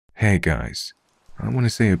Hey guys, I want to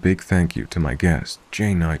say a big thank you to my guest,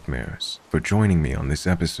 J Nightmares, for joining me on this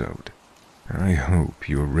episode. I hope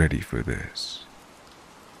you're ready for this.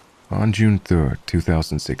 On June 3rd,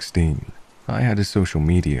 2016, I had a social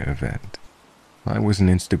media event. I was an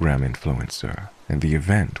Instagram influencer, and the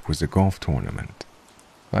event was a golf tournament.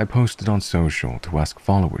 I posted on social to ask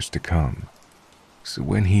followers to come. So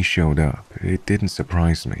when he showed up, it didn't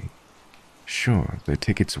surprise me. Sure, the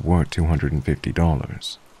tickets were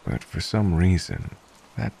 $250, but for some reason,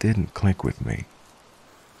 that didn't click with me.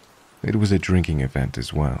 It was a drinking event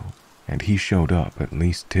as well, and he showed up at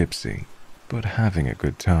least tipsy, but having a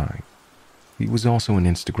good time. He was also an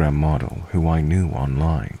Instagram model who I knew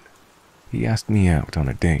online. He asked me out on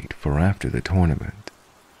a date for after the tournament.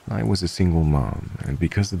 I was a single mom, and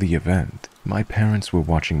because of the event, my parents were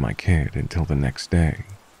watching my kid until the next day.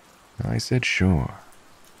 I said sure.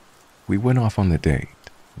 We went off on the date,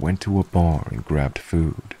 went to a bar and grabbed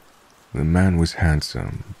food. The man was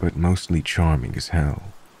handsome, but mostly charming as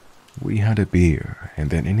hell. We had a beer, and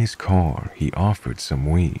then in his car, he offered some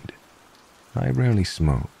weed. I rarely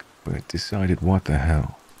smoke, but decided what the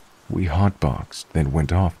hell. We hotboxed, then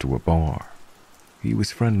went off to a bar. He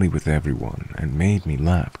was friendly with everyone and made me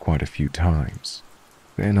laugh quite a few times.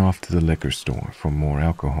 Then off to the liquor store for more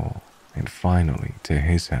alcohol, and finally to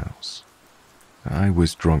his house. I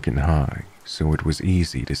was drunk and high, so it was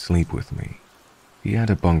easy to sleep with me. He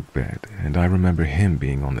had a bunk bed, and I remember him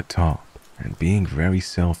being on the top and being very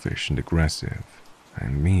selfish and aggressive,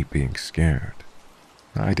 and me being scared.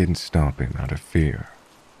 I didn't stop him out of fear.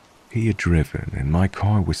 He had driven, and my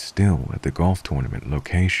car was still at the golf tournament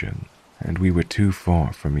location, and we were too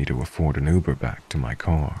far for me to afford an Uber back to my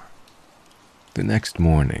car. The next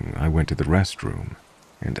morning, I went to the restroom,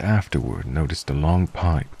 and afterward noticed a long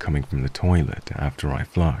pipe coming from the toilet after I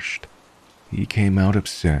flushed. He came out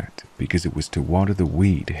upset because it was to water the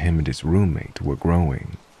weed him and his roommate were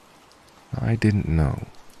growing. I didn't know.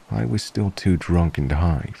 I was still too drunk and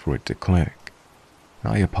high for it to click.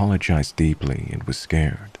 I apologized deeply and was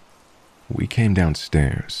scared. We came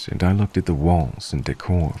downstairs, and I looked at the walls and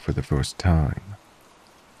decor for the first time.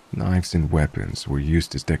 Knives and weapons were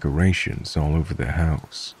used as decorations all over the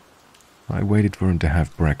house. I waited for him to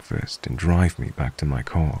have breakfast and drive me back to my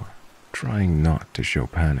car, trying not to show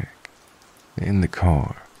panic. In the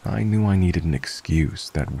car, I knew I needed an excuse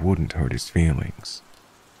that wouldn't hurt his feelings.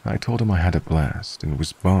 I told him I had a blast and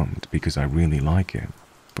was bummed because I really like him,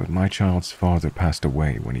 but my child's father passed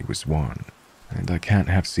away when he was 1. And I can't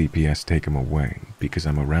have CPS take him away because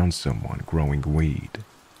I'm around someone growing weed.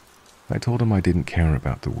 I told him I didn't care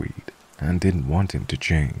about the weed and didn't want him to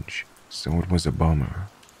change, so it was a bummer.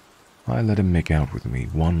 I let him make out with me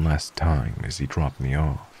one last time as he dropped me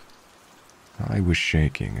off. I was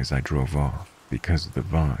shaking as I drove off because of the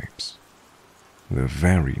vibes. The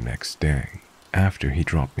very next day, after he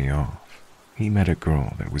dropped me off, he met a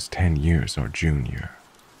girl that was 10 years our junior,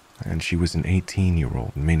 and she was an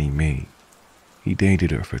 18-year-old mini-me. He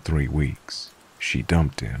dated her for 3 weeks. She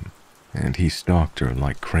dumped him, and he stalked her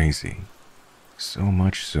like crazy. So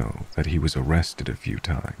much so that he was arrested a few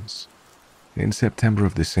times. In September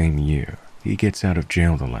of the same year, he gets out of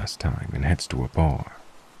jail the last time and heads to a bar,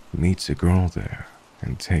 meets a girl there,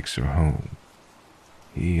 and takes her home.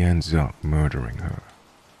 He ends up murdering her,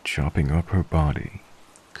 chopping up her body,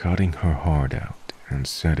 cutting her heart out, and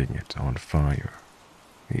setting it on fire.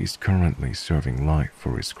 He's currently serving life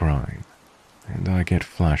for his crime. And I get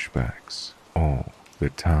flashbacks all the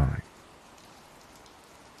time.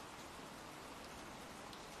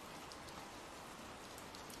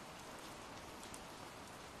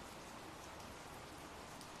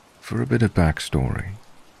 For a bit of backstory,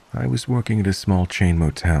 I was working at a small chain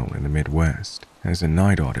motel in the Midwest as a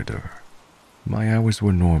night auditor. My hours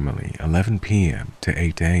were normally 11 p.m. to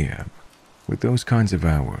 8 a.m. With those kinds of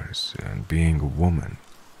hours, and being a woman,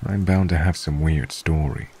 I'm bound to have some weird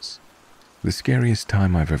stories. The scariest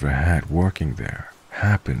time I've ever had working there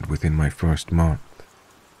happened within my first month.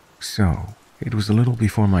 So, it was a little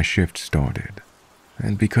before my shift started,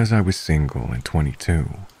 and because I was single and 22,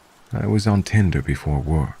 I was on Tinder before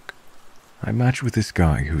work. I matched with this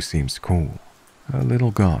guy who seems cool, a little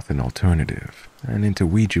goth and alternative, and into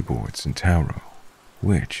Ouija boards and tarot,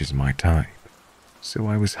 which is my type, so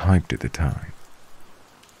I was hyped at the time.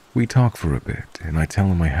 We talk for a bit, and I tell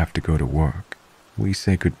him I have to go to work. We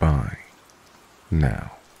say goodbye.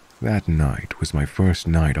 Now, that night was my first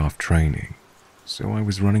night off training, so I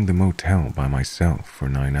was running the motel by myself for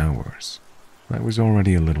 9 hours. I was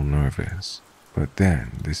already a little nervous, but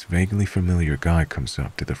then this vaguely familiar guy comes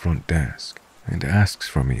up to the front desk and asks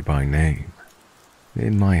for me by name.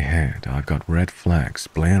 In my head, I've got red flags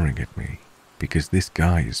blaring at me, because this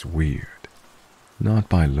guy is weird. Not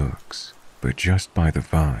by looks, but just by the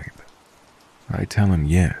vibe. I tell him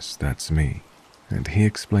yes, that's me, and he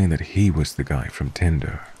explained that he was the guy from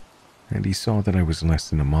Tinder, and he saw that I was less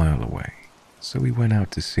than a mile away, so he went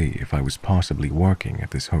out to see if I was possibly working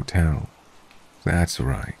at this hotel. That's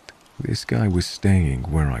right, this guy was staying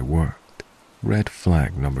where I worked. Red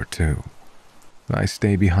flag number 2. I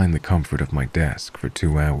stay behind the comfort of my desk for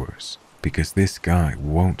 2 hours because this guy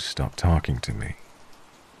won't stop talking to me.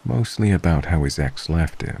 Mostly about how his ex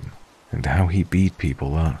left him, and how he beat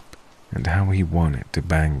people up, and how he wanted to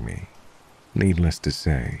bang me. Needless to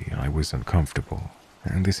say, I was uncomfortable,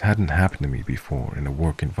 and this hadn't happened to me before in a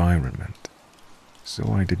work environment,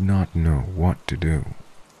 so I did not know what to do.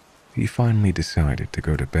 He finally decided to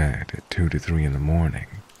go to bed at 2 to 3 in the morning,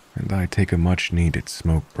 and I take a much-needed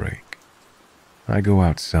smoke break. I go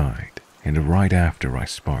outside, and right after I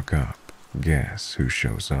spark up, guess who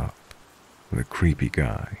shows up? The creepy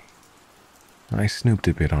guy. I snooped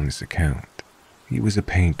a bit on his account. He was a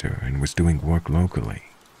painter and was doing work locally,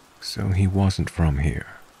 so he wasn't from here.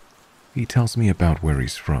 He tells me about where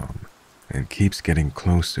he's from and keeps getting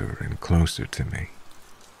closer and closer to me.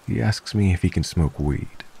 He asks me if he can smoke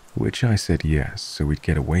weed, which I said yes so he'd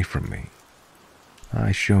get away from me.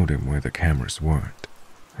 I showed him where the cameras weren't,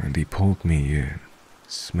 and he pulled me in,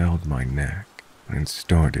 smelled my neck, and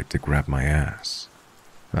started to grab my ass.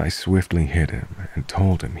 I swiftly hit him and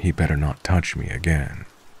told him he better not touch me again.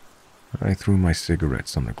 I threw my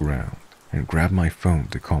cigarettes on the ground and grabbed my phone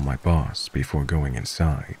to call my boss before going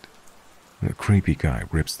inside. The creepy guy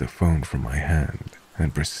rips the phone from my hand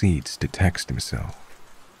and proceeds to text himself.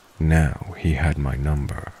 Now he had my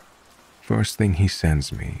number. First thing he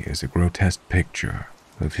sends me is a grotesque picture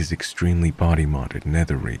of his extremely body-modded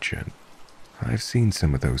nether region. I've seen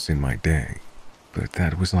some of those in my day, but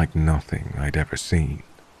that was like nothing I'd ever seen.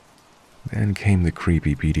 Then came the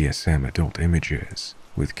creepy BDSM adult images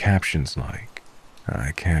with captions like,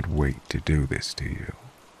 "I can't wait to do this to you.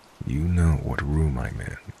 You know what room I'm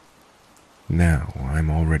in." Now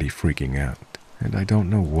I'm already freaking out, and I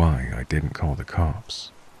don't know why I didn't call the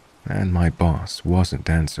cops. And my boss wasn't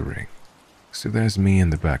answering. So there's me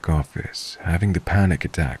in the back office having the panic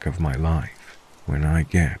attack of my life when I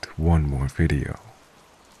get one more video.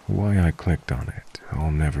 Why I clicked on it,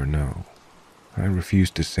 I'll never know. I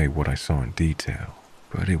refuse to say what I saw in detail,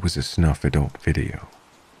 but it was a snuff adult video.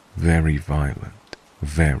 Very violent,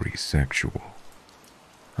 very sexual.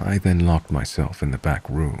 I then locked myself in the back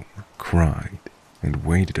room, cried, and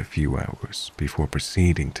waited a few hours before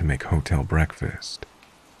proceeding to make hotel breakfast.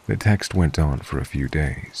 The text went on for a few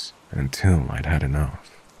days, until I'd had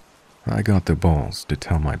enough. I got the balls to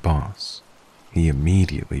tell my boss. He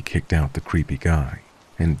immediately kicked out the creepy guy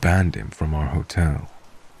and banned him from our hotel.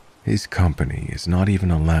 His company is not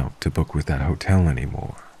even allowed to book with that hotel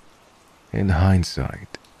anymore. In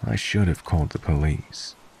hindsight, I should have called the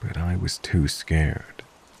police, but I was too scared.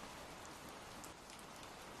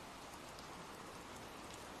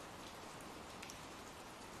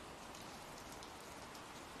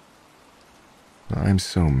 I'm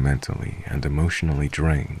so mentally and emotionally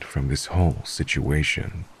drained from this whole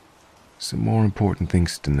situation. Some more important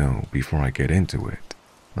things to know before I get into it.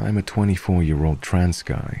 I'm a 24-year-old trans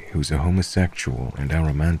guy who's a homosexual and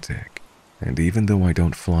aromantic, and even though I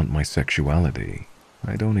don't flaunt my sexuality,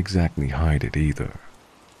 I don't exactly hide it either.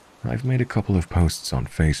 I've made a couple of posts on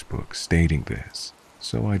Facebook stating this,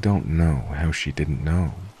 so I don't know how she didn't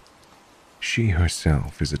know. She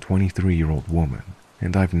herself is a 23-year-old woman,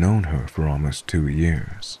 and I've known her for almost 2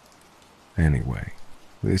 years. Anyway,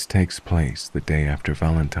 this takes place the day after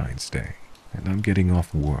Valentine's Day, and I'm getting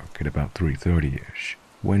off work at about 3:30ish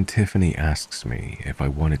when Tiffany asks me if I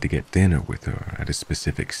wanted to get dinner with her at a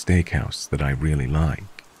specific steakhouse that I really like.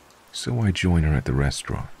 So I join her at the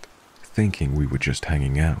restaurant, thinking we were just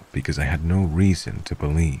hanging out because I had no reason to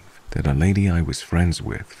believe that a lady I was friends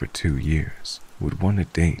with for 2 years would want to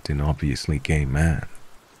date an obviously gay man.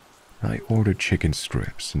 I ordered chicken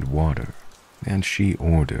strips and water, and she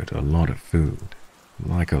ordered a lot of food,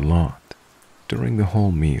 like a lot. During the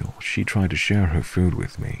whole meal, she tried to share her food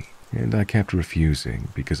with me, and I kept refusing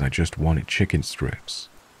because I just wanted chicken strips.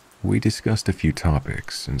 We discussed a few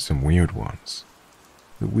topics and some weird ones.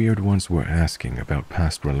 The weird ones were asking about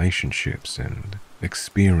past relationships and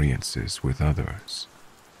experiences with others.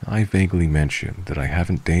 I vaguely mentioned that I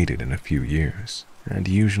haven't dated in a few years, and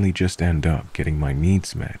usually just end up getting my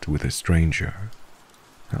needs met with a stranger.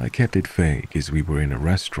 I kept it vague as we were in a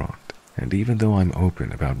restaurant, and even though I'm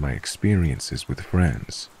open about my experiences with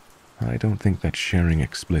friends, I don't think that sharing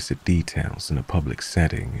explicit details in a public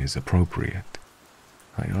setting is appropriate.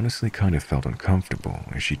 I honestly kind of felt uncomfortable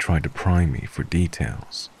as she tried to pry me for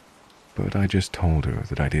details, but I just told her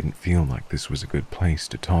that I didn't feel like this was a good place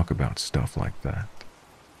to talk about stuff like that.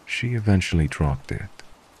 She eventually dropped it.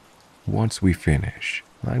 Once we finished,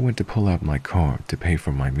 I went to pull out my card to pay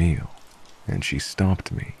for my meal, and she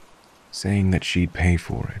stopped me, saying that she'd pay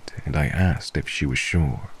for it, and I asked if she was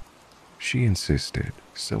sure. She insisted,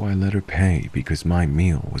 so I let her pay because my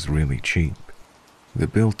meal was really cheap. The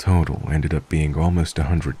bill total ended up being almost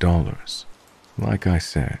 $100. Like I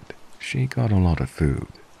said, she got a lot of food.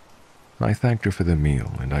 I thanked her for the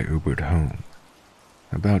meal and I Ubered home.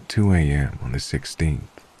 About 2 a.m. on the 16th,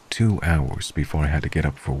 2 hours before I had to get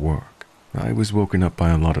up for work, I was woken up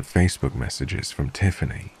by a lot of Facebook messages from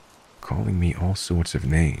Tiffany, calling me all sorts of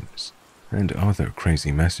names, and other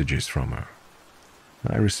crazy messages from her.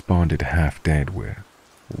 I responded half dead with,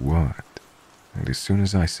 "What?" And as soon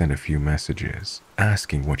as I sent a few messages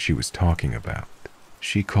asking what she was talking about,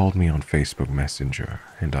 she called me on Facebook Messenger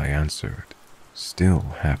and I answered,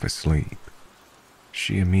 still half asleep.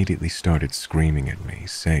 She immediately started screaming at me,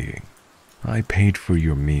 saying, "I paid for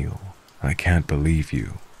your meal. I can't believe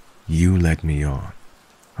you. You led me on.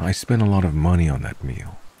 I spent a lot of money on that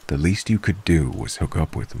meal. The least you could do was hook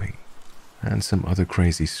up with me." And some other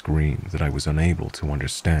crazy scream that I was unable to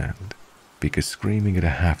understand, because screaming at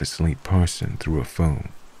a half-asleep person through a phone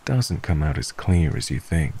doesn't come out as clear as you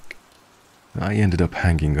think. I ended up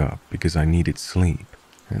hanging up because I needed sleep,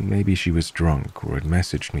 and maybe she was drunk or had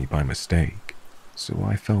messaged me by mistake, so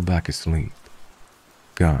I fell back asleep.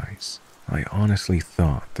 Guys, I honestly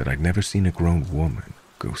thought that I'd never seen a grown woman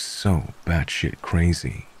go so batshit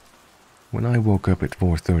crazy. When I woke up at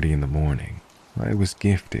 4:30 in the morning, I was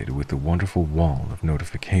gifted with a wonderful wall of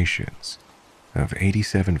notifications of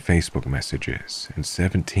 87 Facebook messages and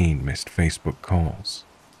 17 missed Facebook calls.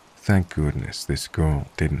 Thank goodness this girl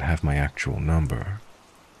didn't have my actual number.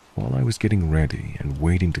 While I was getting ready and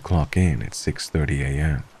waiting to clock in at 6:30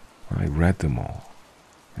 a.m., I read them all,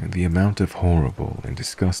 and the amount of horrible and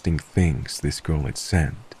disgusting things this girl had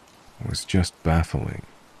sent was just baffling.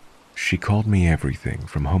 She called me everything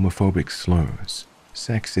from homophobic slurs,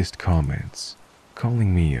 sexist comments,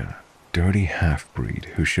 calling me a dirty half-breed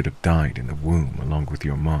who should have died in the womb along with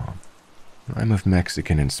your mom. I'm of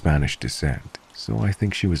Mexican and Spanish descent, so I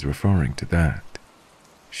think she was referring to that.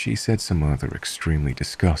 She said some other extremely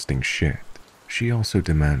disgusting shit. She also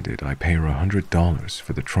demanded I pay her $100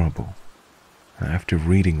 for the trouble. After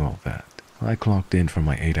reading all that, I clocked in for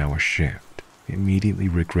my 8-hour shift, immediately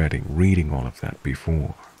regretting reading all of that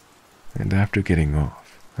before. And after getting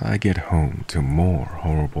off, I get home to more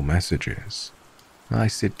horrible messages. I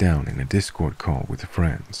sit down in a Discord call with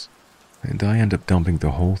friends, and I end up dumping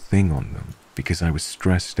the whole thing on them because I was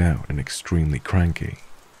stressed out and extremely cranky.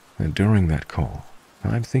 And during that call,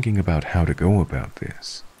 I'm thinking about how to go about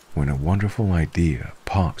this when a wonderful idea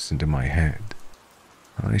pops into my head.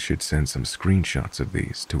 I should send some screenshots of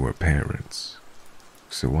these to her parents.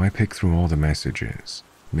 So I pick through all the messages,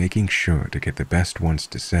 making sure to get the best ones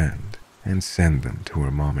to send, and send them to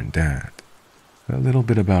her mom and dad. A little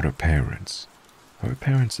bit about her parents. Her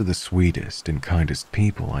parents are the sweetest and kindest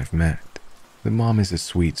people I've met. The mom is a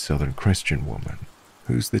sweet Southern Christian woman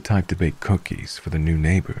who's the type to bake cookies for the new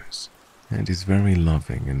neighbors and is very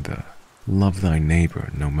loving in the love thy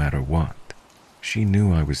neighbor no matter what. She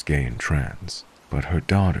knew I was gay and trans, but her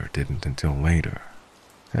daughter didn't until later.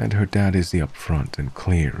 And her dad is the upfront and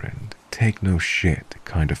clear and take no shit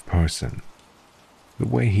kind of person. The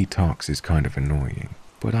way he talks is kind of annoying,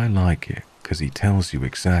 but I like it because he tells you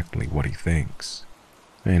exactly what he thinks.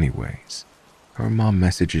 Anyways, her mom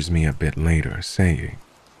messages me a bit later saying,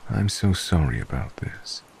 "I'm so sorry about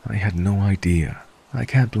this. I had no idea. I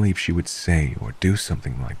can't believe she would say or do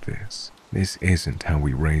something like this. This isn't how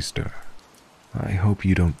we raised her. I hope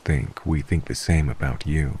you don't think we think the same about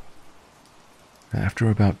you." After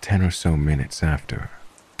about 10 or so minutes after,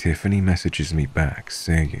 Tiffany messages me back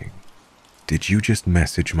saying, "Did you just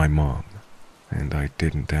message my mom?" And I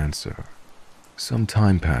didn't answer. Some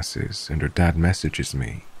time passes and her dad messages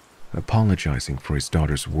me, apologizing for his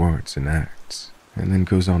daughter's words and acts, and then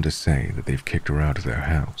goes on to say that they've kicked her out of their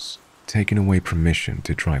house, taken away permission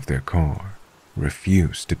to drive their car,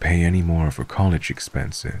 refused to pay any more of her college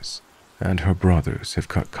expenses, and her brothers have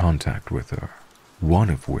cut contact with her, one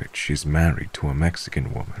of which is married to a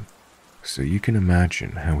Mexican woman. So you can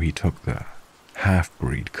imagine how he took the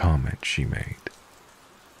half-breed comment she made.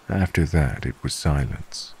 After that, it was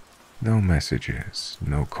silence. No messages,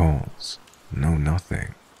 no calls, no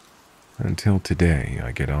nothing. Until today,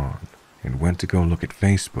 I get on and went to go look at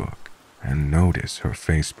Facebook and notice her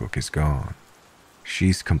Facebook is gone.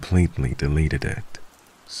 She's completely deleted it,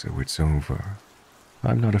 so it's over.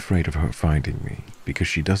 I'm not afraid of her finding me because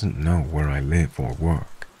she doesn't know where I live or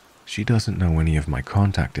work. She doesn't know any of my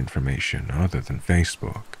contact information other than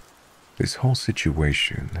Facebook. This whole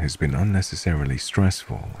situation has been unnecessarily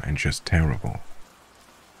stressful and just terrible.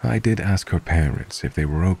 I did ask her parents if they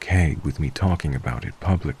were okay with me talking about it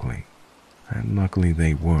publicly, and luckily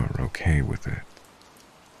they were okay with it.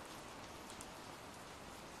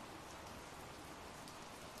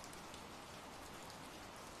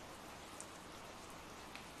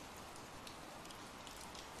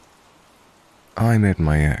 I met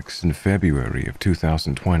my ex in February of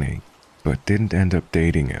 2020, but didn't end up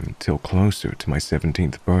dating him till closer to my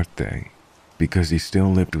 17th birthday, because he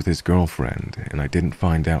still lived with his girlfriend and I didn't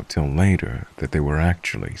find out till later that they were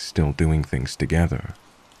actually still doing things together,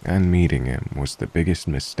 and meeting him was the biggest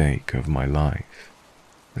mistake of my life.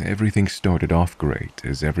 Everything started off great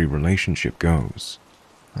as every relationship goes.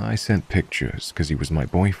 I sent pictures because he was my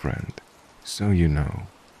boyfriend, so you know,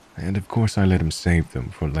 and of course I let him save them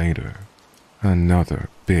for later. Another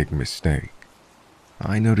big mistake.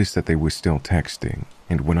 I noticed that they were still texting,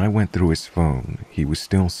 and when I went through his phone, he was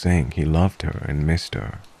still saying he loved her and missed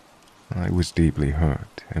her. I was deeply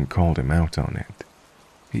hurt and called him out on it.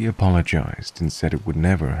 He apologized and said it would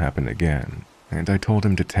never happen again, and I told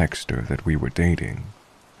him to text her that we were dating,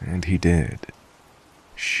 and he did.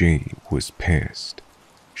 She was pissed.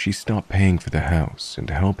 She stopped paying for the house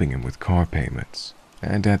and helping him with car payments,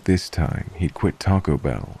 and at this time he'd quit Taco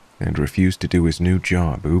Bell and refused to do his new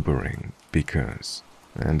job Ubering because,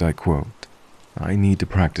 and I quote, "I need to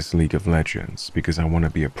practice League of Legends because I want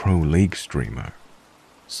to be a pro League streamer."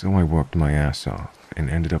 So I worked my ass off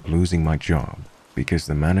and ended up losing my job because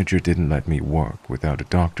the manager didn't let me work without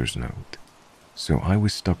a doctor's note. So I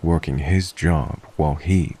was stuck working his job while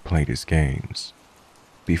he played his games.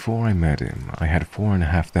 Before I met him, I had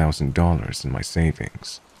 $4,500 in my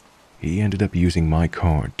savings. He ended up using my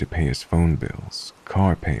card to pay his phone bills,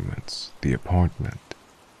 car payments, the apartment,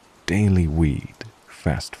 daily weed,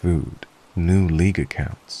 fast food, new league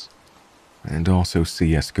accounts, and also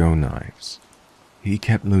CSGO knives. He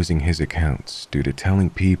kept losing his accounts due to telling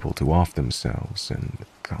people to off themselves and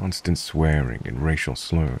constant swearing and racial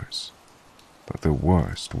slurs. But the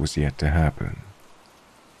worst was yet to happen.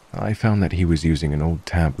 I found that he was using an old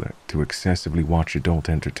tablet to excessively watch adult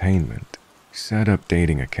entertainment, set up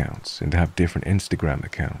dating accounts, and have different Instagram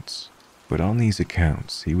accounts. But on these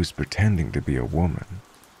accounts, he was pretending to be a woman.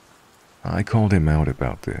 I called him out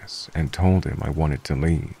about this and told him I wanted to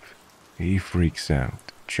leave. He freaks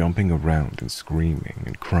out, jumping around and screaming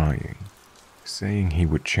and crying, saying he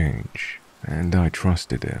would change, and I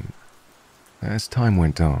trusted him. As time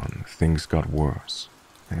went on, things got worse,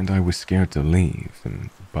 and I was scared to leave, and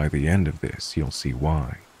by the end of this, you'll see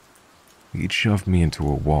why. He'd shoved me into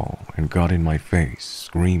a wall and got in my face,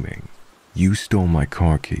 screaming, "You stole my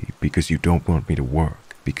car key because you don't want me to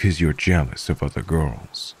work, because you're jealous of other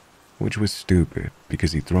girls." Which was stupid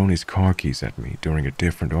because he'd thrown his car keys at me during a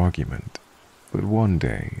different argument. But one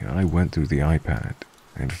day, I went through the iPad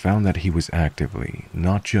and found that he was actively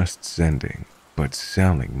not just sending, but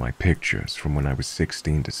selling my pictures from when I was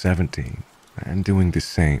 16 to 17, and doing the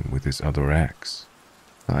same with his other ex.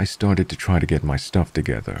 I started to try to get my stuff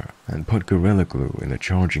together and put Gorilla Glue in a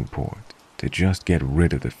charging port to just get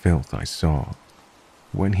rid of the filth I saw.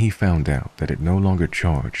 When he found out that it no longer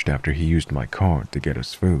charged after he used my card to get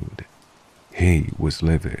us food, he was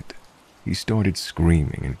livid. He started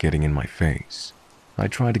screaming and getting in my face. I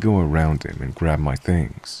tried to go around him and grab my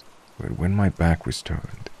things, but when my back was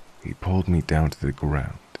turned, he pulled me down to the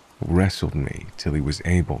ground, wrestled me till he was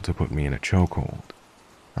able to put me in a chokehold.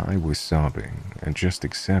 I was sobbing and just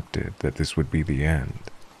accepted that this would be the end,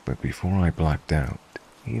 but before I blacked out,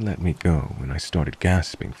 he let me go and I started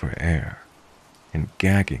gasping for air and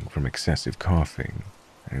gagging from excessive coughing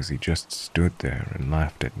as he just stood there and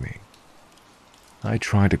laughed at me. I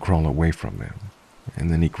tried to crawl away from him, and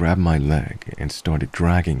then he grabbed my leg and started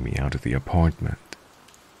dragging me out of the apartment.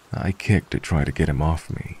 I kicked to try to get him off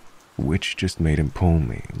me, which just made him pull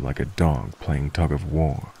me like a dog playing tug of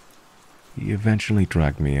war. He eventually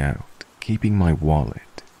dragged me out, keeping my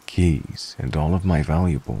wallet, keys, and all of my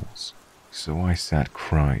valuables, so I sat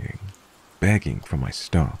crying, begging for my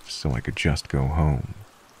stuff so I could just go home.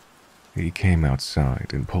 He came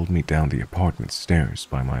outside and pulled me down the apartment stairs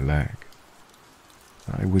by my leg.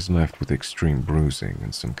 I was left with extreme bruising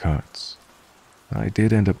and some cuts. I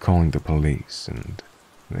did end up calling the police, and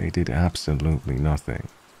they did absolutely nothing.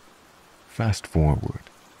 Fast forward,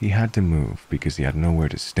 he had to move because he had nowhere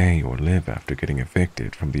to stay or live after getting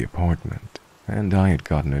evicted from the apartment, and I had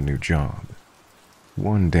gotten a new job.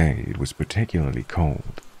 One day it was particularly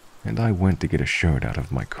cold, and I went to get a shirt out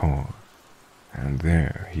of my car. And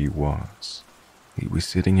there he was. He was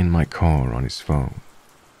sitting in my car on his phone.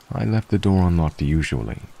 I left the door unlocked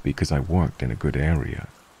usually because I worked in a good area.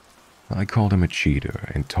 I called him a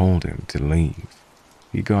cheater and told him to leave.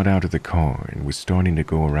 He got out of the car and was starting to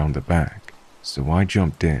go around the back, so I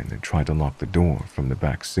jumped in and tried to lock the door from the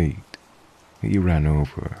back seat. He ran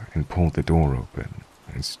over and pulled the door open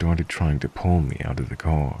and started trying to pull me out of the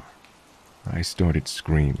car. I started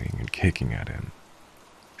screaming and kicking at him.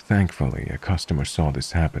 Thankfully, a customer saw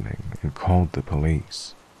this happening and called the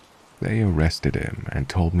police. They arrested him and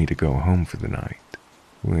told me to go home for the night,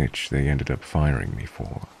 which they ended up firing me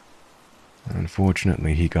for.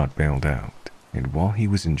 Unfortunately, he got bailed out, and while he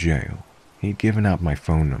was in jail, he'd given out my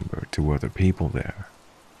phone number to other people there.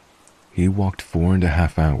 He walked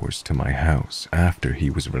 4.5 hours to my house after he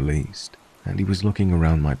was released, and he was looking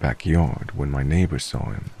around my backyard when my neighbor saw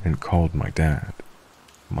him and called my dad.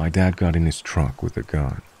 My dad got in his truck with a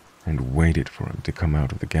gun and waited for him to come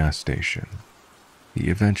out of the gas station. He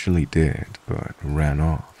eventually did, but ran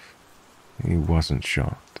off. He wasn't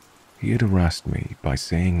shot. He had harassed me by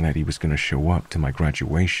saying that he was going to show up to my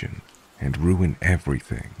graduation and ruin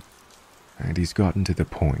everything. And he's gotten to the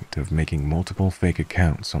point of making multiple fake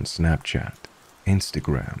accounts on Snapchat,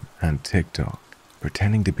 Instagram, and TikTok,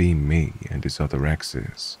 pretending to be me and his other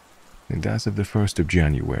exes. And as of the 1st of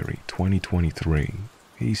January 2023,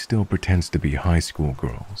 he still pretends to be high school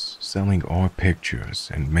girls, selling our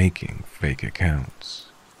pictures and making fake accounts.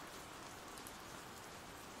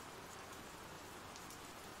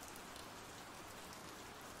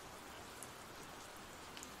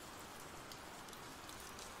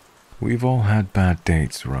 We've all had bad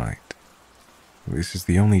dates, right? This is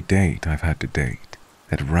the only date I've had to date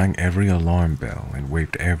that rang every alarm bell and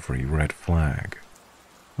waved every red flag.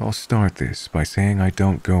 I'll start this by saying I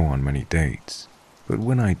don't go on many dates, but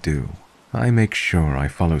when I do, I make sure I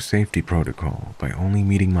follow safety protocol by only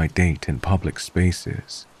meeting my date in public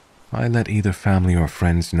spaces. I let either family or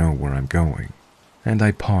friends know where I'm going, and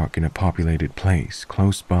I park in a populated place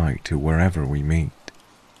close by to wherever we meet.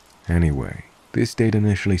 Anyway, this date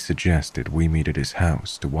initially suggested we meet at his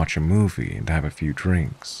house to watch a movie and have a few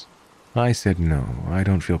drinks. I said no, I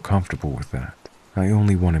don't feel comfortable with that. I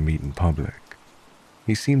only want to meet in public.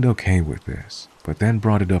 He seemed okay with this, but then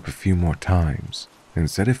brought it up a few more times and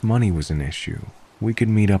said if money was an issue, we could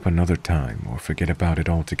meet up another time or forget about it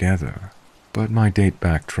altogether. But my date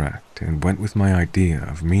backtracked and went with my idea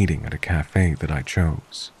of meeting at a cafe that I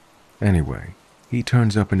chose. Anyway, he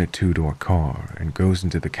turns up in a 2-door car and goes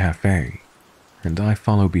into the cafe, and I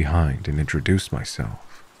follow behind and introduce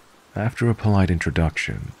myself. After a polite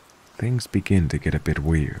introduction, things begin to get a bit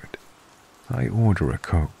weird. I order a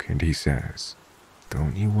Coke and he says,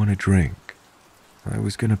 "Don't you want a drink?" I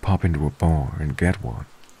was gonna pop into a bar and get one.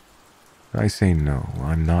 I say no,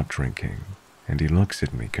 I'm not drinking, and he looks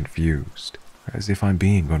at me confused, as if I'm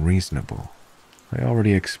being unreasonable. I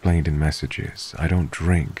already explained in messages I don't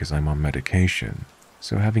drink as I'm on medication,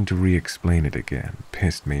 so having to re-explain it again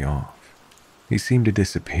pissed me off. He seemed to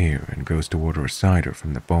disappear and goes to order a cider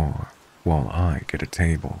from the bar, while I get a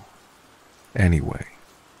table. Anyway,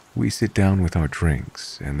 we sit down with our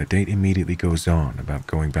drinks, and the date immediately goes on about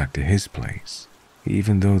going back to his place,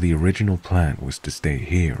 even though the original plan was to stay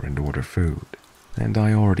here and order food, and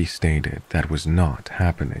I already stated that was not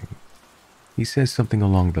happening. He says something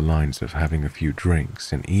along the lines of having a few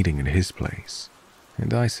drinks and eating at his place,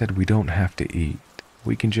 and I said we don't have to eat,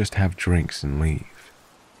 we can just have drinks and leave.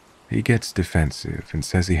 He gets defensive and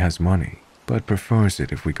says he has money, but prefers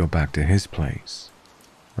it if we go back to his place.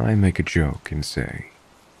 I make a joke and say,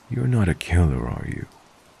 "You're not a killer, are you?"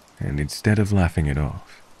 And instead of laughing it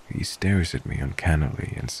off, he stares at me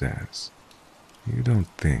uncannily and says, "You don't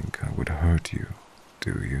think I would hurt you,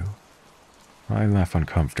 do you?" I laugh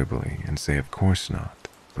uncomfortably and say of course not,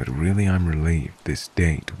 but really I'm relieved this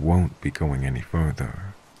date won't be going any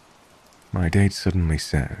further. My date suddenly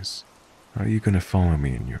says, "Are you gonna follow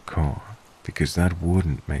me in your car? Because that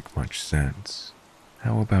wouldn't make much sense.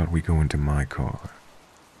 How about we go into my car?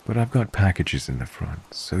 But I've got packages in the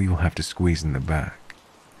front, so you'll have to squeeze in the back,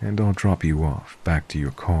 and I'll drop you off back to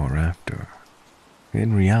your car after."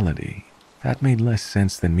 In reality, that made less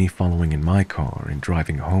sense than me following in my car and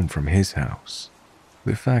driving home from his house.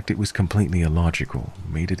 The fact it was completely illogical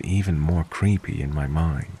made it even more creepy in my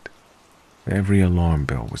mind. Every alarm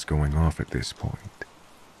bell was going off at this point.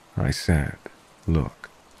 I said, "Look,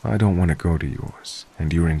 I don't want to go to yours,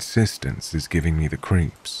 and your insistence is giving me the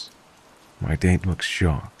creeps." My date looks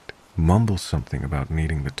shocked, mumbles something about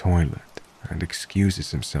needing the toilet, and excuses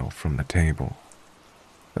himself from the table.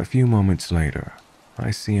 A few moments later, I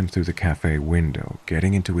see him through the cafe window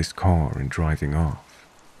getting into his car and driving off.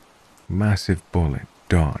 Massive bullet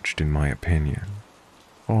dodged in my opinion.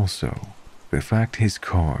 Also, the fact his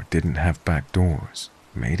car didn't have back doors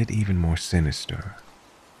made it even more sinister.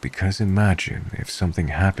 Because imagine if something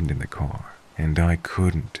happened in the car and I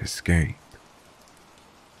couldn't escape.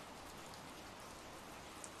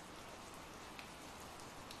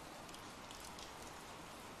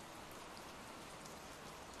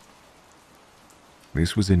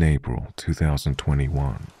 This was in April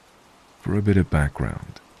 2021. For a bit of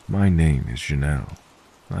background, my name is Janelle.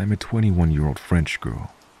 I'm a 21-year-old French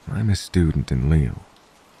girl. I'm a student in Lille.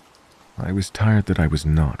 I was tired that I was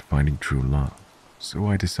not finding true love, so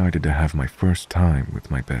I decided to have my first time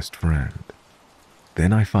with my best friend.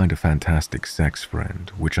 Then I find a fantastic sex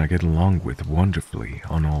friend which I get along with wonderfully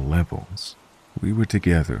on all levels. We were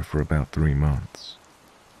together for about 3 months.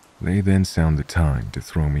 They then sound the time to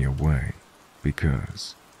throw me away,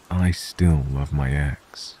 because I still love my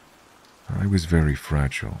ex. I was very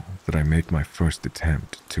fragile that I make my first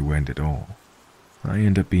attempt to end it all. I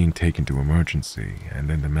end up being taken to emergency and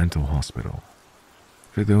then the mental hospital.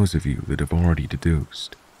 For those of you that have already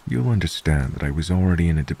deduced, you'll understand that I was already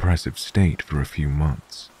in a depressive state for a few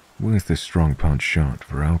months, with a strong penchant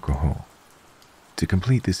for alcohol. To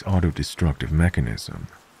complete this auto-destructive mechanism,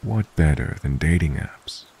 what better than dating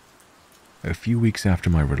apps? A few weeks after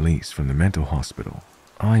my release from the mental hospital,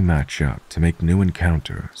 I match up to make new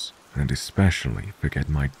encounters and especially forget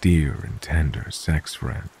my dear and tender sex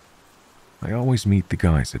friend. I always meet the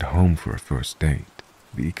guys at home for a first date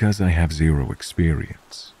because I have zero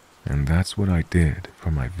experience, and that's what I did for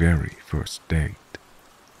my very first date.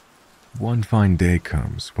 One fine day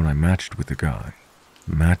comes when I matched with a guy,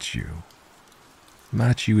 Matthew.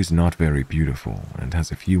 Matthew is not very beautiful and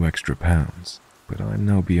has a few extra pounds, but I'm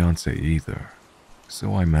no Beyonce either,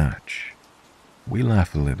 so I match. We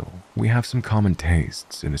laugh a little, we have some common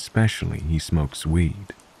tastes, and especially he smokes weed,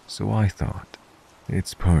 so I thought,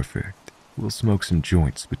 it's perfect, we'll smoke some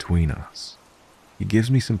joints between us. He gives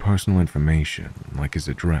me some personal information, like his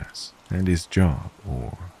address, and his job,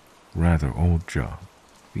 or rather old job.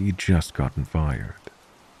 He'd just gotten fired.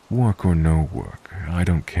 Work or no work, I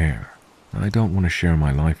don't care. I don't want to share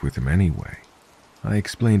my life with him anyway. I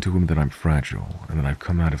explained to him that I'm fragile and that I've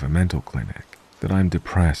come out of a mental clinic, that I'm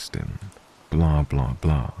depressed and blah blah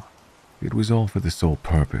blah. It was all for the sole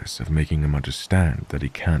purpose of making him understand that he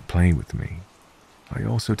can't play with me. I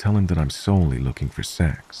also tell him that I'm solely looking for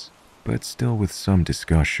sex, but still with some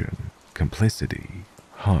discussion, complicity,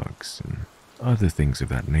 hugs, and other things of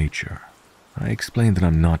that nature. I explain that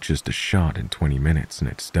I'm not just a shot in 20 minutes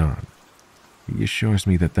and it's done. He assures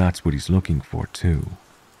me that that's what he's looking for too,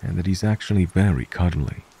 and that he's actually very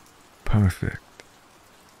cuddly. Perfect.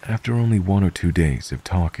 After only 1 or 2 days of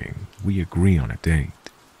talking, we agree on a date.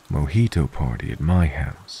 Mojito party at my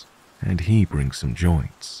house, and he brings some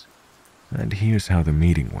joints. And here's how the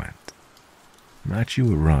meeting went.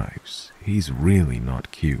 Matthew arrives. He's really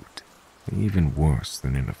not cute, even worse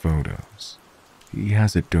than in the photos. He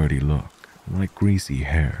has a dirty look, like greasy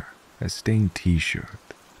hair, a stained t-shirt,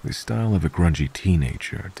 the style of a grungy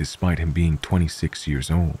teenager despite him being 26 years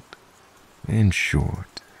old. In short,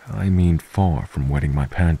 I mean far from wetting my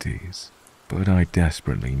panties, but I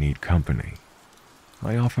desperately need company.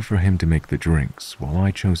 I offer for him to make the drinks while I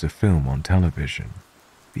chose a film on television.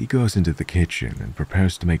 He goes into the kitchen and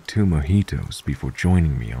prepares to make 2 mojitos before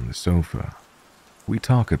joining me on the sofa. We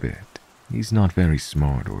talk a bit. He's not very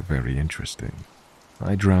smart or very interesting.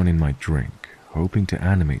 I drown in my drink, hoping to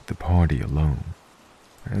animate the party alone.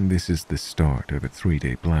 And this is the start of a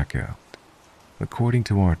 3-day blackout. According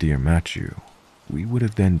to our dear Matthew, we would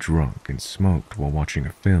have then drunk and smoked while watching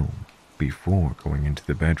a film before going into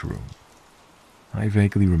the bedroom. I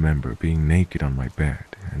vaguely remember being naked on my bed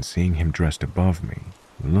and seeing him dressed above me,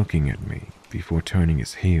 looking at me before turning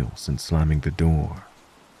his heels and slamming the door.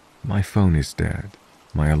 My phone is dead.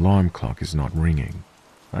 My alarm clock is not ringing.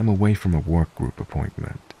 I'm away from a work group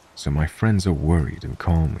appointment, so my friends are worried and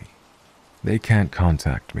call me. They can't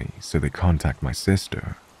contact me, so they contact my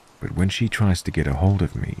sister, but when she tries to get a hold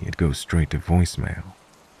of me, it goes straight to voicemail.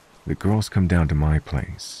 The girls come down to my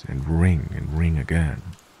place and ring again,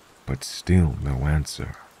 but still no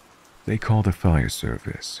answer. They call the fire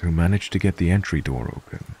service, who managed to get the entry door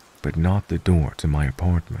open, but not the door to my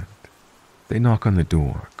apartment. They knock on the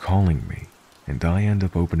door, calling me, and I end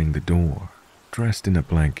up opening the door, dressed in a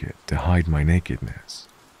blanket to hide my nakedness.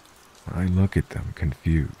 I look at them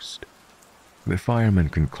confused. The firemen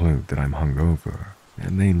conclude that I'm hungover,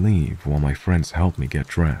 and they leave while my friends help me get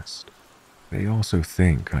dressed. They also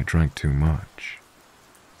think I drank too much.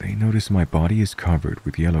 They notice my body is covered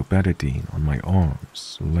with yellow betadine on my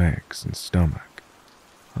arms, legs, and stomach.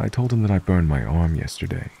 I told them that I burned my arm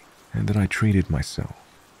yesterday, and that I treated myself,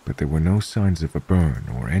 but there were no signs of a burn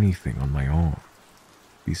or anything on my arm.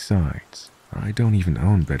 Besides, I don't even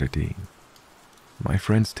own betadine. My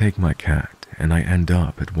friends take my cat, and I end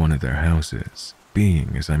up at one of their houses,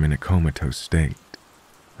 being as I'm in a comatose state.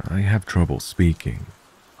 I have trouble speaking.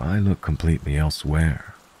 I look completely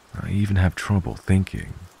elsewhere. I even have trouble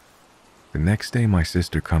thinking. The next day my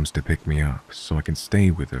sister comes to pick me up so I can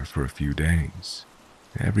stay with her for a few days.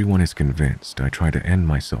 Everyone is convinced I try to end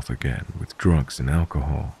myself again with drugs and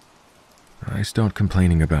alcohol. I start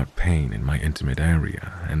complaining about pain in my intimate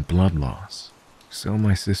area and blood loss, so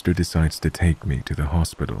my sister decides to take me to the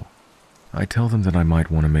hospital. I tell them that I might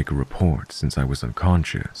want to make a report since I was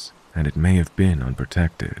unconscious and it may have been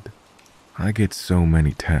unprotected. I get so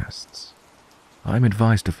many tests. I'm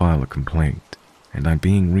advised to file a complaint, and I'm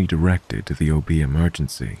being redirected to the OB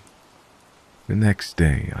emergency. The next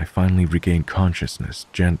day, I finally regain consciousness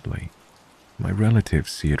gently. My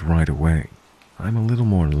relatives see it right away. I'm a little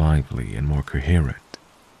more lively and more coherent.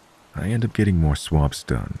 I end up getting more swabs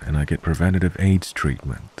done, and I get preventative AIDS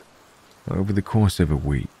treatment. Over the course of a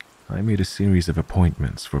week, I made a series of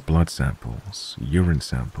appointments for blood samples, urine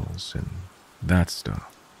samples, and that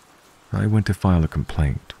stuff. I went to file a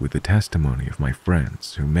complaint with the testimony of my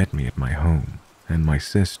friends who met me at my home and my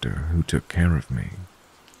sister who took care of me.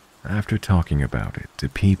 After talking about it to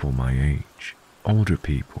people my age, older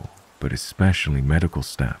people, but especially medical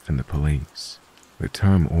staff and the police, the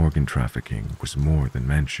term organ trafficking was more than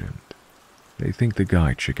mentioned. They think the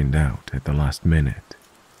guy chickened out at the last minute.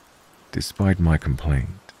 Despite my complaint,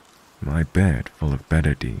 my bed full of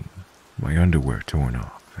betadine, my underwear torn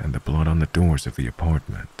off, and the blood on the doors of the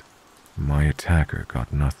apartment, my attacker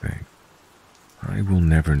got nothing. I will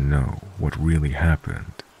never know what really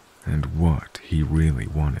happened and what he really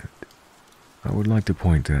wanted. I would like to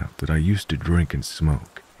point out that I used to drink and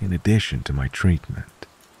smoke in addition to my treatment,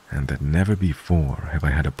 and that never before have I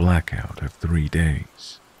had a blackout of 3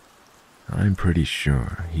 days. I'm pretty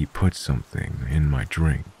sure he put something in my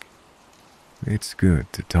drink. It's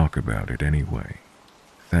good to talk about it anyway.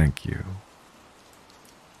 Thank you.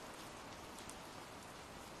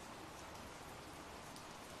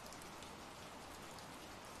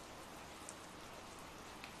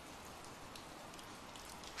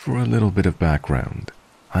 For a little bit of background,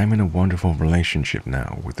 I'm in a wonderful relationship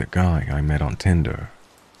now with a guy I met on Tinder,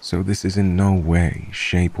 so this is in no way,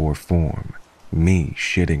 shape, or form me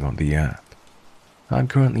shitting on the app. I'm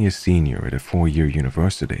currently a senior at a 4-year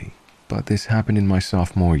university, but this happened in my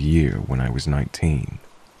sophomore year when I was 19.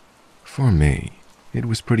 For me, it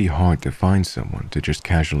was pretty hard to find someone to just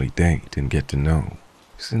casually date and get to know,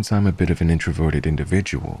 since I'm a bit of an introverted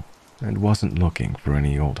individual and wasn't looking for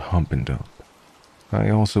any old hump and dump. I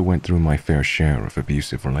also went through my fair share of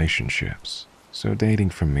abusive relationships, so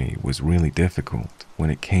dating for me was really difficult when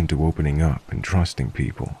it came to opening up and trusting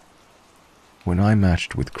people. When I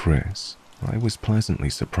matched with Chris, I was pleasantly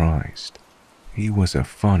surprised. He was a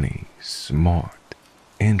funny, smart,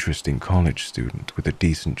 interesting college student with a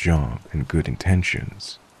decent job and good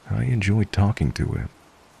intentions. I enjoyed talking to him,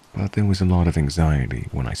 but there was a lot of anxiety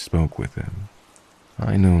when I spoke with him.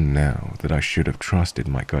 I know now that I should have trusted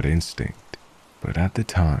my gut instinct, but at the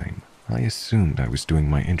time, I assumed I was doing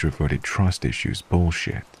my introverted trust issues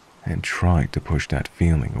bullshit and tried to push that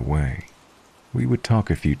feeling away. We would talk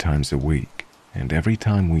a few times a week, and every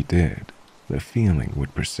time we did, the feeling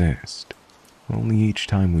would persist. Only each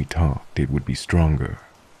time we talked, it would be stronger.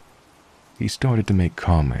 He started to make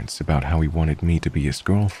comments about how he wanted me to be his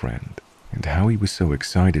girlfriend and how he was so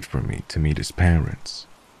excited for me to meet his parents.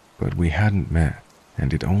 But we hadn't met,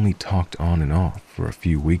 and it only talked on and off for a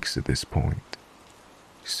few weeks at this point.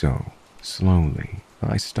 So, slowly,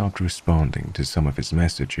 I stopped responding to some of his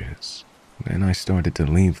messages. Then I started to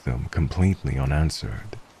leave them completely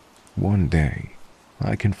unanswered. One day,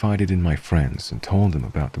 I confided in my friends and told them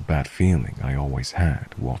about the bad feeling I always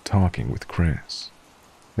had while talking with Chris.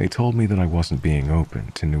 They told me that I wasn't being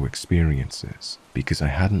open to new experiences because I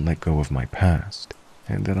hadn't let go of my past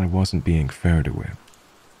and that I wasn't being fair to him.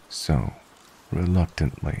 So,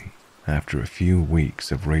 reluctantly, after a few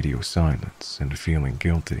weeks of radio silence and feeling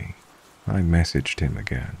guilty, I messaged him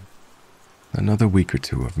again. Another week or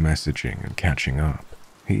two of messaging and catching up,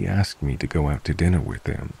 he asked me to go out to dinner with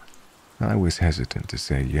him. I was hesitant to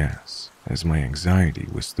say yes, as my anxiety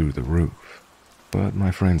was through the roof, but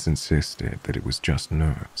my friends insisted that it was just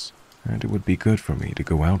nerves, and it would be good for me to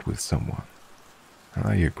go out with someone.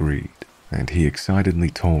 I agreed, and he excitedly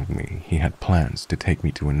told me he had plans to take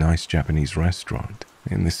me to a nice Japanese restaurant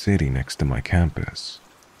in the city next to my campus.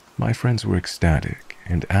 My friends were ecstatic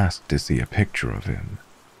and asked to see a picture of him.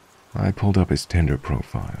 I pulled up his Tinder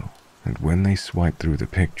profile, and when they swiped through the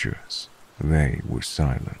pictures, they were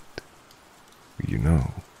silent. You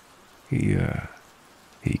know, he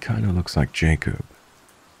kind of looks like Jacob.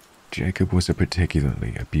 Jacob was a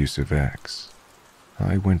particularly abusive ex.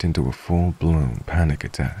 I went into a full-blown panic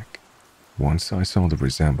attack. Once I saw the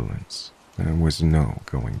resemblance, there was no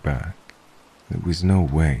going back. There was no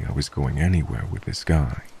way I was going anywhere with this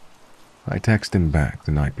guy. I texted him back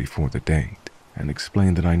the night before the date and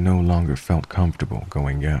explained that I no longer felt comfortable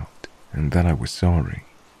going out and that I was sorry.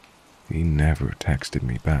 He never texted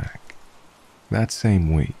me back. That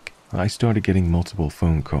same week, I started getting multiple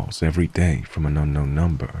phone calls every day from an unknown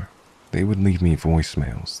number. They would leave me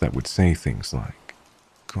voicemails that would say things like,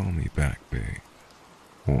 "Call me back, babe,"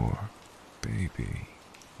 or "Baby,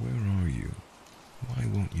 where are you? Why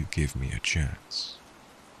won't you give me a chance?"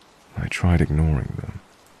 I tried ignoring them,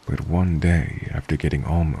 but one day, after getting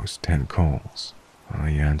almost 10 calls, I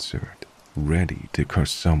answered, ready to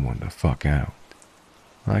curse someone the fuck out.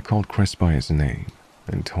 I called Chris by his name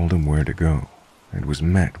and told him where to go, and was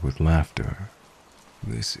met with laughter.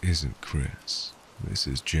 "This isn't Chris, this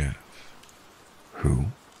is Jeff."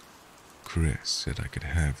 "Who?" "Chris said I could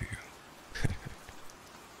have you."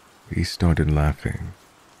 He started laughing,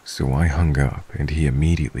 so I hung up and he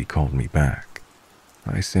immediately called me back.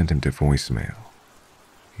 I sent him to voicemail.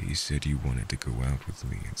 "He said you wanted to go out with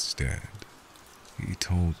me instead. He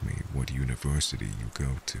told me what university you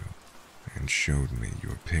go to and showed me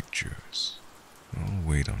your pictures. I'll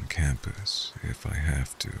wait on campus if I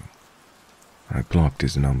have to." I blocked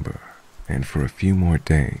his number, and for a few more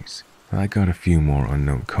days, I got a few more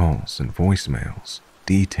unknown calls and voicemails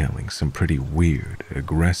detailing some pretty weird,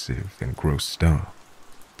 aggressive, and gross stuff,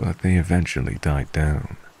 but they eventually died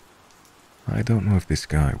down. I don't know if this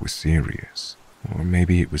guy was serious, or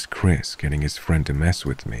maybe it was Chris getting his friend to mess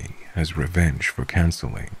with me as revenge for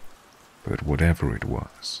canceling, but whatever it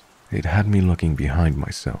was, it had me looking behind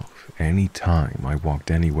myself any time I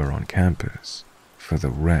walked anywhere on campus for the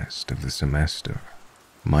rest of the semester.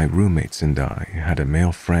 My roommates and I had a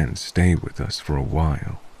male friend stay with us for a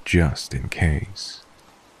while, just in case.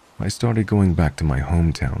 I started going back to my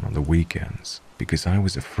hometown on the weekends because I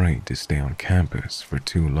was afraid to stay on campus for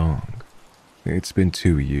too long. It's been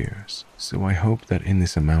 2 years, so I hope that in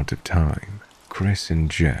this amount of time, Chris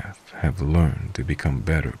and Jeff have learned to become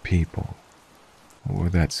better people, or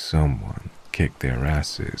that someone kicked their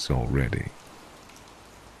asses already.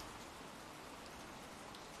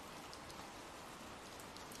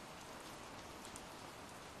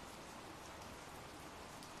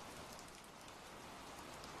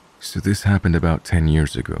 So this happened about 10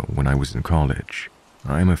 years ago when I was in college.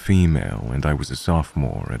 I'm a female and I was a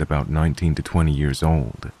sophomore at about 19 to 20 years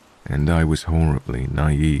old, and I was horribly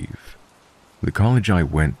naive. The college I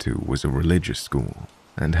went to was a religious school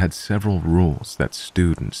and had several rules that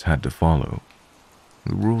students had to follow.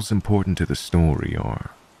 The rules important to the story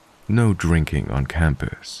are: no drinking on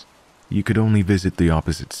campus. You could only visit the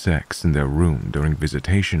opposite sex in their room during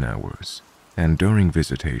visitation hours, and during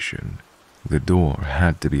visitation, the door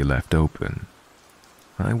had to be left open.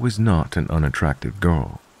 I was not an unattractive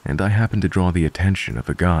girl, and I happened to draw the attention of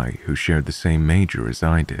a guy who shared the same major as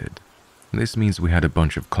I did. This means we had a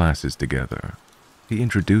bunch of classes together. He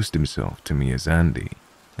introduced himself to me as Andy,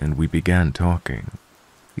 and we began talking.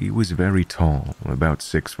 He was very tall, about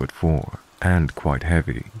 6'4", and quite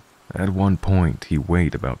heavy. At one point, he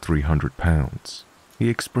weighed about 300 pounds. He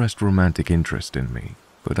expressed romantic interest in me,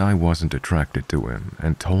 but I wasn't attracted to him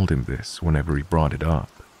and told him this whenever he brought it up.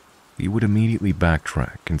 He would immediately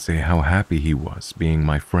backtrack and say how happy he was being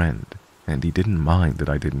my friend, and he didn't mind that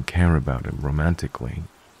I didn't care about him romantically.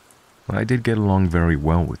 I did get along very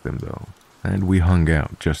well with him though, and we hung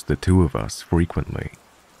out just the two of us frequently.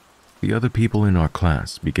 The other people in our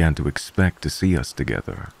class began to expect to see us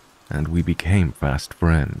together, and we became fast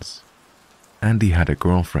friends. Andy had a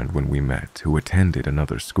girlfriend when we met who attended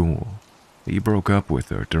another school. He broke up with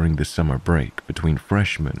her during the summer break between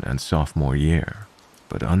freshman and sophomore year,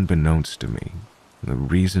 but unbeknownst to me, the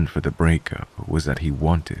reason for the breakup was that he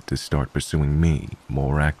wanted to start pursuing me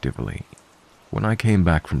more actively. When I came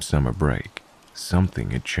back from summer break, something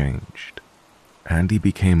had changed. Andy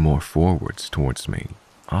became more forwards towards me,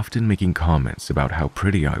 often making comments about how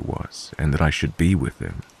pretty I was and that I should be with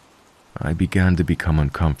him. I began to become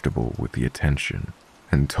uncomfortable with the attention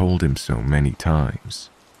and told him so many times.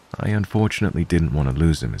 I unfortunately didn't want to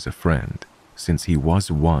lose him as a friend, since he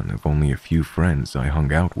was one of only a few friends I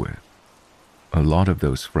hung out with. A lot of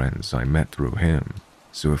those friends I met through him,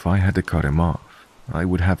 so if I had to cut him off, I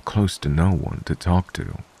would have close to no one to talk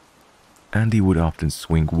to. Andy would often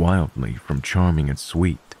swing wildly from charming and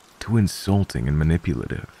sweet to insulting and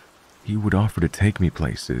manipulative. He would offer to take me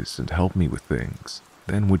places and help me with things,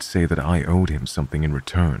 then would say that I owed him something in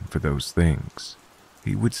return for those things.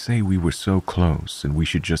 He would say we were so close and we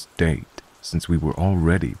should just date, since we were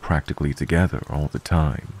already practically together all the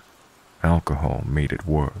time. Alcohol made it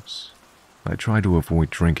worse. I tried to avoid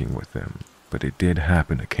drinking with him, but it did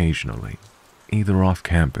happen occasionally, either off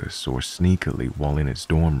campus or sneakily while in his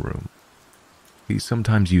dorm room. He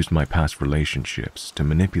sometimes used my past relationships to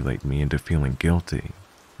manipulate me into feeling guilty.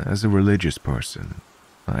 As a religious person,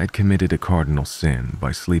 I'd committed a cardinal sin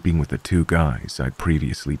by sleeping with the 2 guys I'd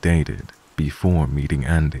previously dated before meeting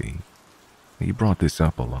Andy. He brought this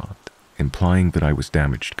up a lot, implying that I was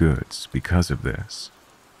damaged goods because of this.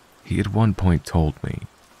 He at one point told me,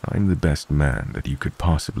 "I'm the best man that you could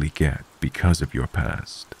possibly get because of your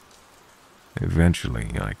past."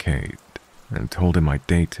 Eventually, I caved and told him I'd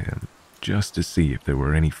date him just to see if there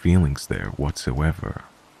were any feelings there whatsoever.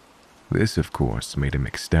 This, of course, made him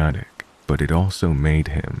ecstatic, but it also made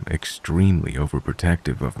him extremely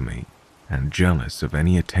overprotective of me and jealous of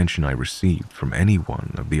any attention I received from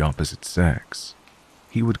anyone of the opposite sex.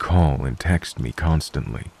 He would call and text me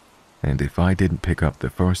constantly, and if I didn't pick up the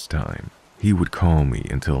first time, he would call me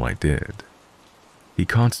until I did. He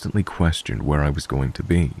constantly questioned where I was going to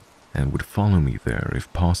be and would follow me there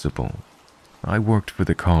if possible. I worked for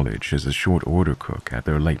the college as a short order cook at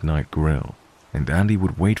their late night grill, and Andy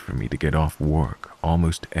would wait for me to get off work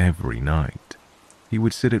almost every night. He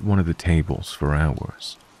would sit at one of the tables for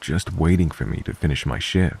hours, just waiting for me to finish my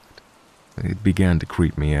shift. It began to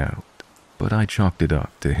creep me out, but I chalked it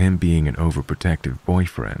up to him being an overprotective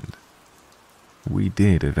boyfriend. We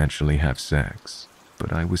did eventually have sex,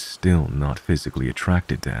 but I was still not physically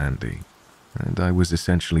attracted to Andy, and I was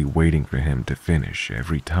essentially waiting for him to finish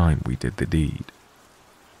every time we did the deed.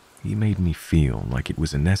 He made me feel like it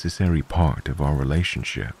was a necessary part of our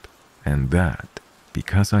relationship, and that,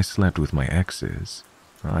 because I slept with my exes,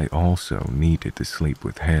 I also needed to sleep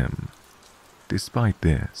with him. Despite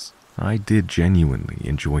this, I did genuinely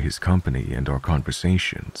enjoy his company and our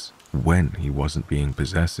conversations when he wasn't being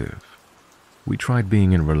possessive. We tried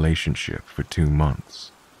being in a relationship for 2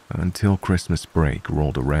 months, until Christmas break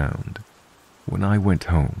rolled around. When I went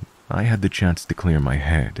home, I had the chance to clear my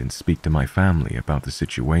head and speak to my family about the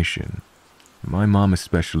situation. My mom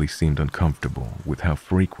especially seemed uncomfortable with how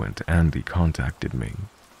frequent Andy contacted me,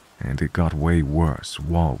 and it got way worse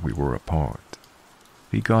while we were apart.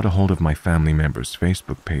 He got a hold of my family members'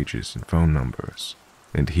 Facebook pages and phone numbers,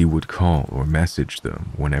 and he would call or message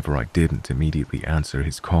them whenever I didn't immediately answer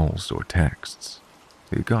his calls or texts.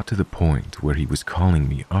 It got to the point where he was calling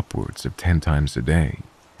me upwards of 10 times a day,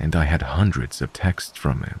 and I had hundreds of texts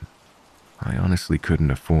from him. I honestly couldn't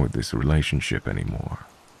afford this relationship anymore.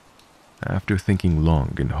 After thinking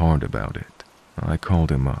long and hard about it, I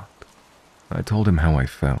called him up. I told him how I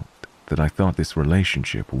felt, that I thought this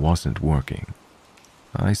relationship wasn't working.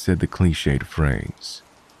 I said the cliched phrase,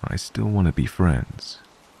 "I still want to be friends,"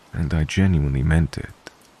 and I genuinely meant it.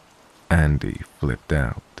 Andy flipped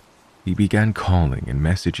out. He began calling and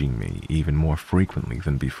messaging me even more frequently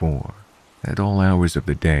than before, at all hours of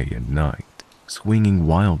the day and night, swinging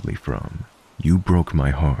wildly from, "You broke my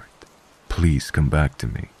heart, please come back to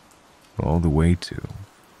me," all the way to,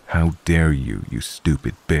 "How dare you, you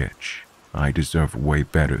stupid bitch, I deserve way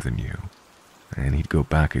better than you," and he'd go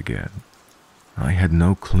back again. I had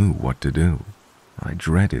no clue what to do. I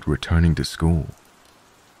dreaded returning to school.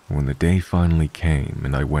 When the day finally came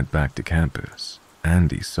and I went back to campus,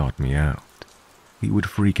 Andy sought me out. He would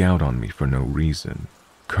freak out on me for no reason,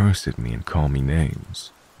 curse at me and call me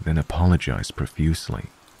names, then apologize profusely.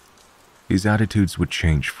 His attitudes would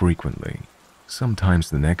change frequently, sometimes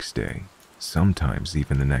the next day, sometimes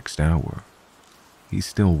even the next hour. He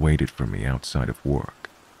still waited for me outside of work.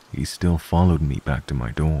 He still followed me back to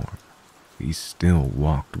my dorm. He still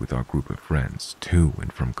walked with our group of friends to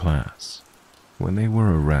and from class. When they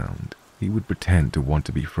were around, he would pretend to want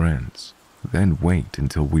to be friends, then wait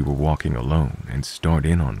until we were walking alone and start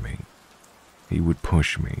in on me. He would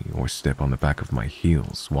push me or step on the back of my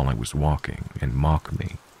heels while I was walking and mock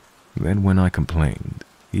me. Then when I complained,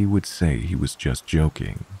 he would say he was just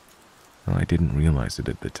joking. I didn't realize it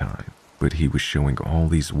at the time, but he was showing all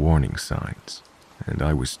these warning signs, and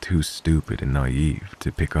I was too stupid and naive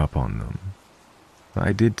to pick up on them.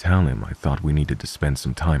 I did tell him I thought we needed to spend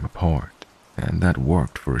some time apart, and that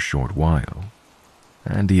worked for a short while.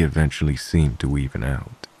 Andy eventually seemed to even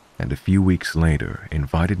out, and a few weeks later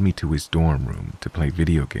invited me to his dorm room to play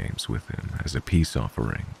video games with him as a peace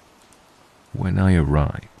offering. When I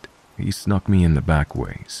arrived, he snuck me in the back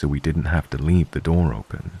way so we didn't have to leave the door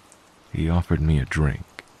open. He offered me a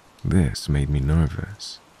drink. This made me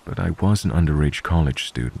nervous, but I was an underage college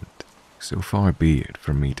student, so far be it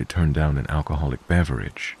from me to turn down an alcoholic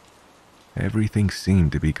beverage. Everything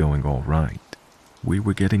seemed to be going all right. We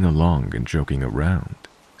were getting along and joking around,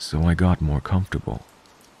 so I got more comfortable.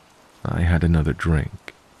 I had another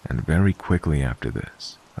drink, and very quickly after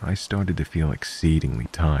this, I started to feel exceedingly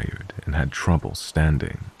tired and had trouble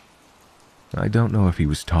standing. I don't know if he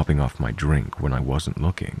was topping off my drink when I wasn't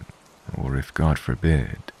looking, or if, God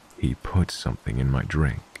forbid, he put something in my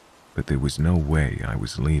drink, but there was no way I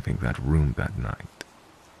was leaving that room that night.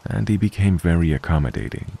 And he became very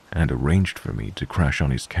accommodating and arranged for me to crash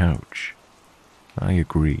on his couch. I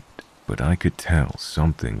agreed, but I could tell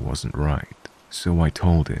something wasn't right, so I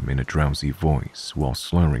told him in a drowsy voice while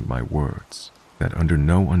slurring my words that under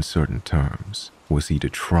no uncertain terms was he to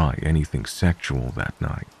try anything sexual that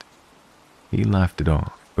night. He laughed it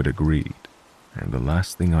off, but agreed, and the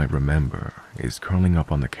last thing I remember is curling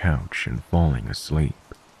up on the couch and falling asleep.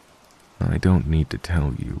 I don't need to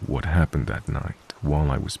tell you what happened that night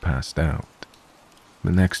while I was passed out.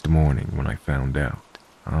 The next morning when I found out,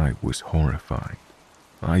 I was horrified.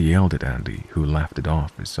 I yelled at Andy, who laughed it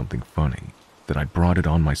off as something funny, that I brought it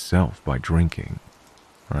on myself by drinking.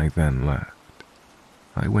 I then left.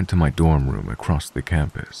 I went to my dorm room across the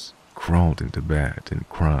campus, crawled into bed, and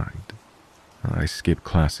cried. I skipped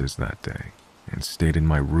classes that day and stayed in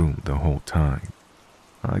my room the whole time.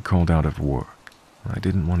 I called out of work. I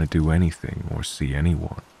didn't want to do anything or see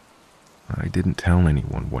anyone. I didn't tell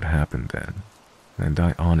anyone what happened then, and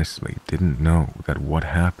I honestly didn't know that what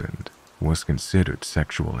happened was considered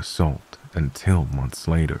sexual assault until months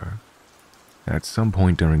later. At some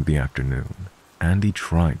point during the afternoon, Andy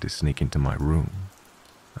tried to sneak into my room.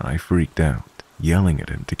 I freaked out, yelling at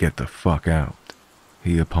him to get the fuck out.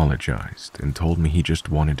 He apologized and told me he just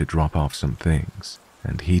wanted to drop off some things,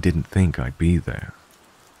 and he didn't think I'd be there.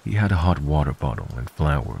 He had a hot water bottle and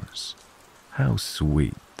flowers. How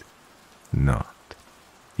sweet. Not.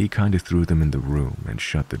 He kind of threw them in the room and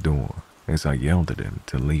shut the door as I yelled at him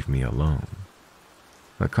to leave me alone.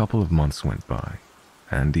 A couple of months went by.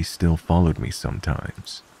 Andy still followed me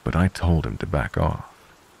sometimes, but I told him to back off.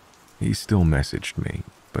 He still messaged me,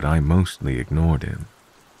 but I mostly ignored him.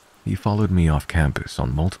 He followed me off campus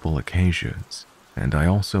on multiple occasions, and I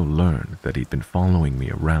also learned that he'd been following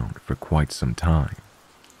me around for quite some time.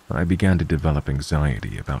 I began to develop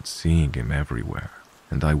anxiety about seeing him everywhere,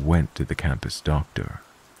 and I went to the campus doctor.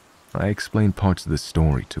 I explained parts of the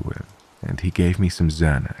story to him, and he gave me some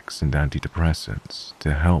Xanax and antidepressants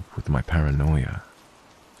to help with my paranoia.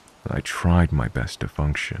 I tried my best to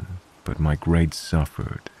function, but my grades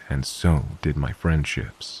suffered, and so did my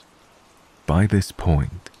friendships. By this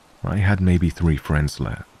point, I had maybe 3 friends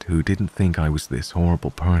left who didn't think I was this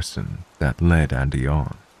horrible person that led Andy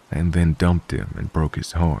on, and then dumped him and broke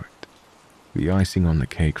his heart. The icing on the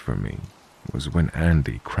cake for me was when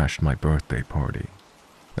Andy crashed my birthday party.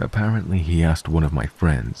 Apparently he asked one of my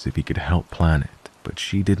friends if he could help plan it, but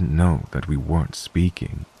she didn't know that we weren't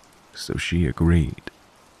speaking, so she agreed.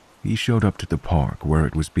 He showed up to the park where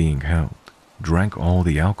it was being held, drank all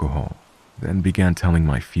the alcohol, then began telling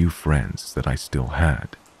my few friends that I still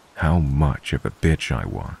had how much of a bitch I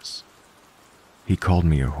was. He called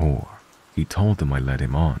me a whore. He told them I led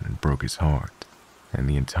him on and broke his heart, and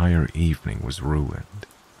the entire evening was ruined.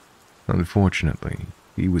 Unfortunately,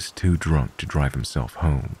 he was too drunk to drive himself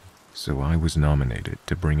home, so I was nominated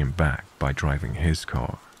to bring him back by driving his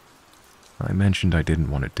car. I mentioned I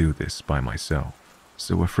didn't want to do this by myself,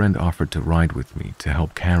 so a friend offered to ride with me to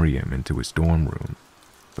help carry him into his dorm room,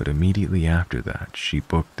 but immediately after that, she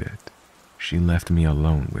booked it. She left me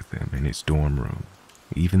alone with him in his dorm room,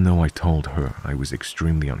 even though I told her I was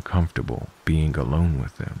extremely uncomfortable being alone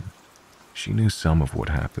with him. She knew some of what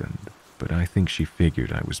happened, but I think she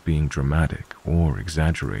figured I was being dramatic or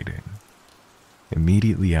exaggerating.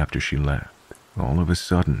 Immediately after she left, all of a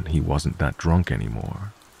sudden he wasn't that drunk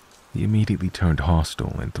anymore. He immediately turned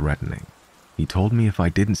hostile and threatening. He told me if I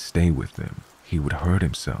didn't stay with him, he would hurt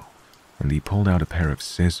himself, and he pulled out a pair of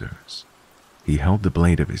scissors. He held the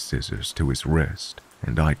blade of his scissors to his wrist,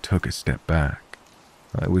 and I took a step back.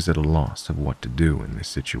 I was at a loss of what to do in this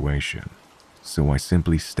situation, so I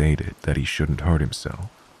simply stated that he shouldn't hurt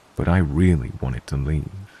himself, but I really wanted to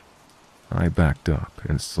leave. I backed up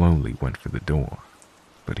and slowly went for the door,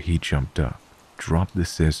 but he jumped up, dropped the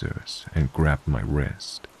scissors, and grabbed my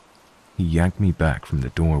wrist. He yanked me back from the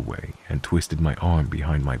doorway and twisted my arm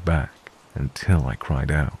behind my back until I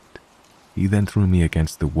cried out. He then threw me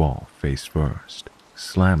against the wall face first,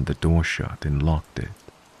 slammed the door shut and locked it.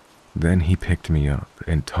 Then he picked me up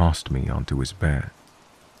and tossed me onto his bed.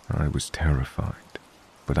 I was terrified,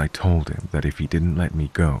 but I told him that if he didn't let me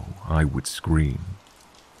go, I would scream.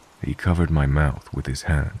 He covered my mouth with his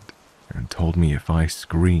hand and told me if I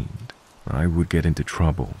screamed, I would get into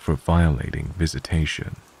trouble for violating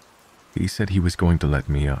visitation. He said he was going to let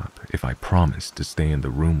me up if I promised to stay in the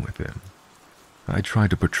room with him. I tried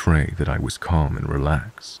to portray that I was calm and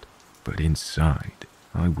relaxed, but inside,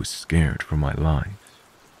 I was scared for my life.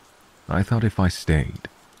 I thought if I stayed,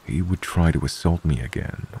 he would try to assault me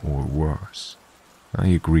again, or worse. I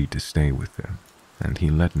agreed to stay with him, and he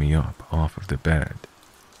let me up off of the bed.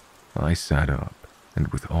 I sat up, and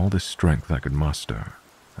with all the strength I could muster,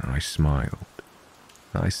 I smiled.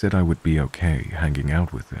 I said I would be okay hanging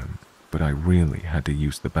out with him, but I really had to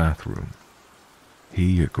use the bathroom.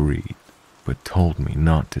 He agreed, but told me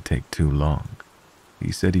not to take too long.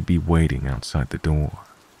 He said he'd be waiting outside the door.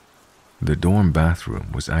 The dorm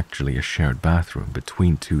bathroom was actually a shared bathroom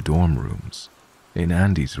between two dorm rooms. In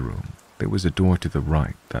Andy's room, there was a door to the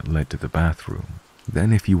right that led to the bathroom.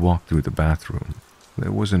 Then if you walked through the bathroom,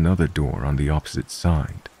 there was another door on the opposite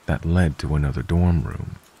side that led to another dorm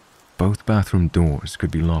room. Both bathroom doors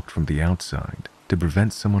could be locked from the outside to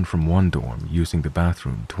prevent someone from one dorm using the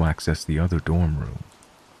bathroom to access the other dorm room.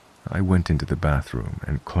 I went into the bathroom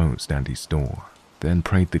and closed Andy's door, then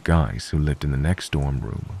prayed the guys who lived in the next dorm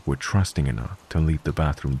room were trusting enough to leave the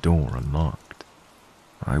bathroom door unlocked.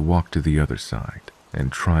 I walked to the other side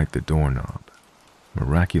and tried the doorknob.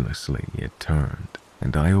 Miraculously, it turned,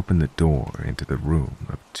 and I opened the door into the room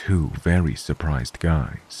of two very surprised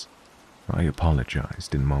guys. I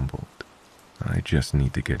apologized and mumbled, "I just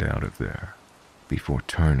need to get out of there," before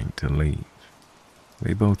turning to leave.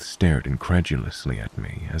 They both stared incredulously at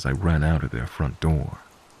me as I ran out of their front door.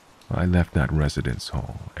 I left that residence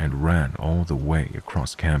hall and ran all the way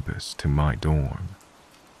across campus to my dorm.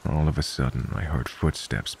 All of a sudden, I heard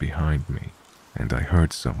footsteps behind me, and I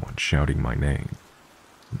heard someone shouting my name.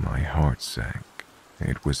 My heart sank.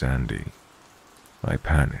 It was Andy. I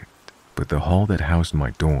panicked, but the hall that housed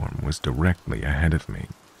my dorm was directly ahead of me.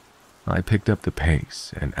 I picked up the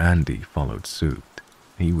pace, and Andy followed suit.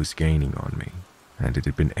 He was gaining on me, and it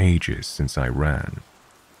had been ages since I ran.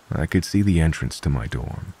 I could see the entrance to my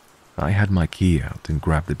dorm. I had my key out and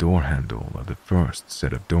grabbed the door handle of the first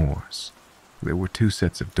set of doors. There were two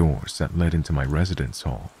sets of doors that led into my residence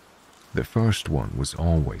hall. The first one was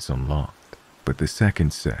always unlocked, but the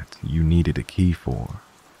second set you needed a key for.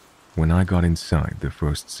 When I got inside the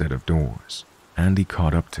first set of doors, Andy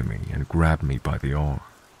caught up to me and grabbed me by the arm.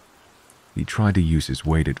 He tried to use his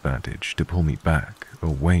weight advantage to pull me back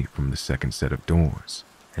away from the second set of doors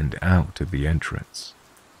and out of the entrance.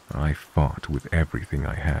 I fought with everything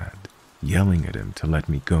I had, yelling at him to let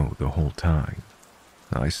me go the whole time.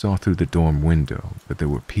 I saw through the dorm window that there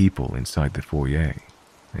were people inside the foyer,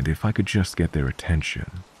 and if I could just get their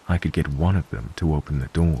attention, I could get one of them to open the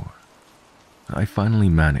door. I finally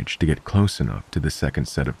managed to get close enough to the second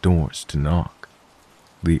set of doors to knock.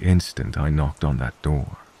 The instant I knocked on that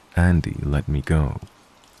door, Andy let me go.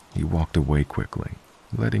 He walked away quickly,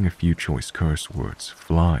 letting a few choice curse words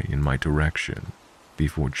fly in my direction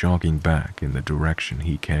before jogging back in the direction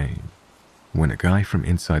he came. When a guy from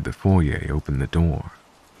inside the foyer opened the door,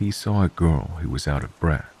 he saw a girl who was out of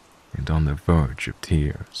breath and on the verge of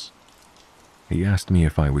tears. He asked me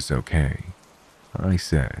if I was okay. I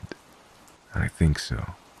said, "I think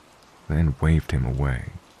so," then waved him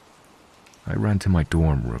away. I ran to my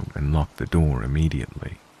dorm room and locked the door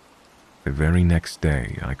immediately. The very next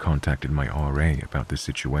day, I contacted my RA about the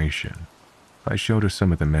situation. I showed her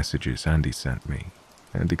some of the messages Andy sent me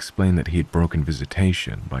and explained that he had broken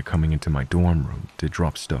visitation by coming into my dorm room to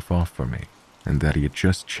drop stuff off for me, and that he had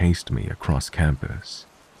just chased me across campus.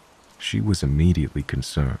 She was immediately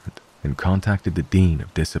concerned and contacted the Dean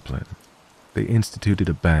of Discipline. They instituted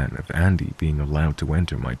a ban of Andy being allowed to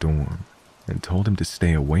enter my dorm and told him to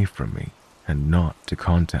stay away from me and not to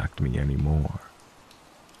contact me anymore.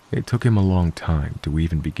 It took him a long time to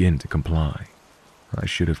even begin to comply. I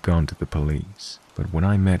should have gone to the police, but when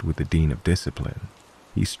I met with the Dean of Discipline,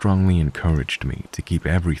 he strongly encouraged me to keep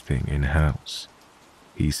everything in-house.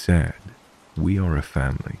 He said, "We are a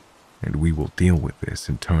family, and we will deal with this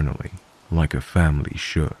internally, like a family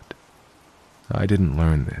should." I didn't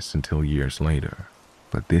learn this until years later,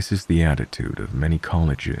 but this is the attitude of many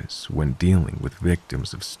colleges when dealing with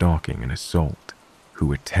victims of stalking and assault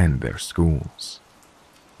who attend their schools.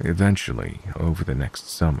 Eventually, over the next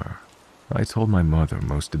summer, I told my mother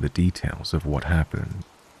most of the details of what happened,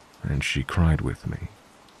 and she cried with me.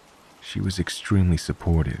 She was extremely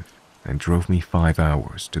supportive and drove me 5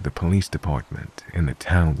 hours to the police department in the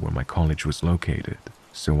town where my college was located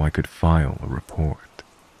so I could file a report.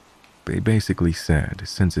 They basically said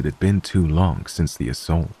since it had been too long since the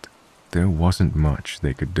assault, there wasn't much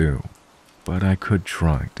they could do, but I could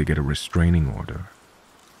try to get a restraining order.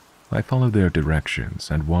 I followed their directions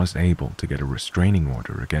and was able to get a restraining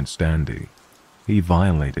order against Andy. He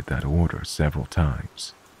violated that order several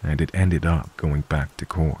times, and it ended up going back to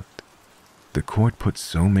court. The court put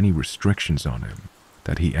so many restrictions on him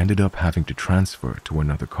that he ended up having to transfer to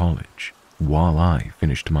another college while I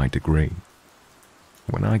finished my degree.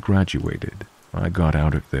 When I graduated, I got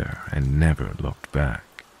out of there and never looked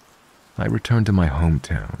back. I returned to my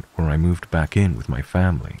hometown where I moved back in with my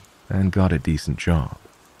family and got a decent job.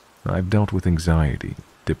 I've dealt with anxiety,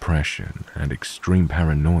 depression, and extreme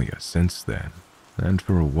paranoia since then, and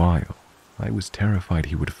for a while, I was terrified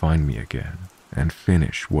he would find me again and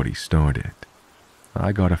finish what he started.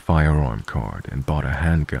 I got a firearm card and bought a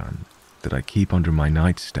handgun that I keep under my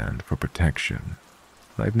nightstand for protection.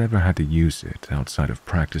 I've never had to use it outside of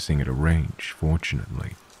practicing at a range,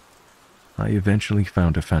 fortunately. I eventually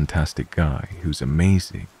found a fantastic guy who's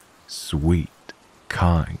amazing, sweet,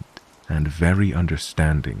 kind, and very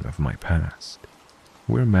understanding of my past.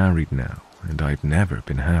 We're married now, and I've never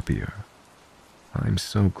been happier. I'm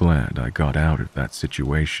so glad I got out of that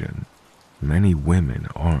situation. Many women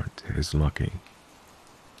aren't as lucky.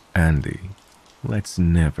 Andy, let's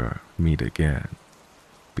never meet again,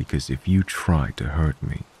 because if you try to hurt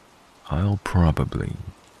me, I'll probably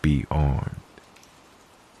be armed.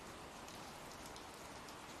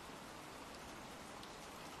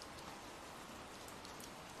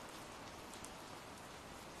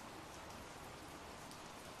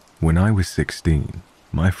 When I was 16,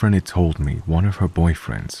 my friend had told me one of her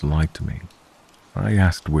boyfriends liked me. I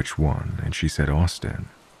asked which one, and she said Austin.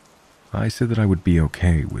 I said that I would be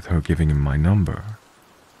okay with her giving him my number.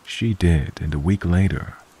 She did, and a week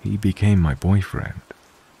later, he became my boyfriend.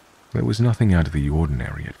 There was nothing out of the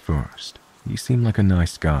ordinary at first. He seemed like a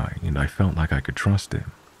nice guy, and I felt like I could trust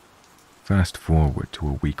him. Fast forward to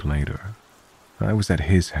a week later. I was at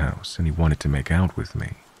his house, and he wanted to make out with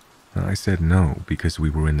me. I said no because we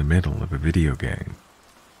were in the middle of a video game.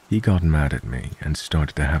 He got mad at me and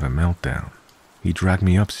started to have a meltdown. He dragged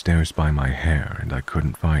me upstairs by my hair and I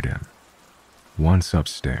couldn't fight him. Once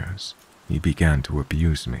upstairs, he began to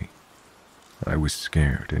abuse me. I was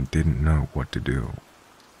scared and didn't know what to do.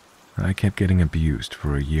 I kept getting abused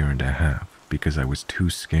for a year and a half because I was too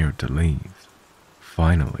scared to leave.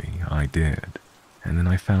 Finally, I did, and then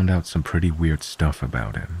I found out some pretty weird stuff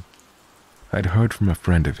about him. I'd heard from a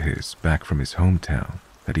friend of his back from his hometown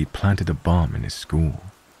that he'd planted a bomb in his school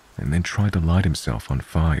and then tried to light himself on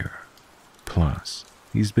fire. Plus,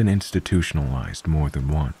 he's been institutionalized more than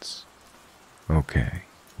once. Okay,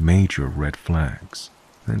 major red flags,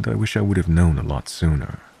 and I wish I would have known a lot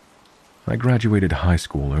sooner. I graduated high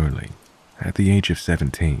school early, at the age of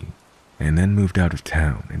 17, and then moved out of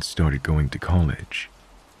town and started going to college.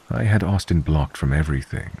 I had Austin blocked from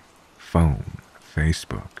everything: phone,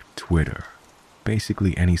 Facebook, Twitter,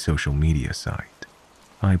 basically any social media site.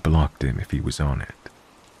 I blocked him if he was on it.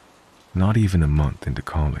 Not even a month into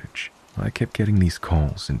college, I kept getting these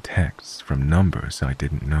calls and texts from numbers I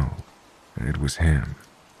didn't know. It was him.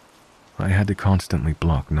 I had to constantly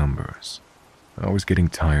block numbers. I was getting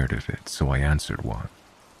tired of it, so I answered one.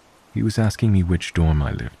 He was asking me which dorm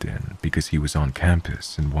I lived in because he was on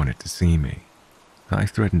campus and wanted to see me. I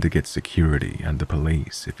threatened to get security and the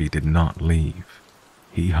police if he did not leave.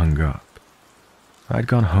 He hung up. I'd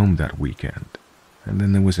gone home that weekend, and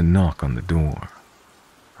then there was a knock on the door.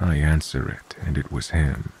 I answer it, and it was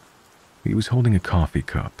him. He was holding a coffee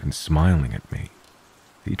cup and smiling at me.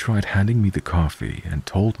 He tried handing me the coffee and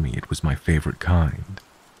told me it was my favorite kind.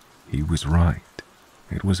 He was right.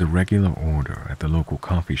 It was a regular order at the local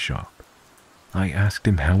coffee shop. I asked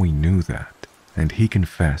him how he knew that, and he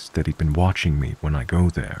confessed that he'd been watching me when I go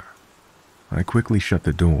there. I quickly shut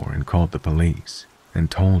the door and called the police and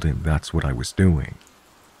told him that's what I was doing.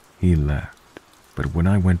 He left, but when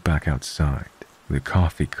I went back outside, the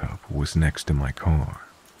coffee cup was next to my car.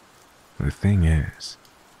 The thing is,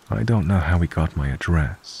 I don't know how he got my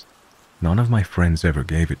address. None of my friends ever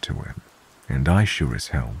gave it to him, and I sure as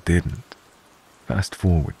hell didn't. Fast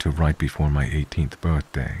forward to right before my 18th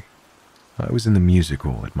birthday. I was in the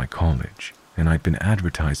musical at my college, and I'd been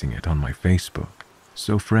advertising it on my Facebook,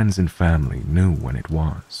 so friends and family knew when it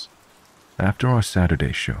was. After our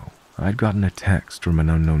Saturday show, I'd gotten a text from an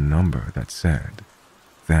unknown number that said,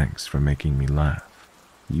 "Thanks for making me laugh.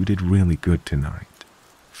 You did really good tonight.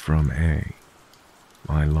 From A."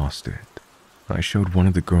 I lost it. I showed one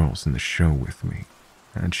of the girls in the show with me,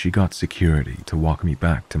 and she got security to walk me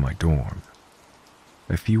back to my dorm.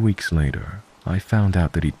 A few weeks later, I found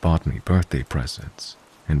out that he'd bought me birthday presents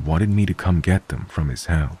and wanted me to come get them from his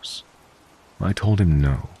house. I told him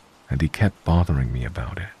no, and he kept bothering me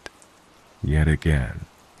about it. Yet again,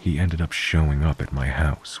 he ended up showing up at my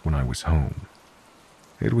house when I was home.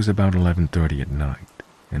 It was about 11:30 at night,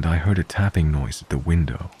 and I heard a tapping noise at the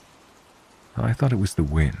window. I thought it was the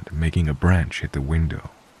wind making a branch hit the window,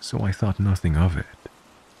 so I thought nothing of it.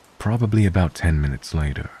 Probably about 10 minutes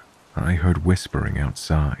later, I heard whispering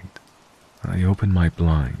outside. I opened my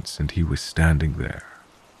blinds and he was standing there.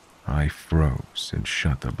 I froze and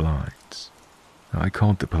shut the blinds. I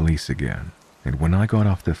called the police again, and when I got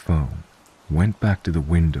off the phone, went back to the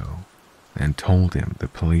window and told him the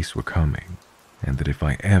police were coming and that if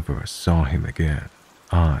I ever saw him again,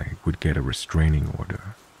 I would get a restraining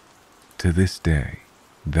order. To this day,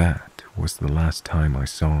 that was the last time I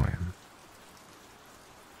saw him.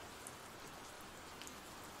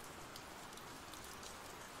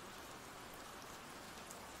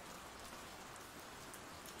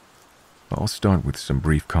 I'll start with some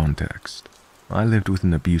brief context. I lived with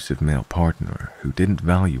an abusive male partner who didn't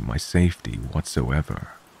value my safety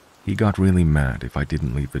whatsoever. He got really mad if I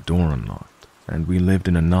didn't leave the door unlocked, and we lived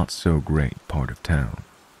in a not-so-great part of town.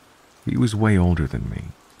 He was way older than me.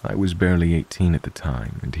 I was barely 18 at the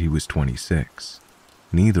time, and he was 26.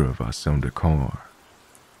 Neither of us owned a car.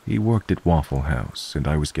 He worked at Waffle House, and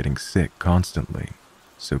I was getting sick constantly,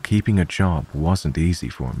 so keeping a job wasn't easy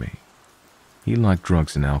for me. He liked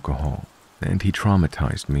drugs and alcohol, and he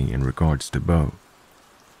traumatized me in regards to both.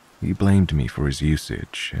 He blamed me for his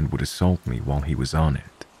usage and would assault me while he was on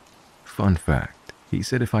it. Fun fact, he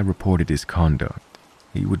said if I reported his conduct,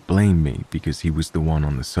 he would blame me because he was the one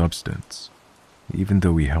on the substance, even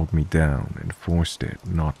though he held me down and forced it,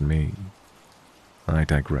 not me. I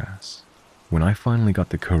digress. When I finally got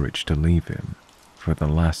the courage to leave him, for the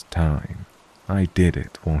last time, I did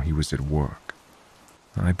it while he was at work.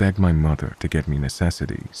 I begged my mother to get me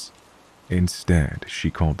necessities. Instead, she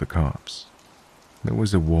called the cops. There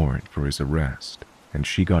was a warrant for his arrest, and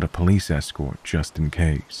she got a police escort just in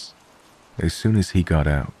case. As soon as he got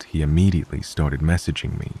out, he immediately started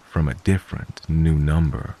messaging me from a different, new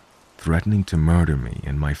number, threatening to murder me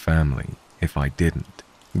and my family if I didn't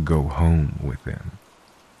go home with him.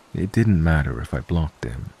 It didn't matter if I blocked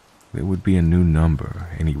him. There would be a new number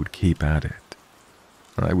and he would keep at it.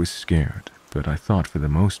 I was scared, but I thought for the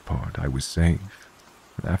most part I was safe.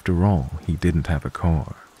 After all, he didn't have a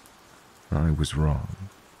car. I was wrong.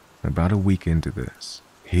 About a week into this,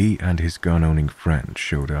 he and his gun-owning friend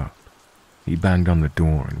showed up. He banged on the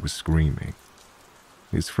door and was screaming.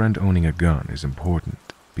 His friend owning a gun is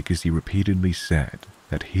important because he repeatedly said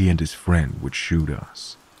that he and his friend would shoot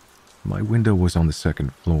us. My window was on the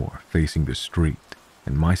second floor facing the street,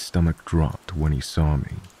 and my stomach dropped when he saw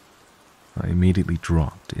me. I immediately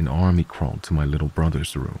dropped and army crawled to my little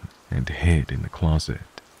brother's room and hid in the closet.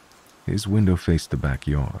 His window faced the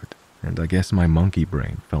backyard, and I guess my monkey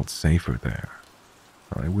brain felt safer there.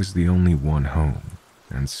 I was the only one home,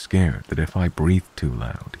 and scared that if I breathed too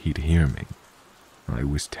loud, he'd hear me. I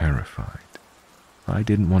was terrified. I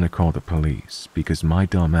didn't want to call the police because my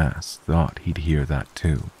dumb ass thought he'd hear that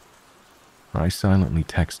too. I silently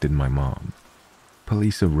texted my mom.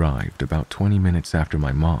 Police arrived about 20 minutes after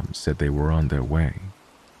my mom said they were on their way.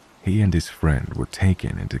 He and his friend were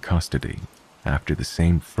taken into custody after the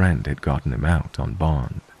same friend had gotten him out on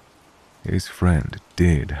bond. His friend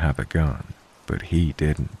did have a gun, but he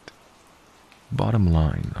didn't. Bottom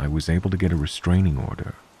line, I was able to get a restraining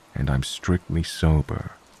order, and I'm strictly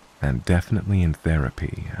sober, and definitely in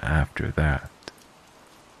therapy after that.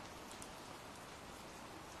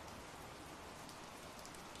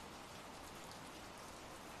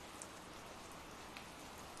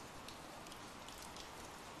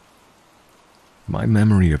 My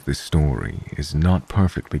memory of this story is not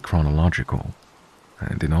perfectly chronological,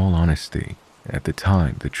 and in all honesty, at the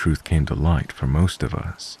time the truth came to light for most of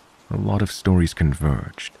us, a lot of stories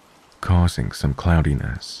converged, causing some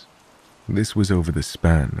cloudiness. This was over the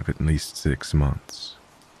span of at least 6 months.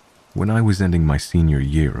 When I was ending my senior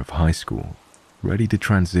year of high school, ready to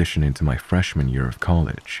transition into my freshman year of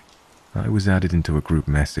college, I was added into a group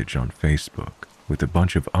message on Facebook with a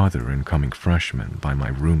bunch of other incoming freshmen by my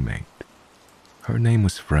roommate. Her name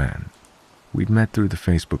was Fran. We'd met through the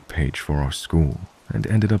Facebook page for our school and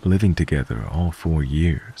ended up living together all 4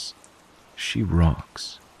 years. She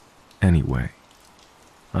rocks. Anyway,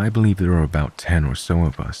 I believe there are about 10 or so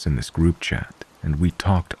of us in this group chat, and we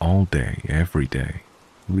talked all day, every day,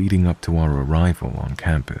 leading up to our arrival on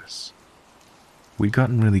campus. We'd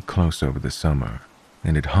gotten really close over the summer,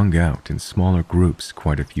 and had hung out in smaller groups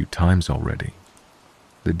quite a few times already.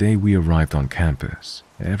 The day we arrived on campus,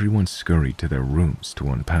 everyone scurried to their rooms to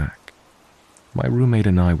unpack. My roommate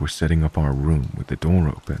and I were setting up our room with the door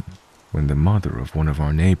open when the mother of one of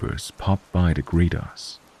our neighbors popped by to greet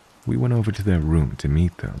us. We went over to their room to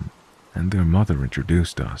meet them, and their mother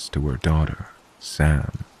introduced us to her daughter,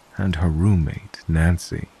 Sam, and her roommate,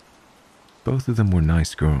 Nancy. Both of them were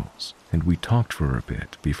nice girls, and we talked for a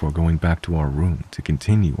bit before going back to our room to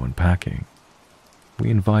continue unpacking. We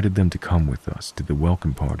invited them to come with us to the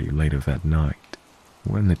welcome party later that night.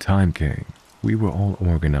 When the time came, we were all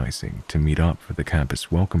organizing to meet up for the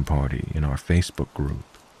campus welcome party in our Facebook group.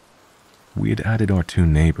 We had added our 2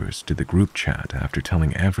 neighbors to the group chat after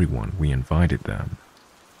telling everyone we invited them.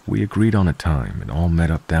 We agreed on a time and all met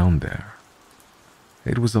up down there.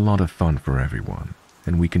 It was a lot of fun for everyone,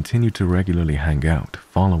 and we continued to regularly hang out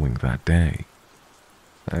following that day.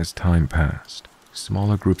 As time passed,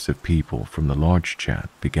 smaller groups of people from the large chat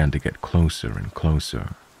began to get closer and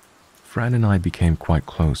closer. Fran and I became quite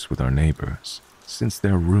close with our neighbors, since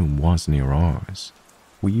their room was near ours.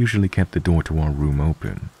 We usually kept the door to our room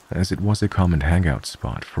open, as it was a common hangout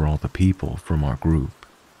spot for all the people from our group.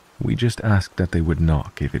 We just asked that they would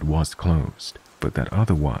knock if it was closed, but that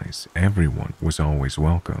otherwise everyone was always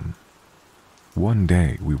welcome. One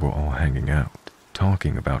day we were all hanging out,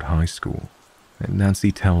 talking about high school, and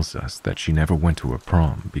Nancy tells us that she never went to a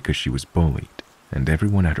prom because she was bullied, and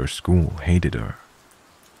everyone at her school hated her.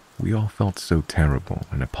 We all felt so terrible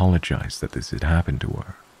and apologized that this had happened to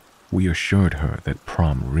her. We assured her that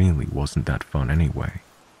prom really wasn't that fun anyway.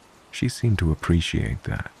 She seemed to appreciate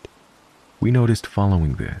that. We noticed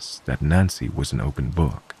following this that Nancy was an open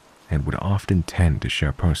book and would often tend to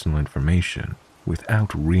share personal information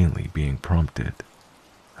without really being prompted.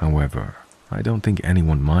 However, I don't think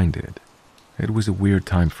anyone minded. It was a weird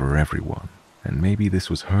time for everyone, and maybe this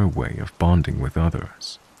was her way of bonding with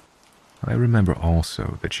others. I remember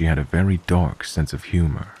also that she had a very dark sense of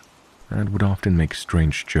humor and would often make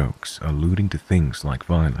strange jokes alluding to things like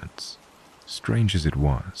violence. Strange as it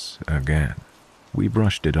was, again, we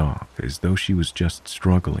brushed it off as though she was just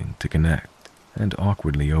struggling to connect and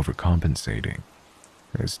awkwardly overcompensating.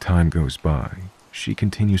 As time goes by, she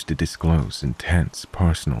continues to disclose intense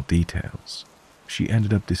personal details. She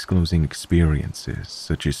ended up disclosing experiences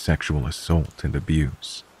such as sexual assault and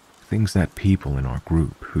abuse, things that people in our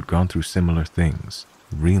group who'd gone through similar things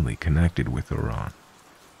really connected with her on.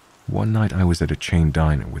 One night I was at a chain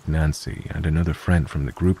diner with Nancy and another friend from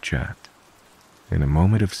the group chat. In a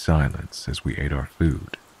moment of silence as we ate our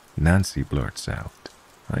food, Nancy blurts out,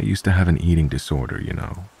 "I used to have an eating disorder, you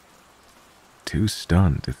know." Too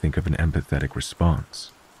stunned to think of an empathetic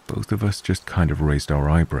response, both of us just kind of raised our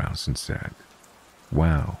eyebrows and said,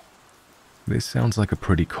 "Wow, this sounds like a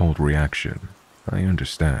pretty cold reaction. I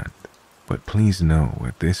understand, but please know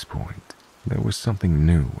at this point, there was something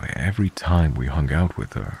new every time we hung out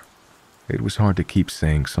with her. It was hard to keep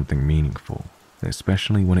saying something meaningful,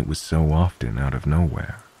 especially when it was so often out of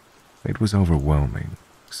nowhere. It was overwhelming,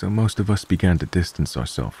 so most of us began to distance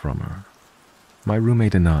ourselves from her. My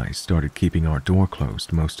roommate and I started keeping our door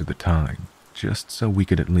closed most of the time, just so we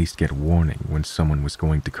could at least get warning when someone was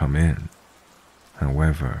going to come in.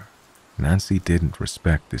 However, Nancy didn't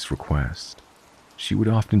respect this request. She would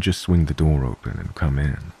often just swing the door open and come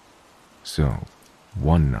in. So,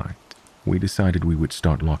 one night, we decided we would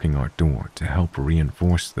start locking our door to help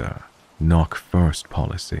reinforce the knock first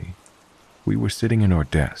policy. We were sitting in our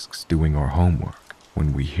desks doing our homework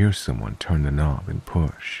when we hear someone turn the knob and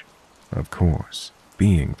push. Of course,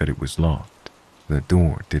 being that it was locked, the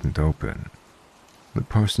door didn't open. The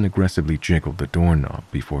person aggressively jiggled the doorknob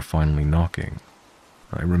before finally knocking.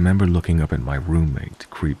 I remember looking up at my roommate,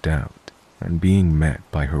 creeped out, and being met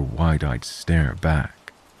by her wide-eyed stare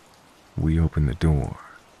back. We opened the door,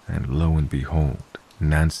 and lo and behold,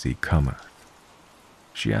 Nancy cometh.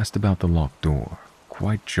 She asked about the locked door,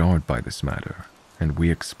 quite jarred by this matter, and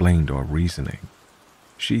we explained our reasoning.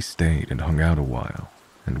 She stayed and hung out a while,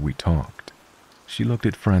 and we talked. She looked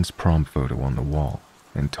at Fran's prom photo on the wall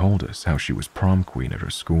and told us how she was prom queen at her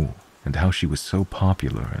school and how she was so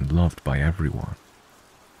popular and loved by everyone.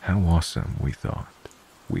 How awesome, we thought.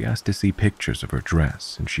 We asked to see pictures of her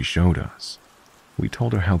dress, and she showed us. We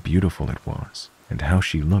told her how beautiful it was and how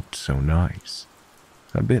she looked so nice.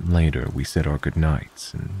 A bit later, we said our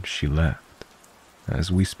goodnights, and she left.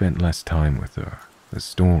 As we spent less time with her, the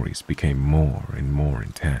stories became more and more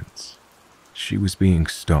intense. She was being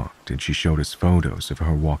stalked, and she showed us photos of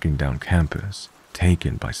her walking down campus,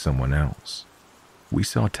 taken by someone else. We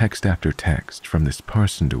saw text after text from this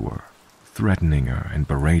person to her, threatening her and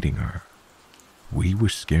berating her. We were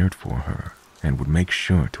scared for her and would make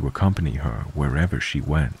sure to accompany her wherever she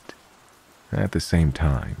went. At the same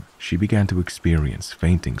time, she began to experience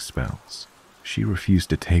fainting spells. She refused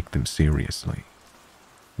to take them seriously.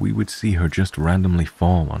 We would see her just randomly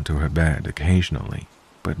fall onto her bed occasionally,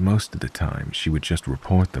 but most of the time she would just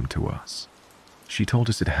report them to us. She told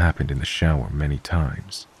us it happened in the shower many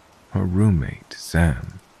times. Her roommate,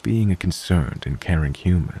 Sam, being a concerned and caring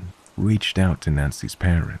human, reached out to Nancy's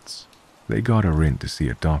parents. They got her in to see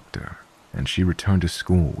a doctor, and she returned to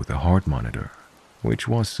school with a heart monitor, which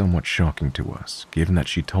was somewhat shocking to us, given that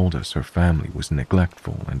she told us her family was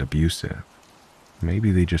neglectful and abusive.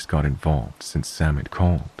 Maybe they just got involved since Sam had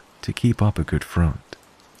called to keep up a good front.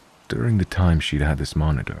 During the time she'd had this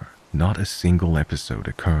monitor, not a single episode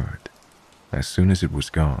occurred. As soon as it was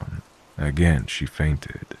gone, again she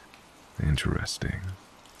fainted. Interesting.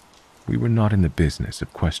 We were not in the business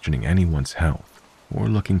of questioning anyone's health or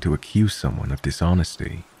looking to accuse someone of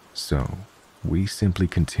dishonesty, so we simply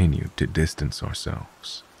continued to distance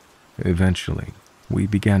ourselves. Eventually, we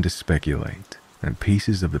began to speculate, and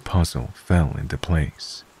pieces of the puzzle fell into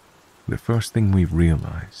place. The first thing we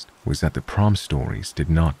realized was that the prom stories did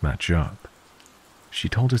not match up. She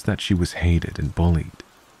told us that she was hated and bullied,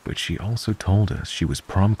 but she also told us she was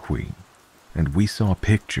prom queen, and we saw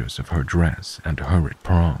pictures of her dress and her at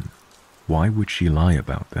prom. Why would she lie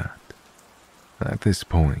about that? At this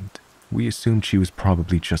point, we assumed she was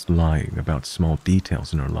probably just lying about small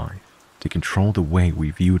details in her life to control the way we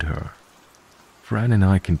viewed her. Fran and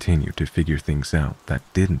I continued to figure things out that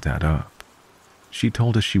didn't add up. She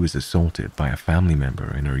told us she was assaulted by a family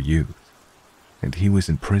member in her youth, and he was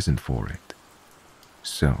in prison for it.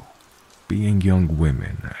 So, being young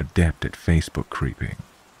women adept at Facebook creeping,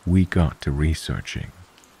 we got to researching.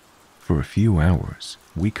 For a few hours,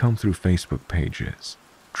 we combed through Facebook pages,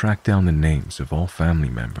 tracked down the names of all family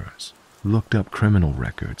members, looked up criminal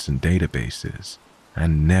records and databases,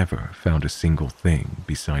 and never found a single thing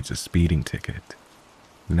besides a speeding ticket.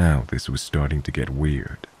 Now this was starting to get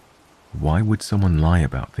weird. Why would someone lie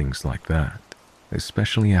about things like that,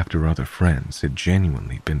 especially after other friends had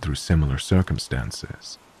genuinely been through similar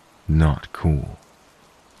circumstances? Not cool.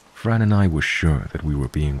 Fran and I were sure that we were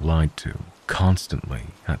being lied to constantly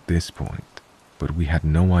at this point, but we had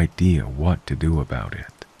no idea what to do about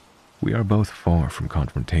it. We are both far from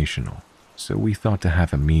confrontational, so we thought to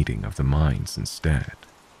have a meeting of the minds instead.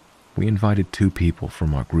 We invited 2 people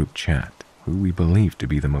from our group chat, who we believed to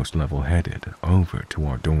be the most level-headed, over to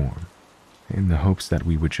our dorm, in the hopes that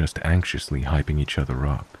we were just anxiously hyping each other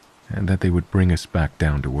up, and that they would bring us back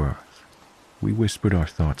down to earth. We whispered our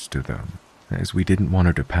thoughts to them, as we didn't want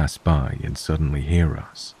her to pass by and suddenly hear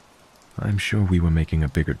us. I'm sure we were making a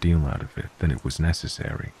bigger deal out of it than it was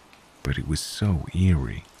necessary, but it was so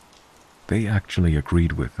eerie. They actually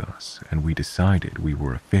agreed with us, and we decided we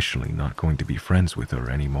were officially not going to be friends with her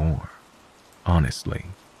anymore. Honestly,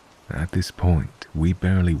 at this point, we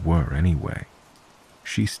barely were anyway.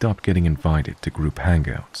 She stopped getting invited to group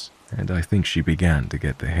hangouts, and I think she began to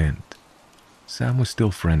get the hint. Sam was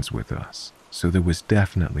still friends with us, so there was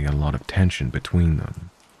definitely a lot of tension between them.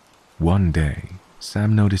 One day,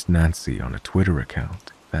 Sam noticed Nancy on a Twitter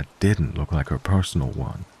account that didn't look like her personal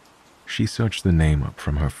one. She searched the name up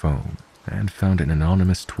from her phone and found an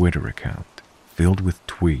anonymous Twitter account filled with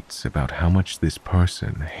tweets about how much this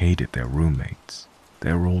person hated their roommates,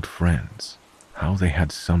 their old friends, how they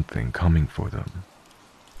had something coming for them.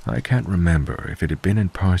 I can't remember if it had been in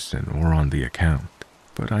person or on the account,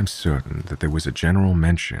 but I'm certain that there was a general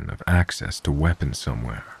mention of access to weapons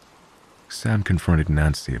somewhere. Sam confronted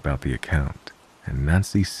Nancy about the account, and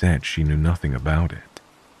Nancy said she knew nothing about it.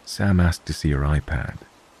 Sam asked to see her iPad,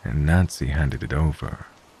 and Nancy handed it over,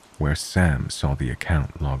 where Sam saw the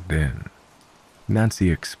account logged in. Nancy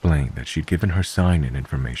explained that she'd given her sign-in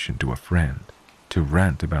information to a friend to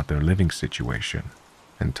rant about their living situation,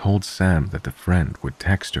 and told Sam that the friend would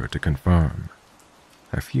text her to confirm.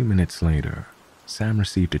 A few minutes later, Sam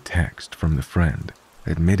received a text from the friend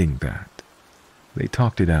admitting that. They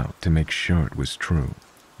talked it out to make sure it was true,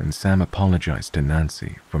 and Sam apologized to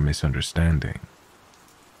Nancy for misunderstanding.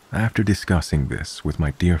 After discussing this with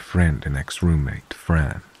my dear friend and ex-roommate,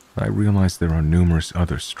 Fran, I realized there are numerous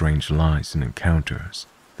other strange lies and encounters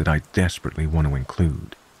that I desperately want to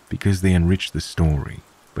include because they enrich the story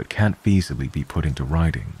but can't feasibly be put into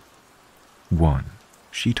writing. 1.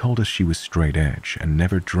 She told us she was straight edge and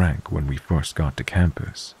never drank when we first got to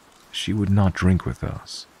campus. She would not drink with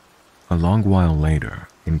us. A long while later,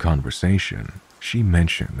 in conversation, she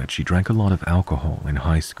mentioned that she drank a lot of alcohol in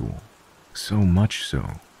high school, so much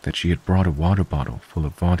so that she had brought a water bottle full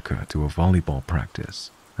of vodka to a volleyball practice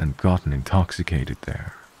and gotten intoxicated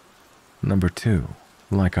there. 2,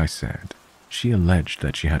 like I said, she alleged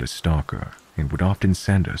that she had a stalker and would often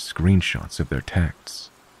send us screenshots of their texts,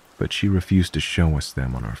 but she refused to show us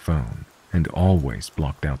them on her phone and always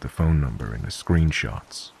blocked out the phone number in the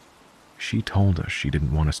screenshots. She told us she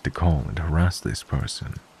didn't want us to call and harass this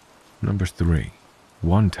person. Number 3.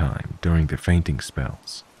 One time, during the fainting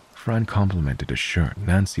spells, Fran complimented a shirt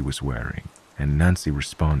Nancy was wearing, and Nancy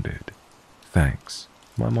responded, "Thanks.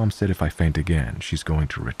 My mom said if I faint again, she's going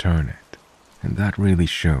to return it." And that really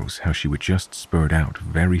shows how she would just spurt out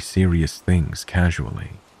very serious things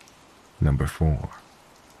casually. Number 4.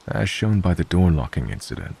 As shown by the door locking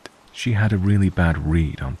incident, she had a really bad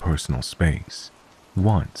read on personal space.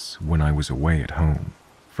 Once, when I was away at home,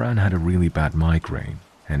 Fran had a really bad migraine,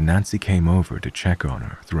 and Nancy came over to check on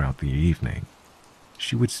her throughout the evening.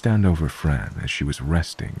 She would stand over Fran as she was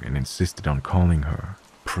resting and insisted on calling her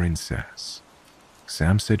Princess.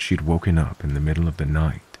 Sam said she'd woken up in the middle of the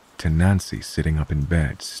night to Nancy sitting up in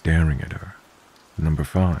bed staring at her. Number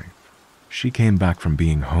 5. She came back from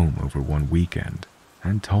being home over one weekend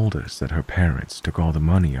and told us that her parents took all the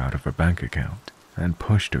money out of her bank account and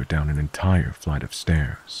pushed her down an entire flight of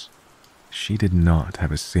stairs. She did not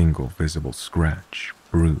have a single visible scratch,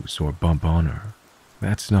 bruise, or bump on her.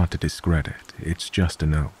 That's not to discredit, it's just a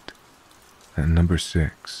note. And number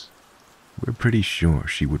 6. We're pretty sure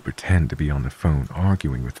she would pretend to be on the phone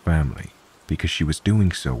arguing with family because she was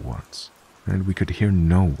doing so once, and we could hear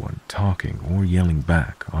no one talking or yelling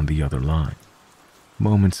back on the other line.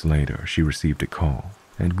 Moments later, she received a call,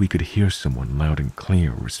 and we could hear someone loud and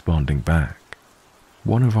clear responding back.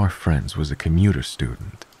 One of our friends was a commuter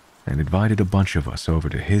student and invited a bunch of us over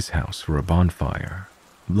to his house for a bonfire,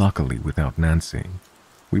 luckily without Nancy.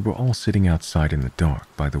 We were all sitting outside in the dark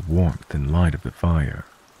by the warmth and light of the fire.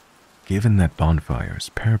 Given that bonfires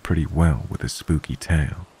pair pretty well with a spooky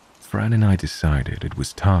tale, Fran and I decided it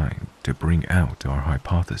was time to bring out our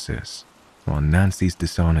hypothesis on Nancy's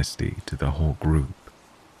dishonesty to the whole group.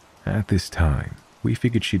 At this time, we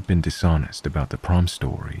figured she'd been dishonest about the prom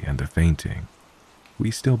story and the fainting. We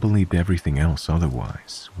still believed everything else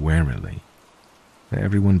otherwise, warily.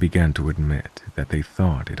 Everyone began to admit that they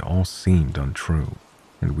thought it all seemed untrue,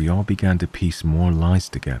 and we all began to piece more lies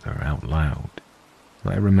together out loud.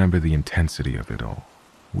 I remember the intensity of it all.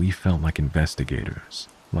 We felt like investigators,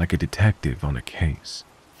 like a detective on a case,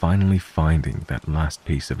 finally finding that last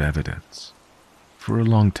piece of evidence. For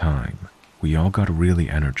a long time, we all got really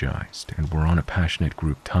energized and were on a passionate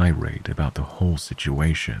group tirade about the whole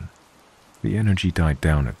situation. The energy died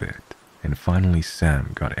down a bit, and finally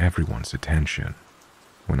Sam got everyone's attention.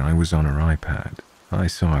 When I was on her iPad, I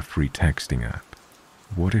saw a free texting app.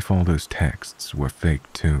 What if all those texts were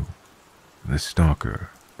fake too? The stalker,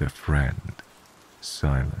 the friend.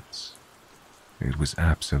 Silence. It was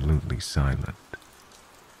absolutely silent.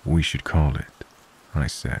 "We should call it," I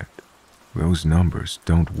said. "Those numbers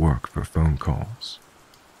don't work for phone calls."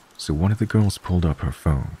 So one of the girls pulled up her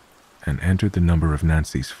phone and entered the number of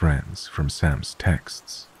Nancy's friends from Sam's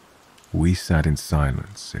texts. We sat in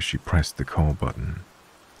silence as she pressed the call button.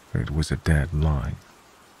 It was a dead line.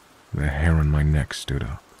 The hair on my neck stood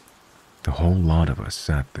up. The whole lot of us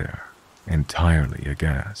sat there, entirely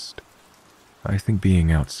aghast. I think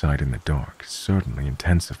being outside in the dark certainly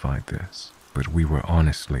intensified this, but we were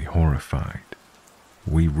honestly horrified.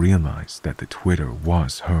 We realized that the Twitter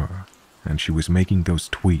was her, and she was making those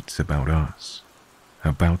tweets about us,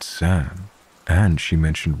 about Sam, and she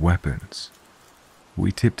mentioned weapons.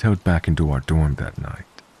 We tiptoed back into our dorm that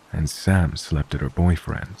night, and Sam slept at her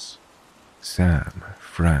boyfriend's. Sam,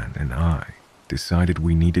 Fran, and I decided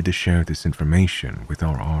we needed to share this information with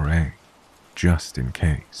our RA, just in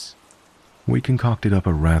case. We concocted up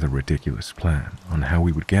a rather ridiculous plan on how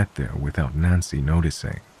we would get there without Nancy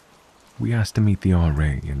noticing. We asked to meet the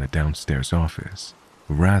RA in the downstairs office,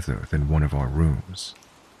 rather than one of our rooms.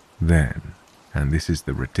 Then, and this is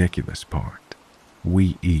the ridiculous part,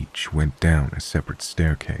 we each went down a separate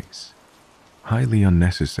staircase. Highly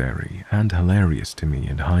unnecessary and hilarious to me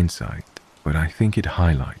in hindsight, but I think it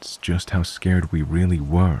highlights just how scared we really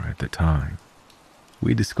were at the time.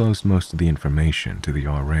 We disclosed most of the information to the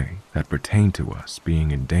RA that pertained to us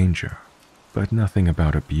being in danger, but nothing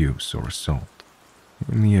about abuse or assault.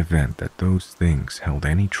 In the event that those things held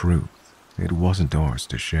any truth, it wasn't ours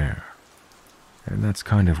to share. And that's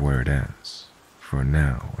kind of where it ends, for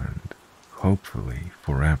now and hopefully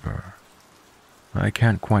forever. I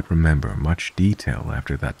can't quite remember much detail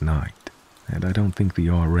after that night, and I don't think the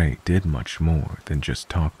RA did much more than just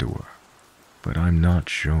talk to her, but I'm not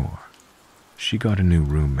sure. She got a new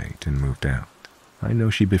roommate and moved out. I know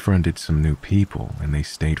she befriended some new people and they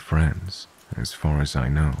stayed friends, as far as I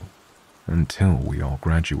know, until we all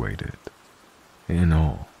graduated. In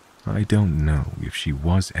all, I don't know if she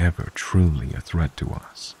was ever truly a threat to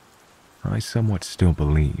us. I somewhat still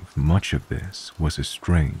believe much of this was a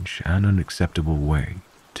strange and unacceptable way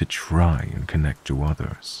to try and connect to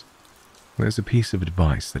others. There's a piece of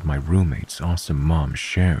advice that my roommate's awesome mom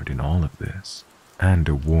shared in all of this, and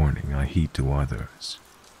a warning I heed to others.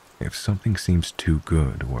 If something seems too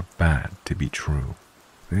good or bad to be true,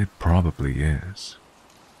 it probably is.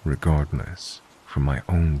 Regardless, for my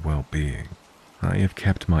own well-being, I have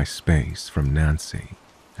kept my space from Nancy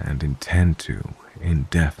and intend to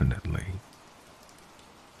indefinitely.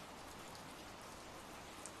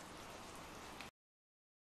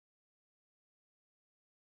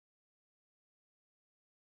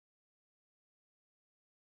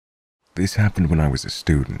 This happened when I was a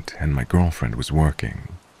student and my girlfriend was working.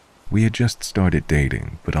 We had just started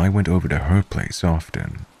dating, but I went over to her place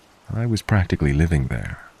often. I was practically living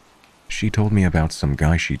there. She told me about some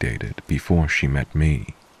guy she dated before she met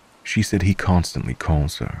me. She said he constantly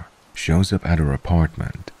calls her, shows up at her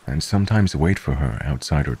apartment, and sometimes waits for her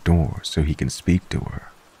outside her door so he can speak to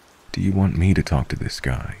her. "Do you want me to talk to this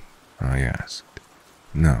guy?" I asked.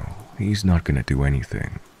 "No, he's not gonna do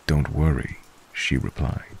anything. Don't worry," she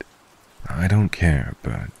replied. "I don't care,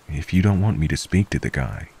 but if you don't want me to speak to the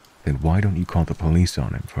guy, then why don't you call the police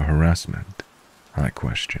on him for harassment?" I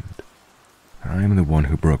questioned. "I'm the one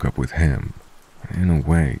who broke up with him. In a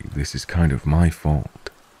way, this is kind of my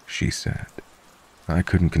fault," she said. I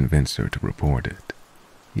couldn't convince her to report it.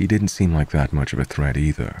 He didn't seem like that much of a threat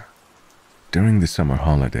either. During the summer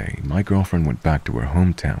holiday, my girlfriend went back to her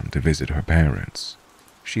hometown to visit her parents.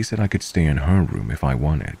 She said I could stay in her room if I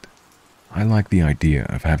wanted. I liked the idea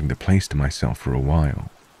of having the place to myself for a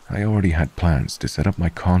while. I already had plans to set up my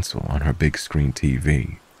console on her big screen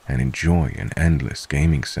TV and enjoy an endless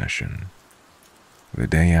gaming session. The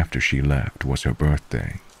day after she left was her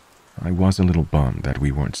birthday. I was a little bummed that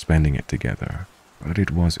we weren't spending it together, but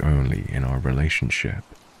it was early in our relationship.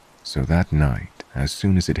 So that night, as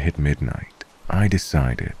soon as it hit midnight, I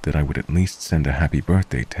decided that I would at least send a happy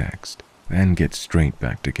birthday text, then get straight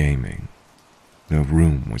back to gaming. The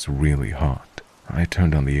room was really hot. I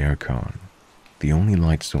turned on the aircon. The only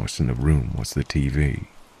light source in the room was the TV.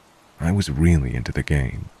 I was really into the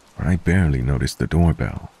game. I barely noticed the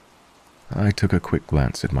doorbell. I took a quick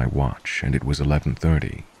glance at my watch and it was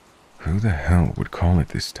 11:30. Who the hell would call at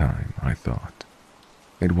this time, I thought.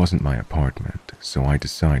 It wasn't my apartment, so I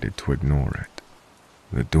decided to ignore it.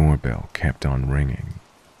 The doorbell kept on ringing.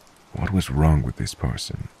 What was wrong with this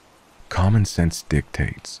person? Common sense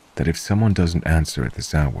dictates that if someone doesn't answer at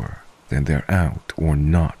this hour, then they're out or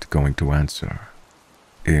not going to answer.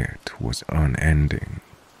 It was unending.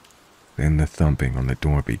 Then the thumping on the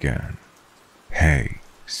door began. "Hey,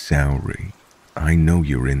 Sauri, I know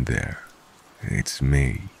you're in there. It's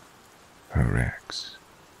me." Her ex.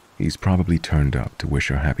 He's probably turned up to wish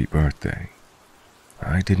her happy birthday.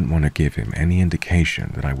 I didn't want to give him any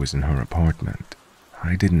indication that I was in her apartment.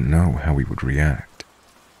 I didn't know how he would react.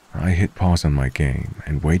 I hit pause on my game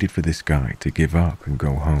and waited for this guy to give up and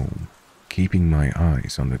go home, keeping my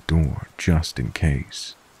eyes on the door just in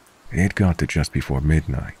case. It got to just before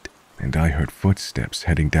midnight, and I heard footsteps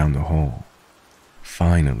heading down the hall.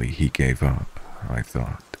 Finally, he gave up, I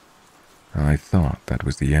thought. I thought that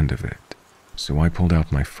was the end of it, so I pulled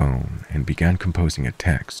out my phone and began composing a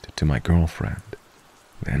text to my girlfriend.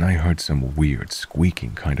 Then I heard some weird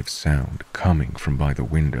squeaking kind of sound coming from by the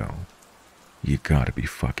window. You gotta be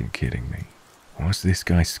fucking kidding me. Was this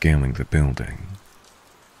guy scaling the building?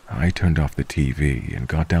 I turned off the TV and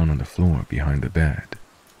got down on the floor behind the bed.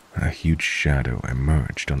 A huge shadow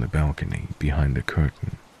emerged on the balcony behind the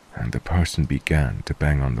curtain, and the person began to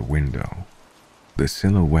bang on the window. The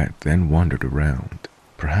silhouette then wandered around,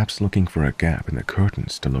 perhaps looking for a gap in the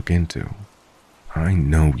curtains to look into. "I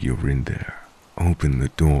know you're in there. Open the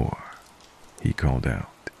door," he called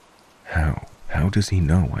out. How does he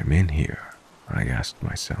know I'm in here? I asked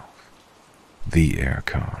myself. The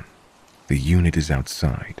aircon. The unit is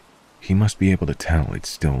outside. He must be able to tell it's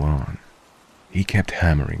still on. He kept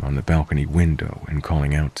hammering on the balcony window and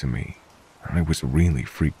calling out to me. I was really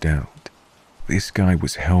freaked out. This guy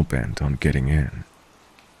was hell-bent on getting in.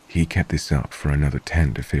 He kept this up for another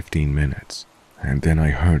 10 to 15 minutes, and then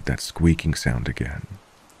I heard that squeaking sound again.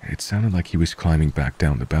 It sounded like he was climbing back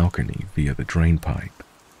down the balcony via the drain pipe.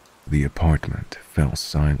 The apartment fell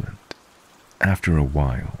silent. After a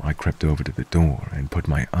while, I crept over to the door and put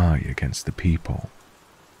my eye against the peephole.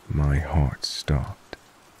 My heart stopped.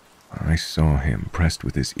 I saw him pressed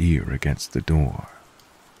with his ear against the door.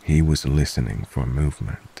 He was listening for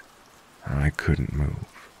movement. I couldn't move.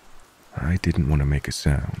 I didn't want to make a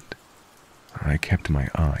sound. I kept my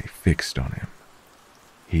eye fixed on him.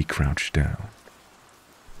 He crouched down.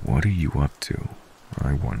 What are you up to?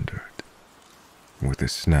 I wondered. With a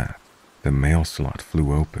snap, the mail slot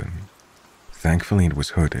flew open. Thankfully it was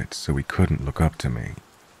hooded so he couldn't look up to me.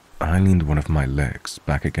 I leaned one of my legs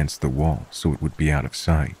back against the wall so it would be out of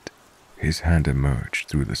sight. His hand emerged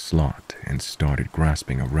through the slot and started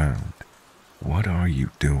grasping around. "What are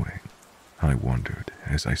you doing?" I wondered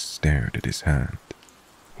as I stared at his hand.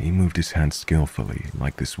 He moved his hand skillfully,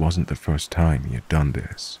 like this wasn't the first time he had done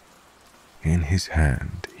this. In his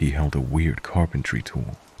hand, he held a weird carpentry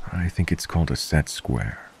tool. I think it's called a set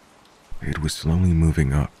square. It was slowly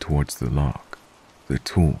moving up towards the lock. The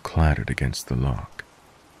tool clattered against the lock.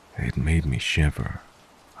 It made me shiver.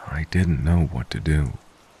 I didn't know what to do.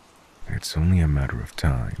 "It's only a matter of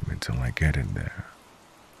time until I get in there,"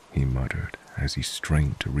 he muttered as he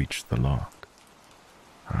strained to reach the lock.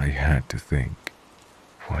 I had to think.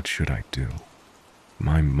 What should I do?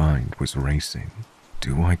 My mind was racing.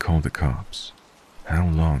 Do I call the cops? How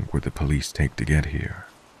long would the police take to get here?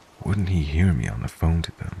 Wouldn't he hear me on the phone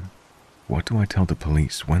to them? What do I tell the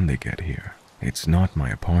police when they get here? It's not my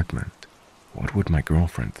apartment. What would my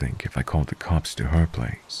girlfriend think if I called the cops to her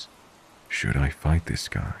place? Should I fight this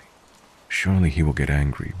guy? Surely he will get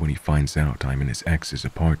angry when he finds out I'm in his ex's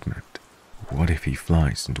apartment. What if he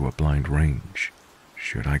flies into a blind range?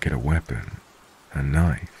 Should I get a weapon? A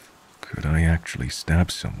knife? Could I actually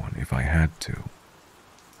stab someone if I had to?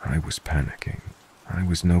 I was panicking. I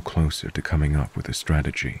was no closer to coming up with a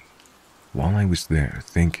strategy. While I was there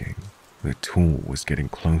thinking, the tool was getting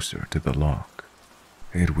closer to the lock.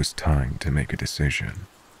 It was time to make a decision.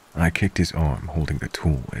 I kicked his arm holding the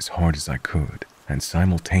tool as hard as I could and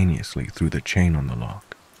simultaneously threw the chain on the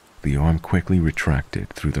lock. The arm quickly retracted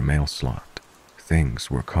through the mail slot.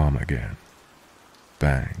 Things were calm again.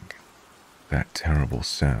 Bang. That terrible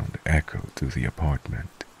sound echoed through the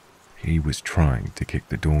apartment. He was trying to kick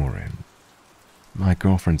the door in. My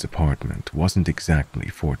girlfriend's apartment wasn't exactly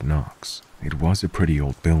Fort Knox. It was a pretty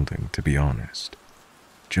old building, to be honest.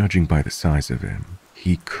 Judging by the size of him,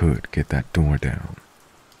 he could get that door down.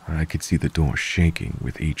 I could see the door shaking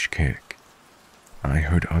with each kick. I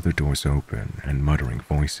heard other doors open and muttering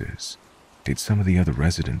voices. Did some of the other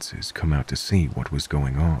residences come out to see what was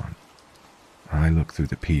going on? I looked through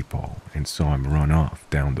the peephole and saw him run off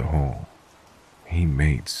down the hall. He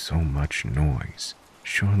made so much noise.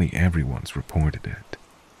 Surely everyone's reported it.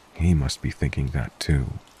 He must be thinking that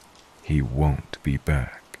too. He won't be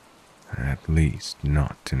back. At least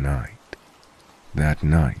not tonight. That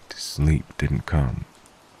night, sleep didn't come.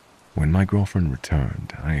 When my girlfriend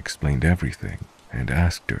returned, I explained everything and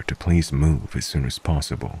asked her to please move as soon as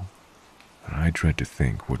possible. I dread to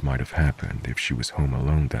think what might have happened if she was home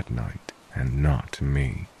alone that night and not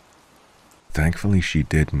me. Thankfully, she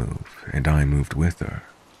did move, and I moved with her.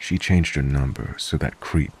 She changed her number so that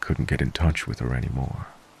creep couldn't get in touch with her anymore.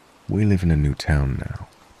 We live in a new town now,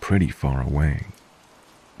 pretty far away.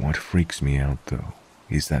 What freaks me out, though,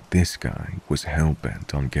 is that this guy was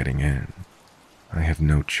hell-bent on getting in. I have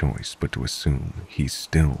no choice but to assume he's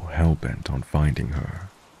still hell-bent on finding her.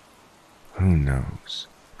 Who knows?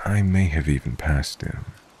 I may have even passed him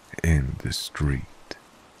in the street.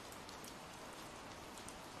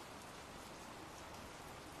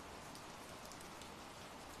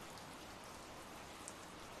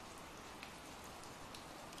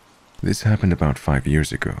 This happened about 5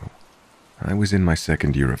 years ago. I was in my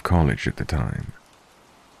second year of college at the time.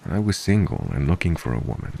 I was single and looking for a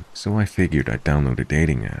woman, so I figured I'd download a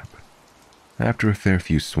dating app. After a fair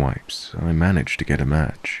few swipes, I managed to get a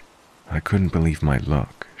match. I couldn't believe my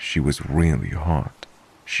luck. She was really hot.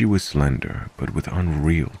 She was slender, but with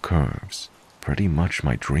unreal curves. Pretty much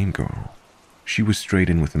my dream girl. She was straight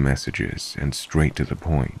in with the messages and straight to the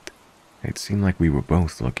point. It seemed like we were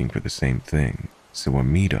both looking for the same thing, so a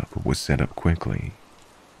meetup was set up quickly.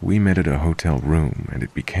 We met at a hotel room and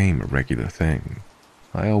it became a regular thing.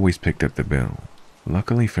 I always picked up the bill.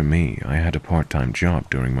 Luckily for me, I had a part-time job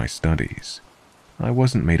during my studies. I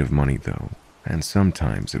wasn't made of money though, and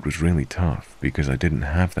sometimes it was really tough because I didn't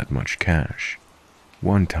have that much cash.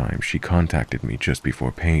 One time she contacted me just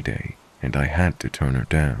before payday, and I had to turn her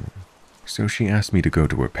down. So she asked me to go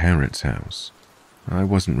to her parents' house. I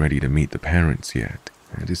wasn't ready to meet the parents yet,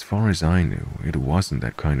 and as far as I knew, it wasn't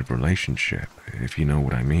that kind of relationship, if you know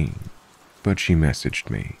what I mean. But she messaged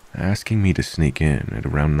me, asking me to sneak in at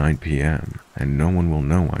around 9 p.m., and no one will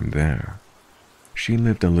know I'm there. She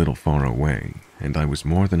lived a little far away, and I was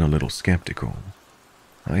more than a little skeptical.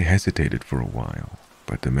 I hesitated for a while,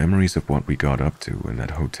 but the memories of what we got up to in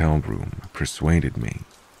that hotel room persuaded me.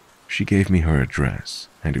 She gave me her address,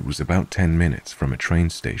 and it was about 10 minutes from a train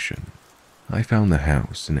station. I found the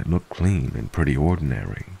house, and it looked clean and pretty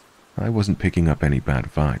ordinary. I wasn't picking up any bad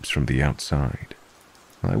vibes from the outside.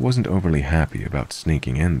 I wasn't overly happy about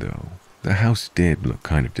sneaking in, though. The house did look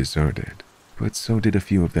kind of deserted, but so did a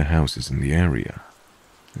few of the houses in the area.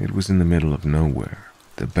 It was in the middle of nowhere,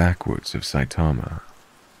 the backwoods of Saitama.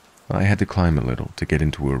 I had to climb a little to get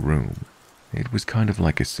into her room. It was kind of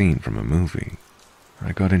like a scene from a movie.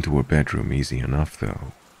 I got into her bedroom easy enough,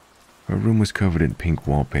 though. Her room was covered in pink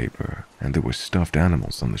wallpaper, and there were stuffed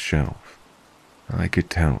animals on the shelf. I could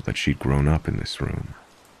tell that she'd grown up in this room.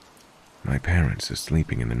 My parents are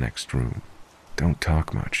sleeping in the next room. Don't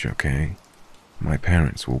talk much, okay? My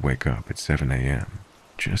parents will wake up at 7 a.m.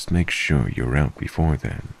 Just make sure you're out before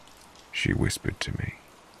then, she whispered to me.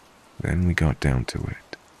 Then we got down to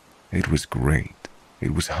it. It was great.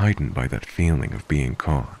 It was heightened by that feeling of being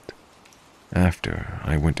caught. After,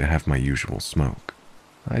 I went to have my usual smoke.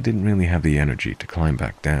 I didn't really have the energy to climb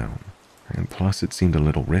back down, and plus it seemed a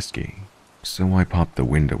little risky, so I popped the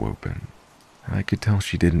window open. I could tell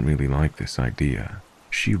she didn't really like this idea.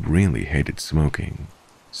 She really hated smoking,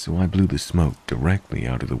 so I blew the smoke directly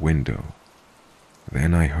out of the window.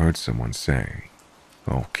 Then I heard someone say,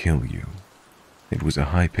 "I'll kill you." It was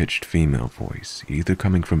a high-pitched female voice, either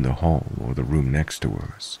coming from the hall or the room next to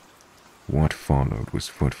hers. What followed was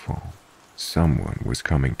footfall. Someone was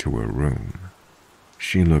coming to her room.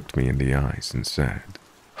 She looked me in the eyes and said,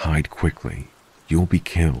 "Hide quickly. You'll be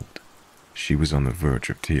killed." She was on the verge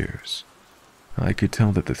of tears. I could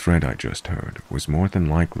tell that the threat I just heard was more than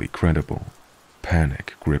likely credible.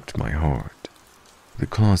 Panic gripped my heart. The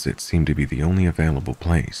closet seemed to be the only available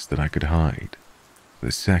place that I could hide.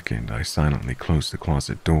 The second I silently closed the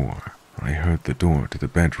closet door, I heard the door to the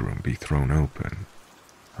bedroom be thrown open.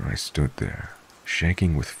 I stood there,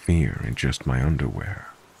 shaking with fear in just my underwear.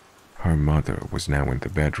 Her mother was now in the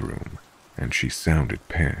bedroom, and she sounded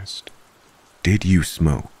pissed. "Did you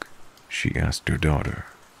smoke?" she asked her daughter.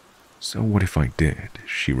 "So what if I did?"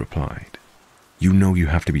 she replied. "You know you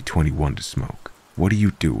have to be 21 to smoke. What are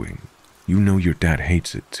you doing? You know your dad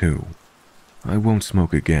hates it too." "I won't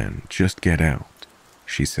smoke again, just get out,"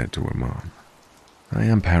 she said to her mom. I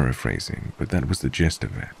am paraphrasing, but that was the gist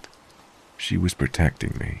of it. She was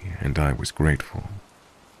protecting me, and I was grateful.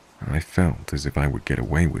 I felt as if I would get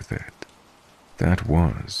away with it. That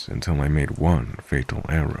was until I made one fatal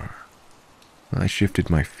error. I shifted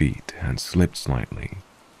my feet and slipped slightly,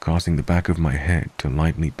 causing the back of my head to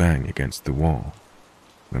lightly bang against the wall.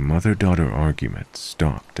 The mother-daughter argument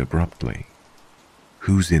stopped abruptly.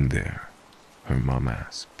 "Who's in there?" her mom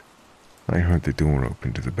asked. I heard the door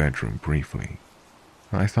open to the bedroom briefly.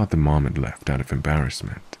 I thought the mom had left out of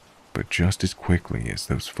embarrassment, but just as quickly as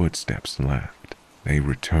those footsteps left, they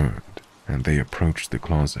returned and they approached the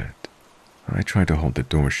closet. I tried to hold the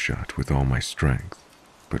door shut with all my strength,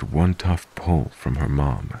 but one tough pull from her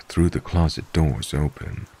mom threw the closet doors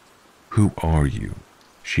open. "Who are you?"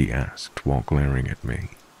 she asked while glaring at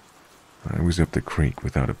me. I was up the creek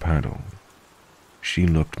without a paddle. She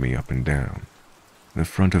looked me up and down. The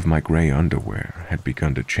front of my gray underwear had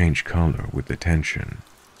begun to change color with the tension.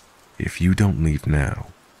 "If you don't leave now,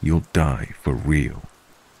 you'll die for real."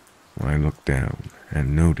 I looked down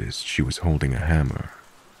and noticed she was holding a hammer.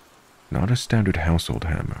 Not a standard household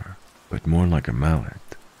hammer, but more like a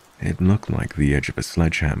mallet. It looked like the edge of a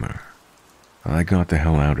sledgehammer. I got the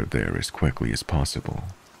hell out of there as quickly as possible.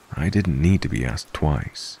 I didn't need to be asked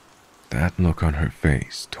twice. That look on her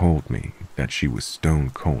face told me that she was stone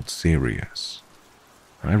cold serious.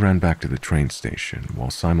 I ran back to the train station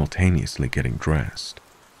while simultaneously getting dressed.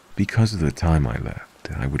 Because of the time I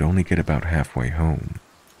left, I would only get about halfway home,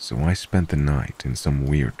 so I spent the night in some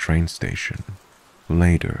weird train station.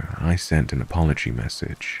 Later, I sent an apology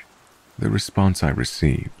message. The response I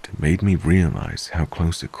received made me realize how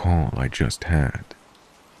close a call I just had.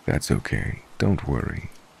 "That's okay, don't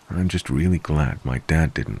worry. I'm just really glad my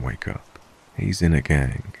dad didn't wake up. He's in a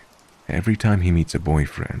gang. Every time he meets a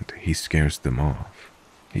boyfriend, he scares them off.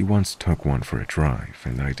 He once took one for a drive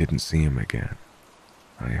and I didn't see him again.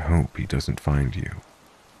 I hope he doesn't find you."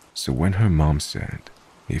 So when her mom said,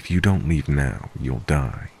 "If you don't leave now, you'll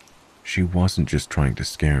die," she wasn't just trying to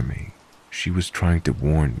scare me. She was trying to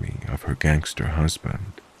warn me of her gangster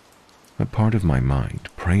husband. A part of my mind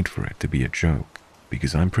prayed for it to be a joke,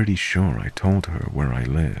 because I'm pretty sure I told her where I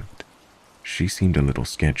lived. She seemed a little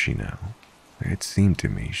sketchy now. It seemed to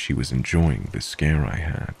me she was enjoying the scare I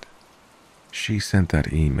had. She sent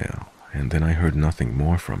that email, and then I heard nothing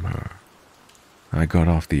more from her. I got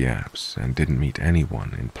off the apps and didn't meet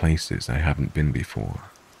anyone in places I haven't been before.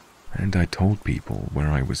 And I told people where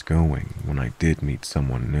I was going when I did meet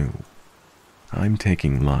someone new. I'm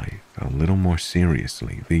taking life a little more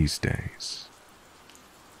seriously these days.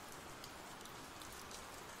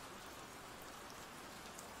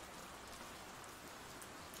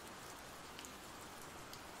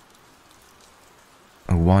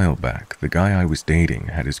 A while back, the guy I was dating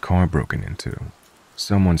had his car broken into.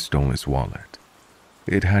 Someone stole his wallet.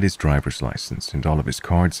 It had his driver's license and all of his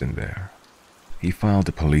cards in there. He filed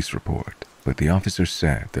a police report, but the officer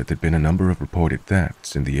said that there'd been a number of reported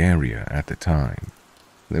thefts in the area at the time.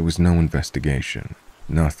 There was no investigation.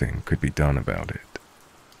 Nothing could be done about it.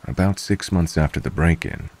 About 6 months after the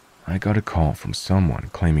break-in, I got a call from someone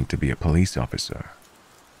claiming to be a police officer.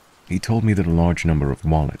 He told me that a large number of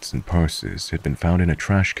wallets and purses had been found in a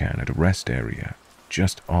trash can at a rest area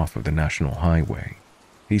just off of the national highway.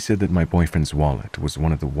 He said that my boyfriend's wallet was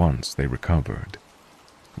one of the ones they recovered.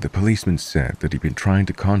 The policeman said that he'd been trying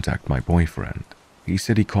to contact my boyfriend. He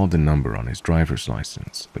said he called the number on his driver's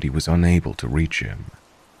license, but he was unable to reach him.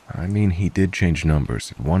 I mean, he did change numbers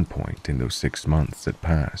at one point in those 6 months that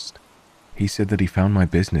passed. He said that he found my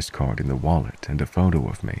business card in the wallet and a photo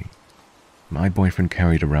of me. My boyfriend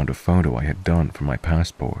carried around a photo I had done for my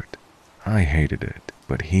passport. I hated it,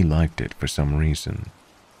 but he liked it for some reason.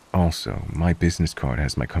 Also, my business card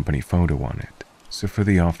has my company photo on it, so for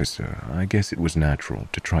the officer, I guess it was natural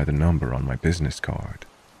to try the number on my business card.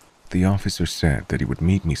 The officer said that he would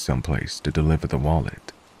meet me someplace to deliver the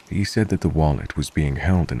wallet. He said that the wallet was being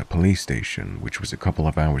held in a police station, which was a couple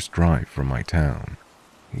of hours' drive from my town.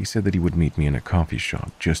 He said that he would meet me in a coffee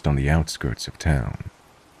shop just on the outskirts of town.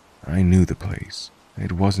 I knew the place.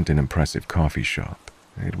 It wasn't an impressive coffee shop.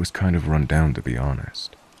 It was kind of run down, to be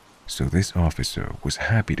honest. So this officer was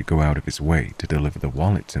happy to go out of his way to deliver the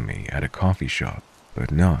wallet to me at a coffee shop,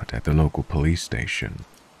 but not at the local police station.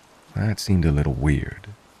 That seemed a little weird.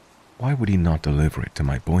 Why would he not deliver it to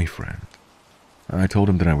my boyfriend? I told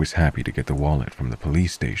him that I was happy to get the wallet from the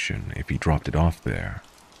police station if he dropped it off there.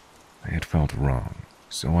 It felt wrong,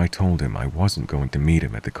 so I told him I wasn't going to meet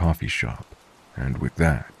him at the coffee shop, and with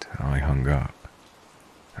that, I hung up.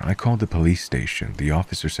 I called the police station. The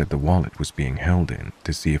officer said the wallet was being held in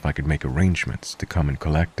to see if I could make arrangements to come and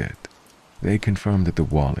collect it. They confirmed that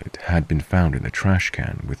the wallet had been found in a trash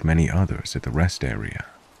can with many others at the rest area.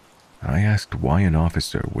 I asked why an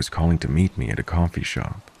officer was calling to meet me at a coffee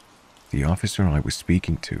shop. The officer I was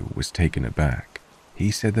speaking to was taken aback. He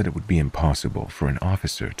said that it would be impossible for an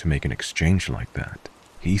officer to make an exchange like that.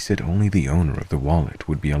 He said only the owner of the wallet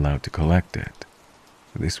would be allowed to collect it.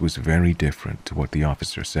 This was very different to what the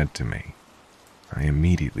officer said to me. I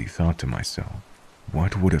immediately thought to myself,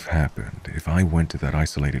 what would have happened if I went to that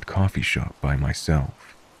isolated coffee shop by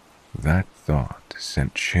myself? That thought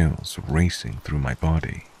sent chills racing through my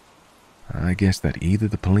body. I guess that either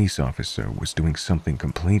the police officer was doing something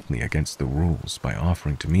completely against the rules by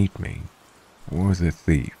offering to meet me, or the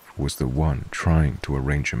thief was the one trying to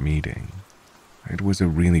arrange a meeting. It was a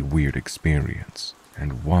really weird experience,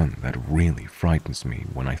 and one that really frightens me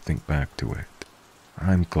when I think back to it.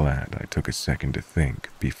 I'm glad I took a second to think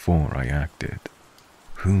before I acted.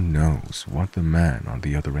 Who knows what the man on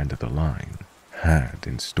the other end of the line had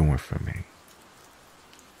in store for me.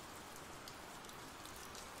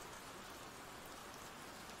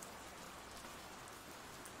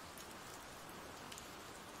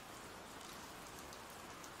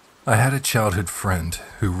 I had a childhood friend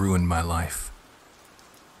who ruined my life.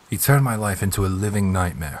 He turned my life into a living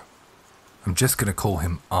nightmare. I'm just going to call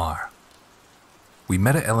him R. We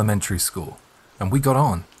met at elementary school, and we got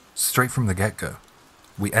on, straight from the get-go.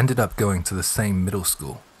 We ended up going to the same middle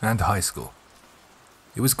school and high school.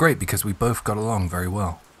 It was great because we both got along very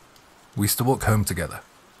well. We used to walk home together,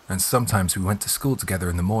 and sometimes we went to school together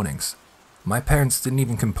in the mornings. My parents didn't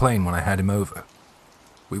even complain when I had him over.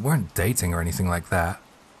 We weren't dating or anything like that,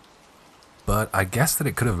 but I guess that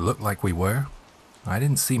it could have looked like we were. I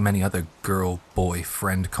didn't see many other girl-boy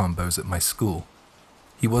friend combos at my school.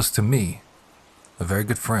 He was, to me, a very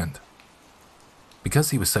good friend.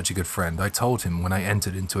 Because he was such a good friend, I told him when I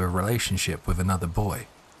entered into a relationship with another boy.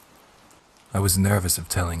 I was nervous of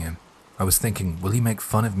telling him. I was thinking, will he make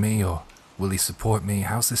fun of me or will he support me?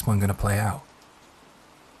 How's this one going to play out?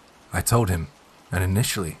 I told him, and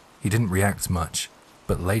initially he didn't react much,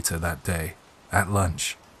 but later that day, at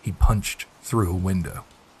lunch, he punched through a window.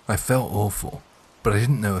 I felt awful, but I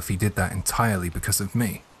didn't know if he did that entirely because of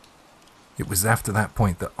me. It was after that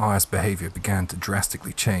point that R's behavior began to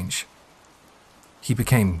drastically change. He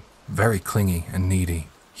became very clingy and needy.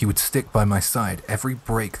 He would stick by my side every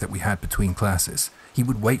break that we had between classes. He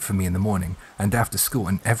would wait for me in the morning and after school,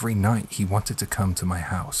 and every night he wanted to come to my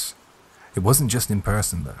house. It wasn't just in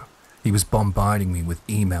person though. He was bombarding me with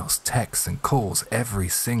emails, texts, and calls every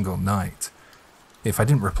single night. If I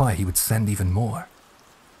didn't reply, he would send even more.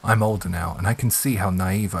 I'm older now, and I can see how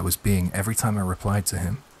naive I was being every time I replied to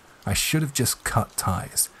him. I should have just cut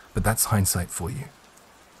ties, but that's hindsight for you.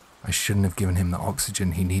 I shouldn't have given him the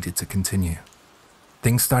oxygen he needed to continue.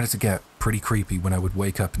 Things started to get pretty creepy when I would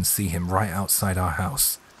wake up and see him right outside our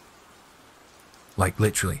house. Like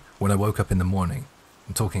literally, when I woke up in the morning,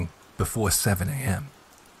 I'm talking before 7 a.m.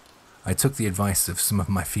 I took the advice of some of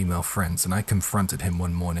my female friends and I confronted him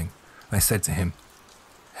one morning. I said to him,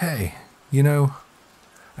 "Hey,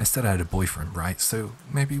 I said I had a boyfriend, right? So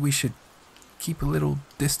maybe we should keep a little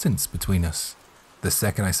distance between us." The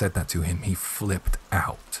second I said that to him, he flipped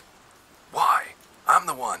out. "Why? I'm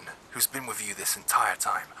the one who's been with you this entire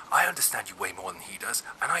time. I understand you way more than he does,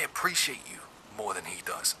 and I appreciate you more than he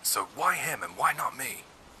does. So why him and why not me?"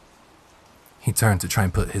 He turned to try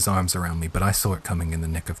and put his arms around me, but I saw it coming in the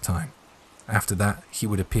nick of time. After that, he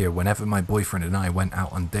would appear whenever my boyfriend and I went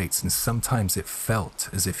out on dates, and sometimes it felt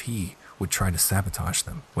as if he would try to sabotage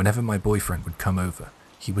them. Whenever my boyfriend would come over,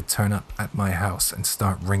 he would turn up at my house and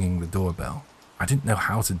start ringing the doorbell. I didn't know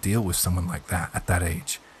how to deal with someone like that at that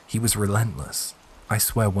age. He was relentless. I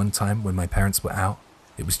swear one time when my parents were out,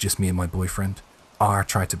 it was just me and my boyfriend, R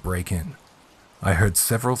tried to break in. I heard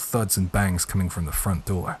several thuds and bangs coming from the front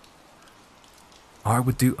door. R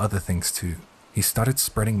would do other things too. He started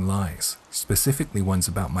spreading lies, specifically ones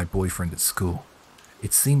about my boyfriend at school.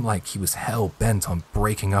 It seemed like he was hell-bent on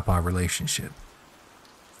breaking up our relationship.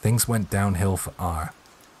 Things went downhill for R.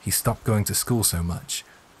 He stopped going to school so much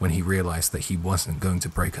when he realized that he wasn't going to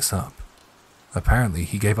break us up. Apparently,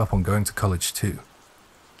 he gave up on going to college too.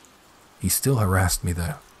 He still harassed me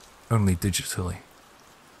though, only digitally.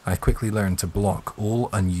 I quickly learned to block all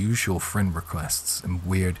unusual friend requests and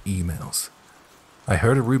weird emails. I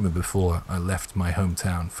heard a rumor before I left my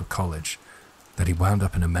hometown for college that he wound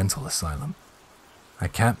up in a mental asylum. I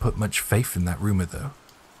can't put much faith in that rumor though.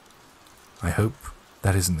 I hope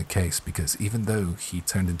that isn't the case, because even though he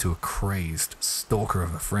turned into a crazed stalker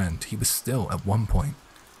of a friend, he was still, at one point,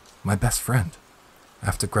 my best friend.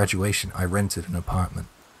 After graduation, I rented an apartment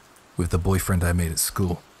with the boyfriend I made at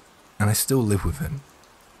school, and I still live with him.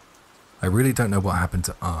 I really don't know what happened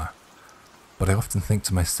to R, but I often think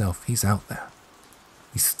to myself, he's out there.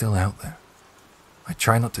 He's still out there. I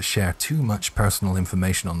try not to share too much personal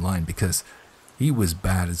information online because he was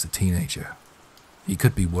bad as a teenager. He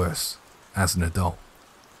could be worse as an adult.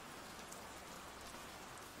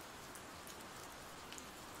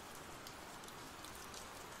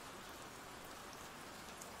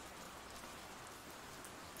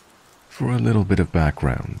 For a little bit of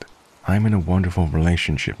background, I'm in a wonderful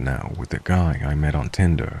relationship now with a guy I met on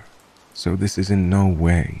Tinder, so this is in no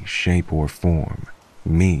way, shape, or form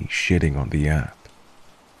me shitting on the app.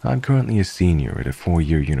 I'm currently a senior at a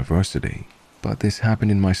 4-year university, but this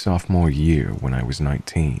happened in my sophomore year when I was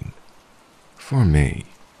 19. For me,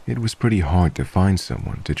 it was pretty hard to find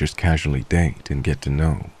someone to just casually date and get to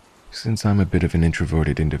know, since I'm a bit of an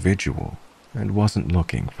introverted individual and wasn't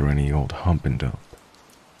looking for any old hump and dump.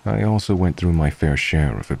 I also went through my fair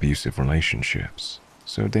share of abusive relationships,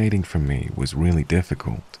 so dating for me was really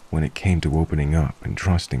difficult when it came to opening up and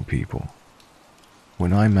trusting people.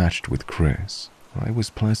 When I matched with Chris, I was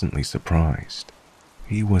pleasantly surprised.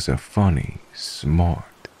 He was a funny,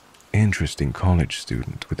 smart, interesting college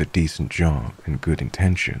student with a decent job and good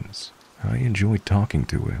intentions. I enjoyed talking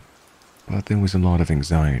to him, but there was a lot of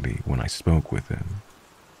anxiety when I spoke with him.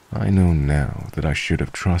 I know now that I should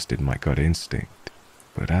have trusted my gut instinct,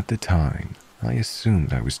 but at the time, I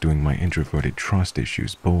assumed I was doing my introverted trust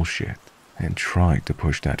issues bullshit and tried to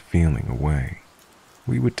push that feeling away.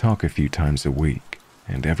 We would talk a few times a week,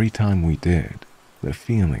 and every time we did, the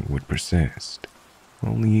feeling would persist.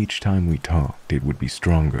 Only each time we talked, it would be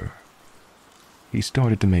stronger. He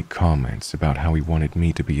started to make comments about how he wanted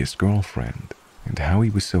me to be his girlfriend, and how he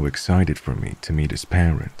was so excited for me to meet his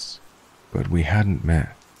parents. But we hadn't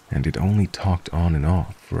met, and had only talked on and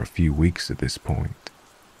off for a few weeks at this point.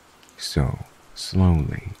 So,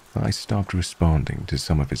 slowly, I stopped responding to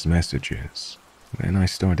some of his messages. Then I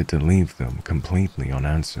started to leave them completely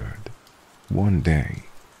unanswered. One day,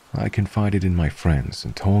 I confided in my friends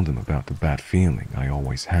and told them about the bad feeling I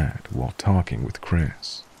always had while talking with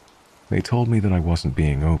Chris. They told me that I wasn't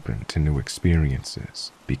being open to new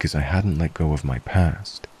experiences because I hadn't let go of my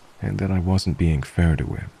past, and that I wasn't being fair to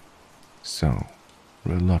him. So,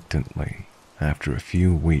 reluctantly, after a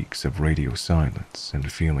few weeks of radio silence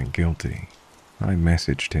and feeling guilty, I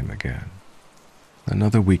messaged him again.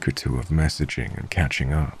 Another week or two of messaging and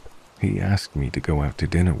catching up, he asked me to go out to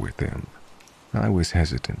dinner with him. I was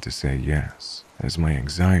hesitant to say yes, as my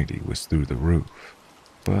anxiety was through the roof,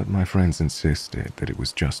 but my friends insisted that it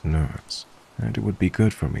was just nerves, and it would be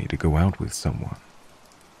good for me to go out with someone.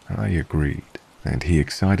 I agreed, and he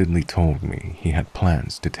excitedly told me he had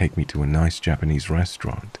plans to take me to a nice Japanese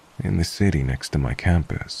restaurant in the city next to my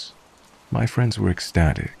campus. My friends were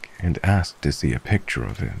ecstatic and asked to see a picture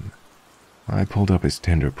of him. I pulled up his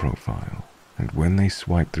Tinder profile, and when they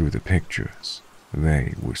swiped through the pictures,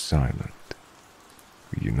 they were silent.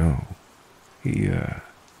 You know, he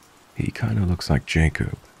kinda looks like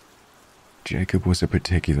Jacob. Jacob was a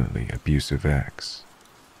particularly abusive ex.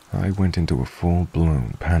 I went into a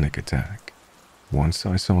full-blown panic attack. Once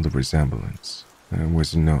I saw the resemblance, there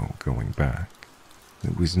was no going back.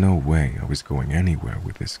 There was no way I was going anywhere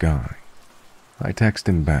with this guy. I texted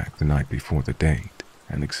him back the night before the date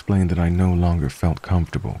and explained that I no longer felt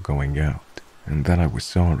comfortable going out and that I was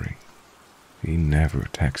sorry. He never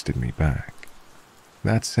texted me back.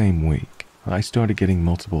 That same week, I started getting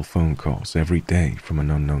multiple phone calls every day from an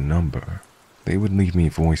unknown number. They would leave me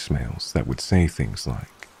voicemails that would say things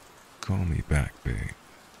like, "Call me back, babe,"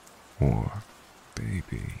 or,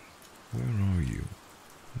 "Baby, where are you?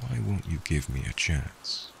 Why won't you give me a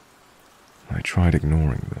chance?" I tried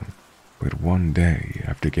ignoring them, but one day,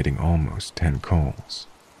 after getting almost 10 calls,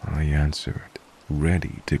 I answered,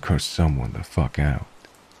 ready to curse someone the fuck out.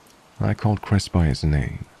 I called Chris by his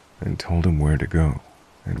name and told him where to go,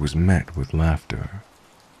 and was met with laughter.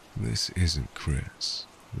 "This isn't Chris,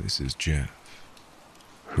 this is Jeff."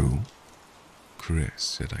 "Who?" "Chris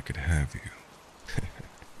said I could have you."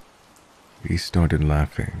 He started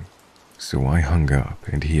laughing, so I hung up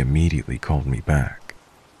and he immediately called me back.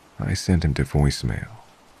 I sent him to voicemail.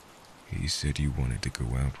 "He said you wanted to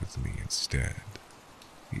go out with me instead.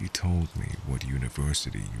 He told me what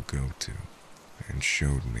university you go to and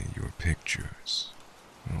showed me your pictures.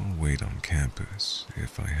 I'll wait on campus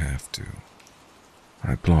if I have to."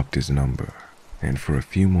 I blocked his number, and for a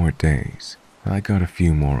few more days, I got a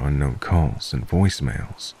few more unknown calls and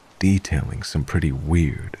voicemails detailing some pretty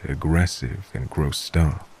weird, aggressive, and gross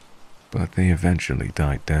stuff, but they eventually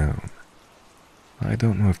died down. I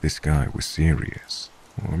don't know if this guy was serious,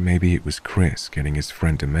 or maybe it was Chris getting his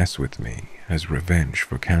friend to mess with me as revenge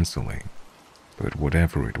for canceling, but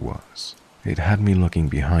whatever it was, it had me looking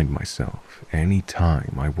behind myself any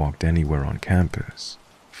time I walked anywhere on campus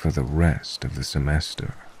for the rest of the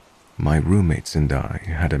semester. My roommates and I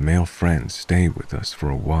had a male friend stay with us for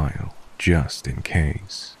a while, just in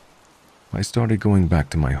case. I started going back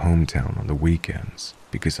to my hometown on the weekends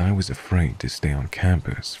because I was afraid to stay on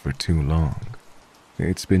campus for too long.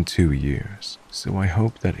 It's been 2 years, so I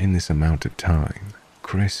hope that in this amount of time,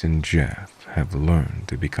 Chris and Jeff have learned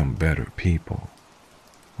to become better people,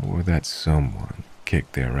 or that someone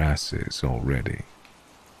kicked their asses already.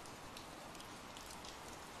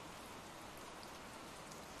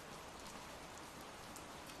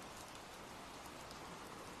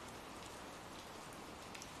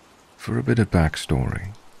 For a bit of backstory,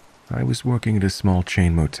 I was working at a small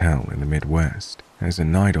chain motel in the Midwest as a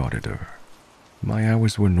night auditor. My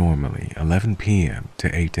hours were normally 11 p.m.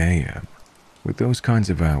 to 8 a.m. With those kinds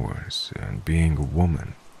of hours, and being a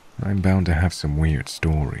woman, I'm bound to have some weird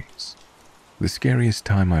stories. The scariest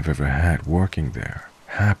time I've ever had working there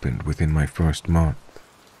happened within my first month.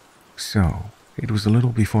 So, it was a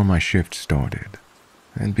little before my shift started,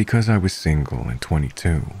 and because I was single and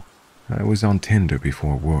 22, I was on Tinder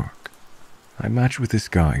before work. I matched with this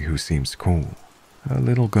guy who seems cool, a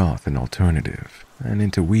little goth and alternative, and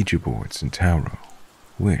into Ouija boards and tarot,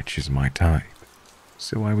 which is my type,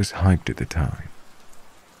 so I was hyped at the time.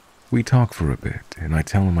 We talk for a bit, and I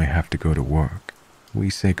tell him I have to go to work.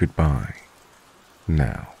 We say goodbye.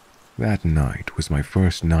 Now, that night was my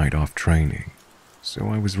first night off training, so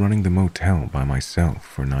I was running the motel by myself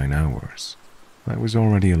for 9 hours. I was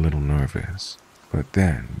already a little nervous, but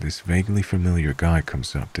then this vaguely familiar guy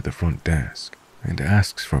comes up to the front desk and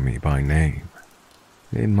asks for me by name.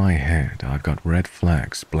 In my head, I've got red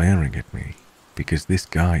flags blaring at me because this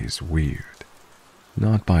guy is weird.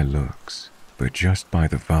 Not by looks, but just by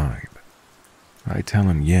the vibe. I tell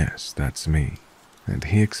him yes, that's me, and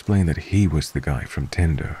he explained that he was the guy from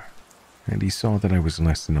Tinder, and he saw that I was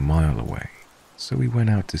less than a mile away, so he went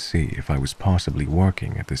out to see if I was possibly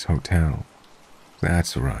working at this hotel.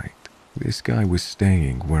 That's right, this guy was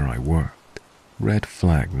staying where I worked. Red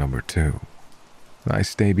flag number 2. I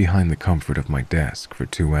stay behind the comfort of my desk for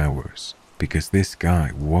 2 hours because this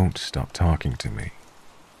guy won't stop talking to me.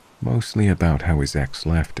 Mostly about how his ex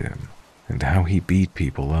left him, and how he beat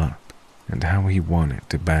people up, and how he wanted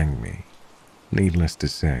to bang me. Needless to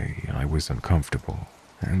say, I was uncomfortable,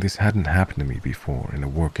 and this hadn't happened to me before in a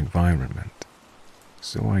work environment,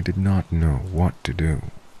 so I did not know what to do.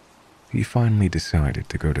 He finally decided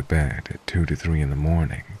to go to bed at 2 to 3 in the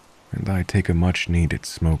morning, and I take a much-needed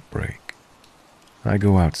smoke break. I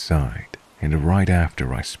go outside, and right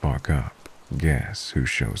after I spark up, guess who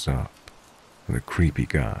shows up? The creepy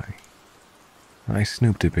guy. I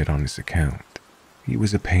snooped a bit on his account. He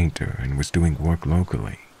was a painter and was doing work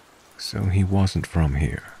locally, so he wasn't from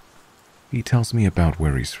here. He tells me about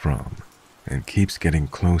where he's from and keeps getting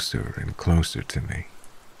closer and closer to me.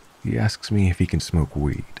 He asks me if he can smoke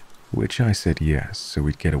weed, which I said yes so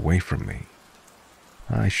he'd get away from me.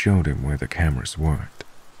 I showed him where the cameras weren't,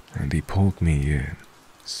 and he pulled me in,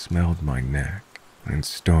 smelled my neck, and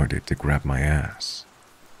started to grab my ass.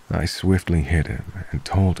 I swiftly hit him and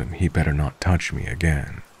told him he better not touch me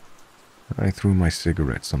again. I threw my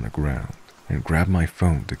cigarettes on the ground and grabbed my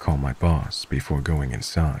phone to call my boss before going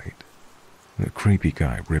inside. The creepy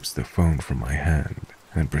guy rips the phone from my hand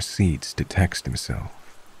and proceeds to text himself.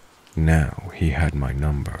 Now he had my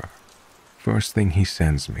number. First thing he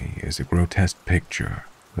sends me is a grotesque picture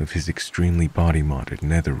of his extremely body-modded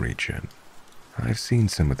nether region. I've seen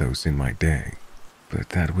some of those in my day, but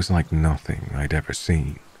that was like nothing I'd ever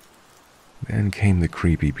seen. Then came the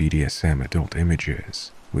creepy BDSM adult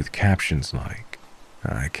images with captions like,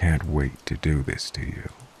 "I can't wait to do this to you.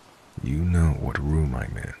 You know what room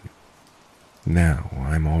I'm in." Now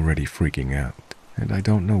I'm already freaking out, and I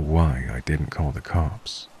don't know why I didn't call the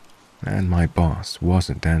cops. And my boss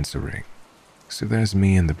wasn't answering. So there's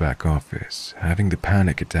me in the back office having the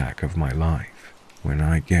panic attack of my life when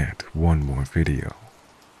I get one more video.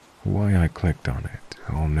 Why I clicked on it,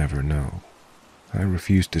 I'll never know. I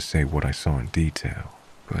refuse to say what I saw in detail,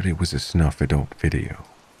 but it was a snuff adult video.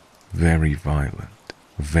 Very violent,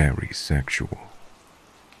 very sexual.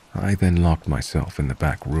 I then locked myself in the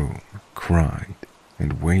back room, cried,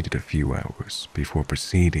 and waited a few hours before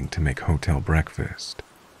proceeding to make hotel breakfast.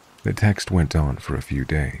 The text went on for a few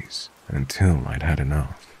days, until I'd had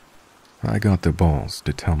enough. I got the balls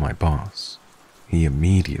to tell my boss. He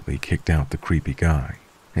immediately kicked out the creepy guy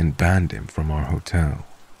and banned him from our hotel.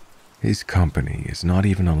 His company is not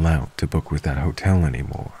even allowed to book with that hotel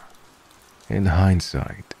anymore. In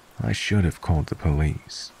hindsight, I should have called the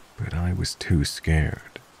police, but I was too scared.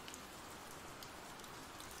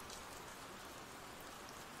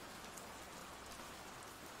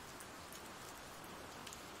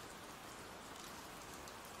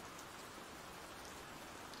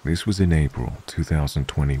 This was in April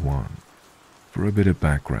 2021. For a bit of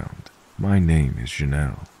background, my name is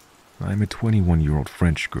Janelle. I'm a 21-year-old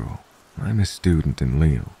French girl. I'm a student in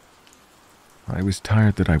Lille. I was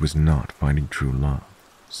tired that I was not finding true love,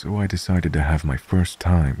 so I decided to have my first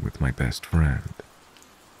time with my best friend.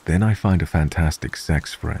 Then I find a fantastic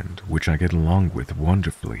sex friend which I get along with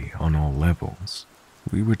wonderfully on all levels.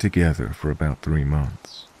 We were together for about 3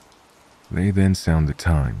 months. They then sound the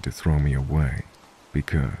time to throw me away,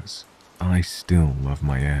 because I still love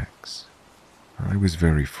my ex. I was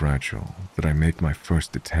very fragile that I make my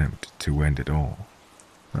first attempt to end it all.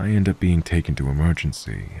 I end up being taken to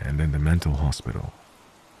emergency and in the mental hospital.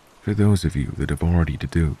 For those of you that have already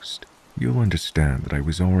deduced, you'll understand that I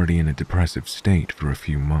was already in a depressive state for a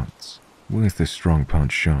few months, with a strong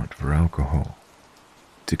punch shot for alcohol.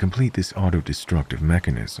 To complete this auto-destructive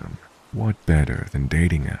mechanism, what better than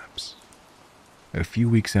dating apps? A few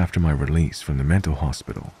weeks after my release from the mental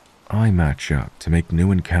hospital, I match up to make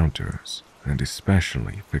new encounters and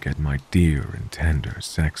especially forget my dear and tender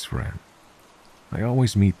sex friend. I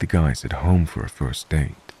always meet the guys at home for a first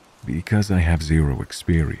date because I have zero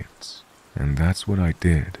experience, and that's what I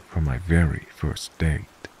did for my very first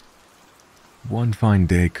date. One fine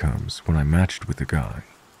day comes when I matched with a guy,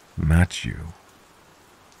 Matthew.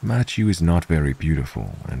 Matthew is not very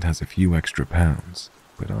beautiful and has a few extra pounds,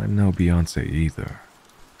 but I'm no Beyonce either,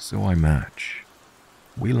 so I match.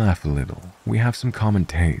 We laugh a little, we have some common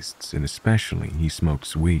tastes, and especially he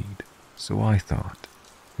smokes weed, so I thought,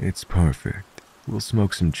 it's perfect, we'll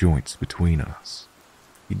smoke some joints between us.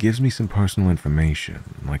 He gives me some personal information,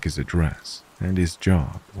 like his address and his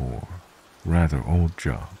job, or rather old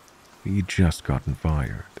job. He'd just gotten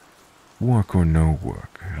fired. Work or no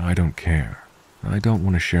work, I don't care. I don't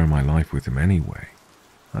want to share my life with him anyway.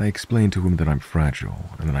 I explained to him that I'm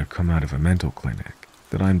fragile and that I've come out of a mental clinic,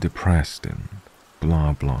 that I'm depressed and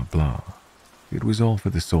blah blah blah. It was all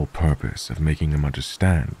for the sole purpose of making him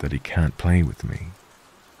understand that he can't play with me.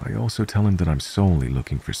 I also tell him that I'm solely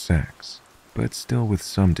looking for sex, but still with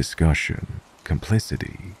some discussion,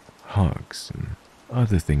 complicity, hugs, and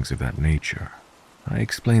other things of that nature. I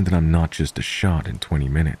explain that I'm not just a shot in 20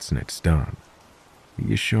 minutes and it's done.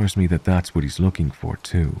 He assures me that that's what he's looking for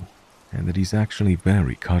too, and that he's actually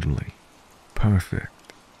very cuddly. Perfect.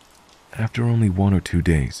 After only 1 or 2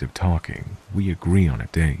 days of talking, we agree on a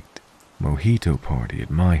date. Mojito party at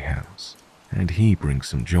my house, and he brings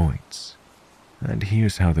some joints. And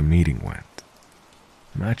here's how the meeting went.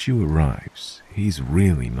 Matthew arrives. He's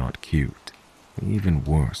really not cute, even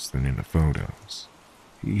worse than in the photos.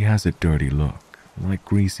 He has a dirty look, like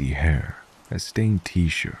greasy hair, a stained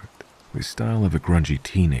t-shirt, the style of a grungy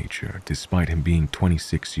teenager despite him being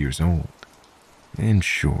 26 years old. In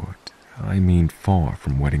short, I mean far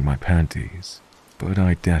from wetting my panties, but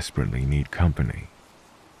I desperately need company.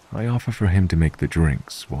 I offer for him to make the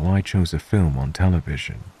drinks while I chose a film on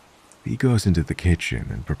television. He goes into the kitchen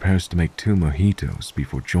and prepares to make 2 mojitos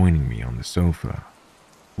before joining me on the sofa.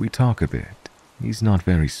 We talk a bit. He's not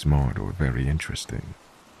very smart or very interesting.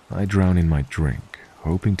 I drown in my drink,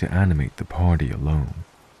 hoping to animate the party alone.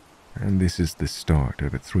 And this is the start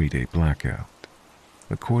of a 3-day blackout.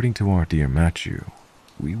 According to our dear Matthew,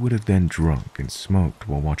 we would have then drunk and smoked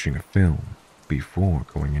while watching a film before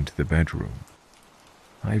going into the bedroom.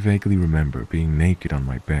 I vaguely remember being naked on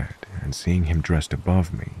my bed and seeing him dressed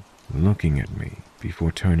above me, looking at me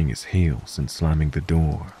before turning his heels and slamming the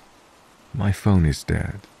door. My phone is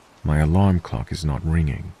dead. My alarm clock is not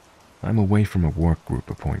ringing. I'm away from a work group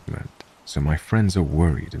appointment, so my friends are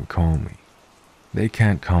worried and call me. They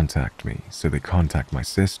can't contact me, so they contact my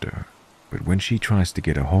sister, but when she tries to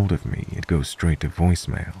get a hold of me, it goes straight to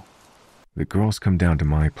voicemail. The girls come down to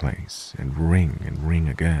my place and ring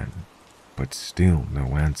again, but still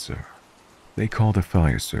no answer. They call the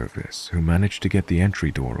fire service, who managed to get the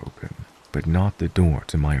entry door open, but not the door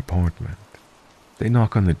to my apartment. They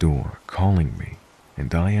knock on the door, calling me,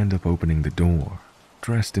 and I end up opening the door,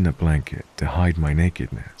 dressed in a blanket to hide my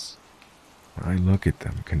nakedness. I look at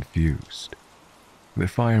them confused. The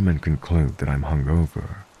firemen conclude that I'm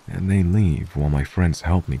hungover, and they leave while my friends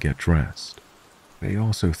help me get dressed. They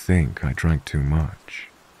also think I drank too much.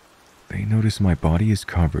 They notice my body is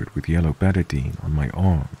covered with yellow betadine on my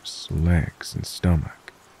arms, legs, and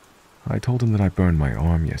stomach. I told them that I burned my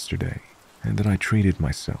arm yesterday, and that I treated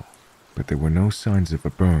myself, but there were no signs of a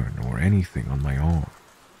burn or anything on my arm.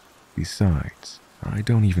 Besides, I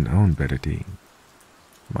don't even own betadine.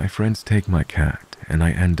 My friends take my cat, and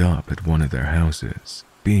I end up at one of their houses,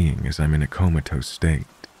 being as I'm in a comatose state.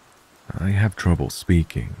 I have trouble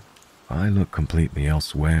speaking. I look completely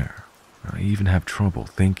elsewhere. I even have trouble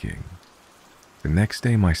thinking. The next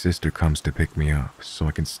day my sister comes to pick me up so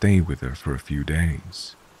I can stay with her for a few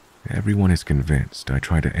days. Everyone is convinced I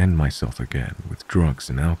try to end myself again with drugs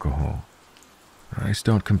and alcohol. I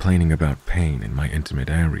start complaining about pain in my intimate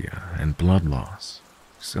area and blood loss,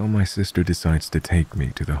 so my sister decides to take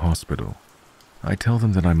me to the hospital. I tell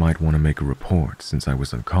them that I might want to make a report since I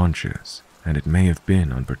was unconscious and it may have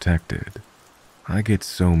been unprotected. I get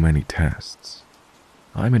so many tests.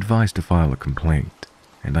 I'm advised to file a complaint,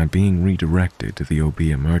 and I'm being redirected to the OB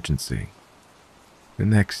emergency. The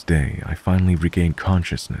next day, I finally regain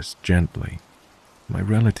consciousness gently. My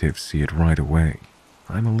relatives see it right away.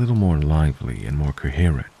 I'm a little more lively and more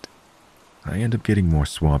coherent. I end up getting more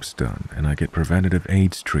swabs done, and I get preventative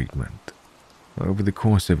AIDS treatment. Over the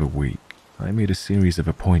course of a week, I made a series of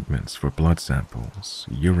appointments for blood samples,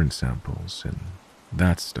 urine samples, and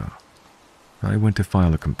that stuff. I went to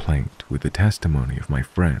file a complaint with the testimony of my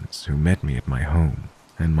friends who met me at my home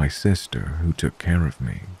and my sister who took care of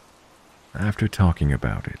me. After talking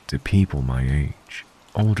about it to people my age,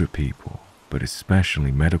 older people, but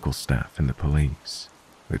especially medical staff and the police,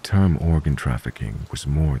 the term organ trafficking was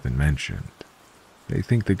more than mentioned. They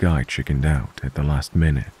think the guy chickened out at the last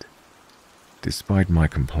minute. Despite my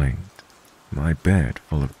complaint, my bed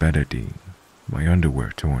full of betadine, my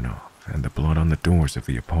underwear torn off, and the blood on the doors of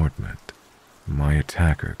the apartment, my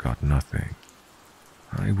attacker got nothing.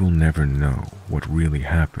 I will never know what really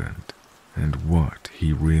happened and what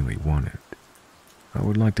he really wanted. I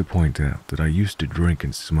would like to point out that I used to drink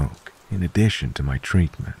and smoke in addition to my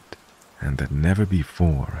treatment, and that never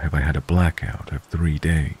before have I had a blackout of 3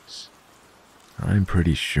 days. I'm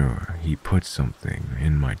pretty sure he put something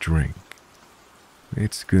in my drink.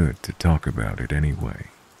 It's good to talk about it anyway.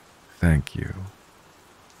 Thank you.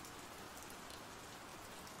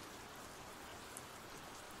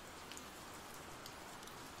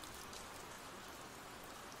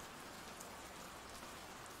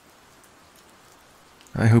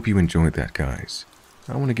 I hope you enjoyed that, guys.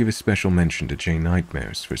 I want to give a special mention to J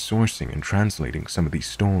Nightmares for sourcing and translating some of these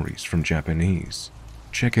stories from Japanese.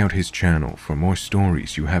 Check out his channel for more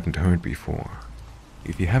stories you haven't heard before.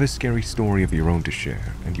 If you have a scary story of your own to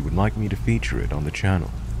share and you would like me to feature it on the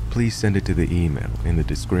channel, please send it to the email in the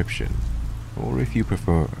description. Or if you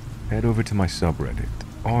prefer, head over to my subreddit,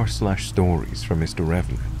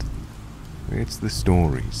 r/StoriesforMrRevenant. It's the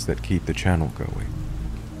stories that keep the channel going.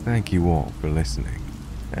 Thank you all for listening.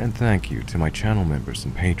 And thank you to my channel members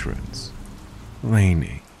and patrons.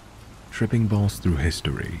 Lainey, Tripping Balls Through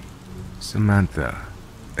History, Samantha,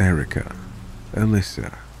 Erica,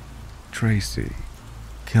 Alyssa, Tracy,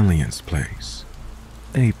 Killian's Place,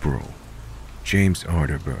 April, James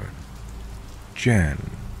Arterburn,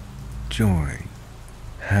 Jen, Joy,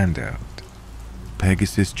 Handout,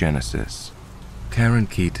 Pegasus Genesis, Karen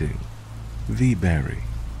Keating, V. Berry,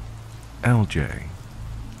 LJ,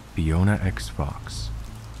 Fiona X Fox,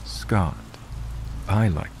 Scott, I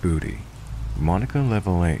Like Booty, Monica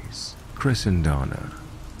Level Ace, Chris and Donna,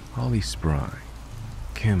 Holly Spry,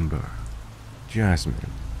 Kimber,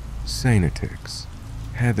 Jasmine, Sanatix,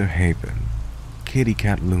 Heather Haven, Kitty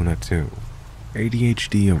Cat Luna 2,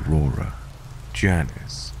 ADHD Aurora,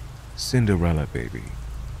 Janice, Cinderella Baby,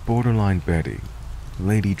 Borderline Betty,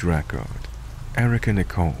 Lady Dracard, Erica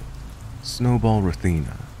Nicole, Snowball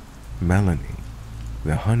Rathena, Melanie,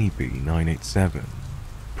 The Honeybee 987,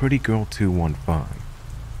 Pretty Girl 215,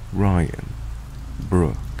 Ryan,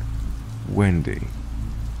 Brooke, Wendy,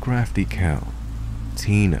 Crafty Cal,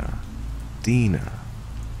 Tina, Dina,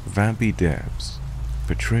 Vampy Debs,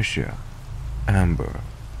 Patricia, Amber,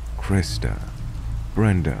 Krista,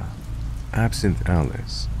 Brenda, Absinthe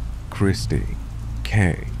Alice, Christy,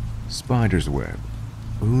 Kay, Spider's Web,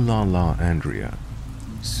 Ooh La La Andrea,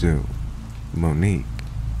 Sue, Monique,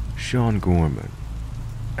 Sean Gorman,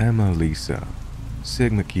 Emma Lisa,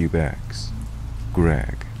 Sigma Cube X,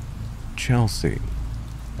 Greg, Chelsea,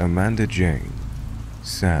 Amanda Jane,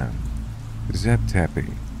 Sam, Zeb Tepe,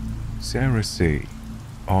 Sarah C,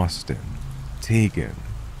 Austin, Tegan,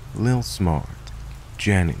 Lil Smart,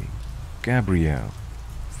 Jenny, Gabrielle,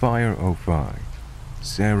 Fire 05,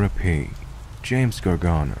 Sarah P, James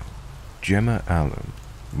Gargano, Gemma Allen,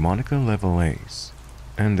 Monica Level Ace,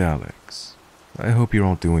 and Alex. I hope you're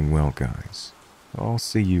all doing well, guys. I'll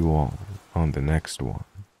see you all on the next one.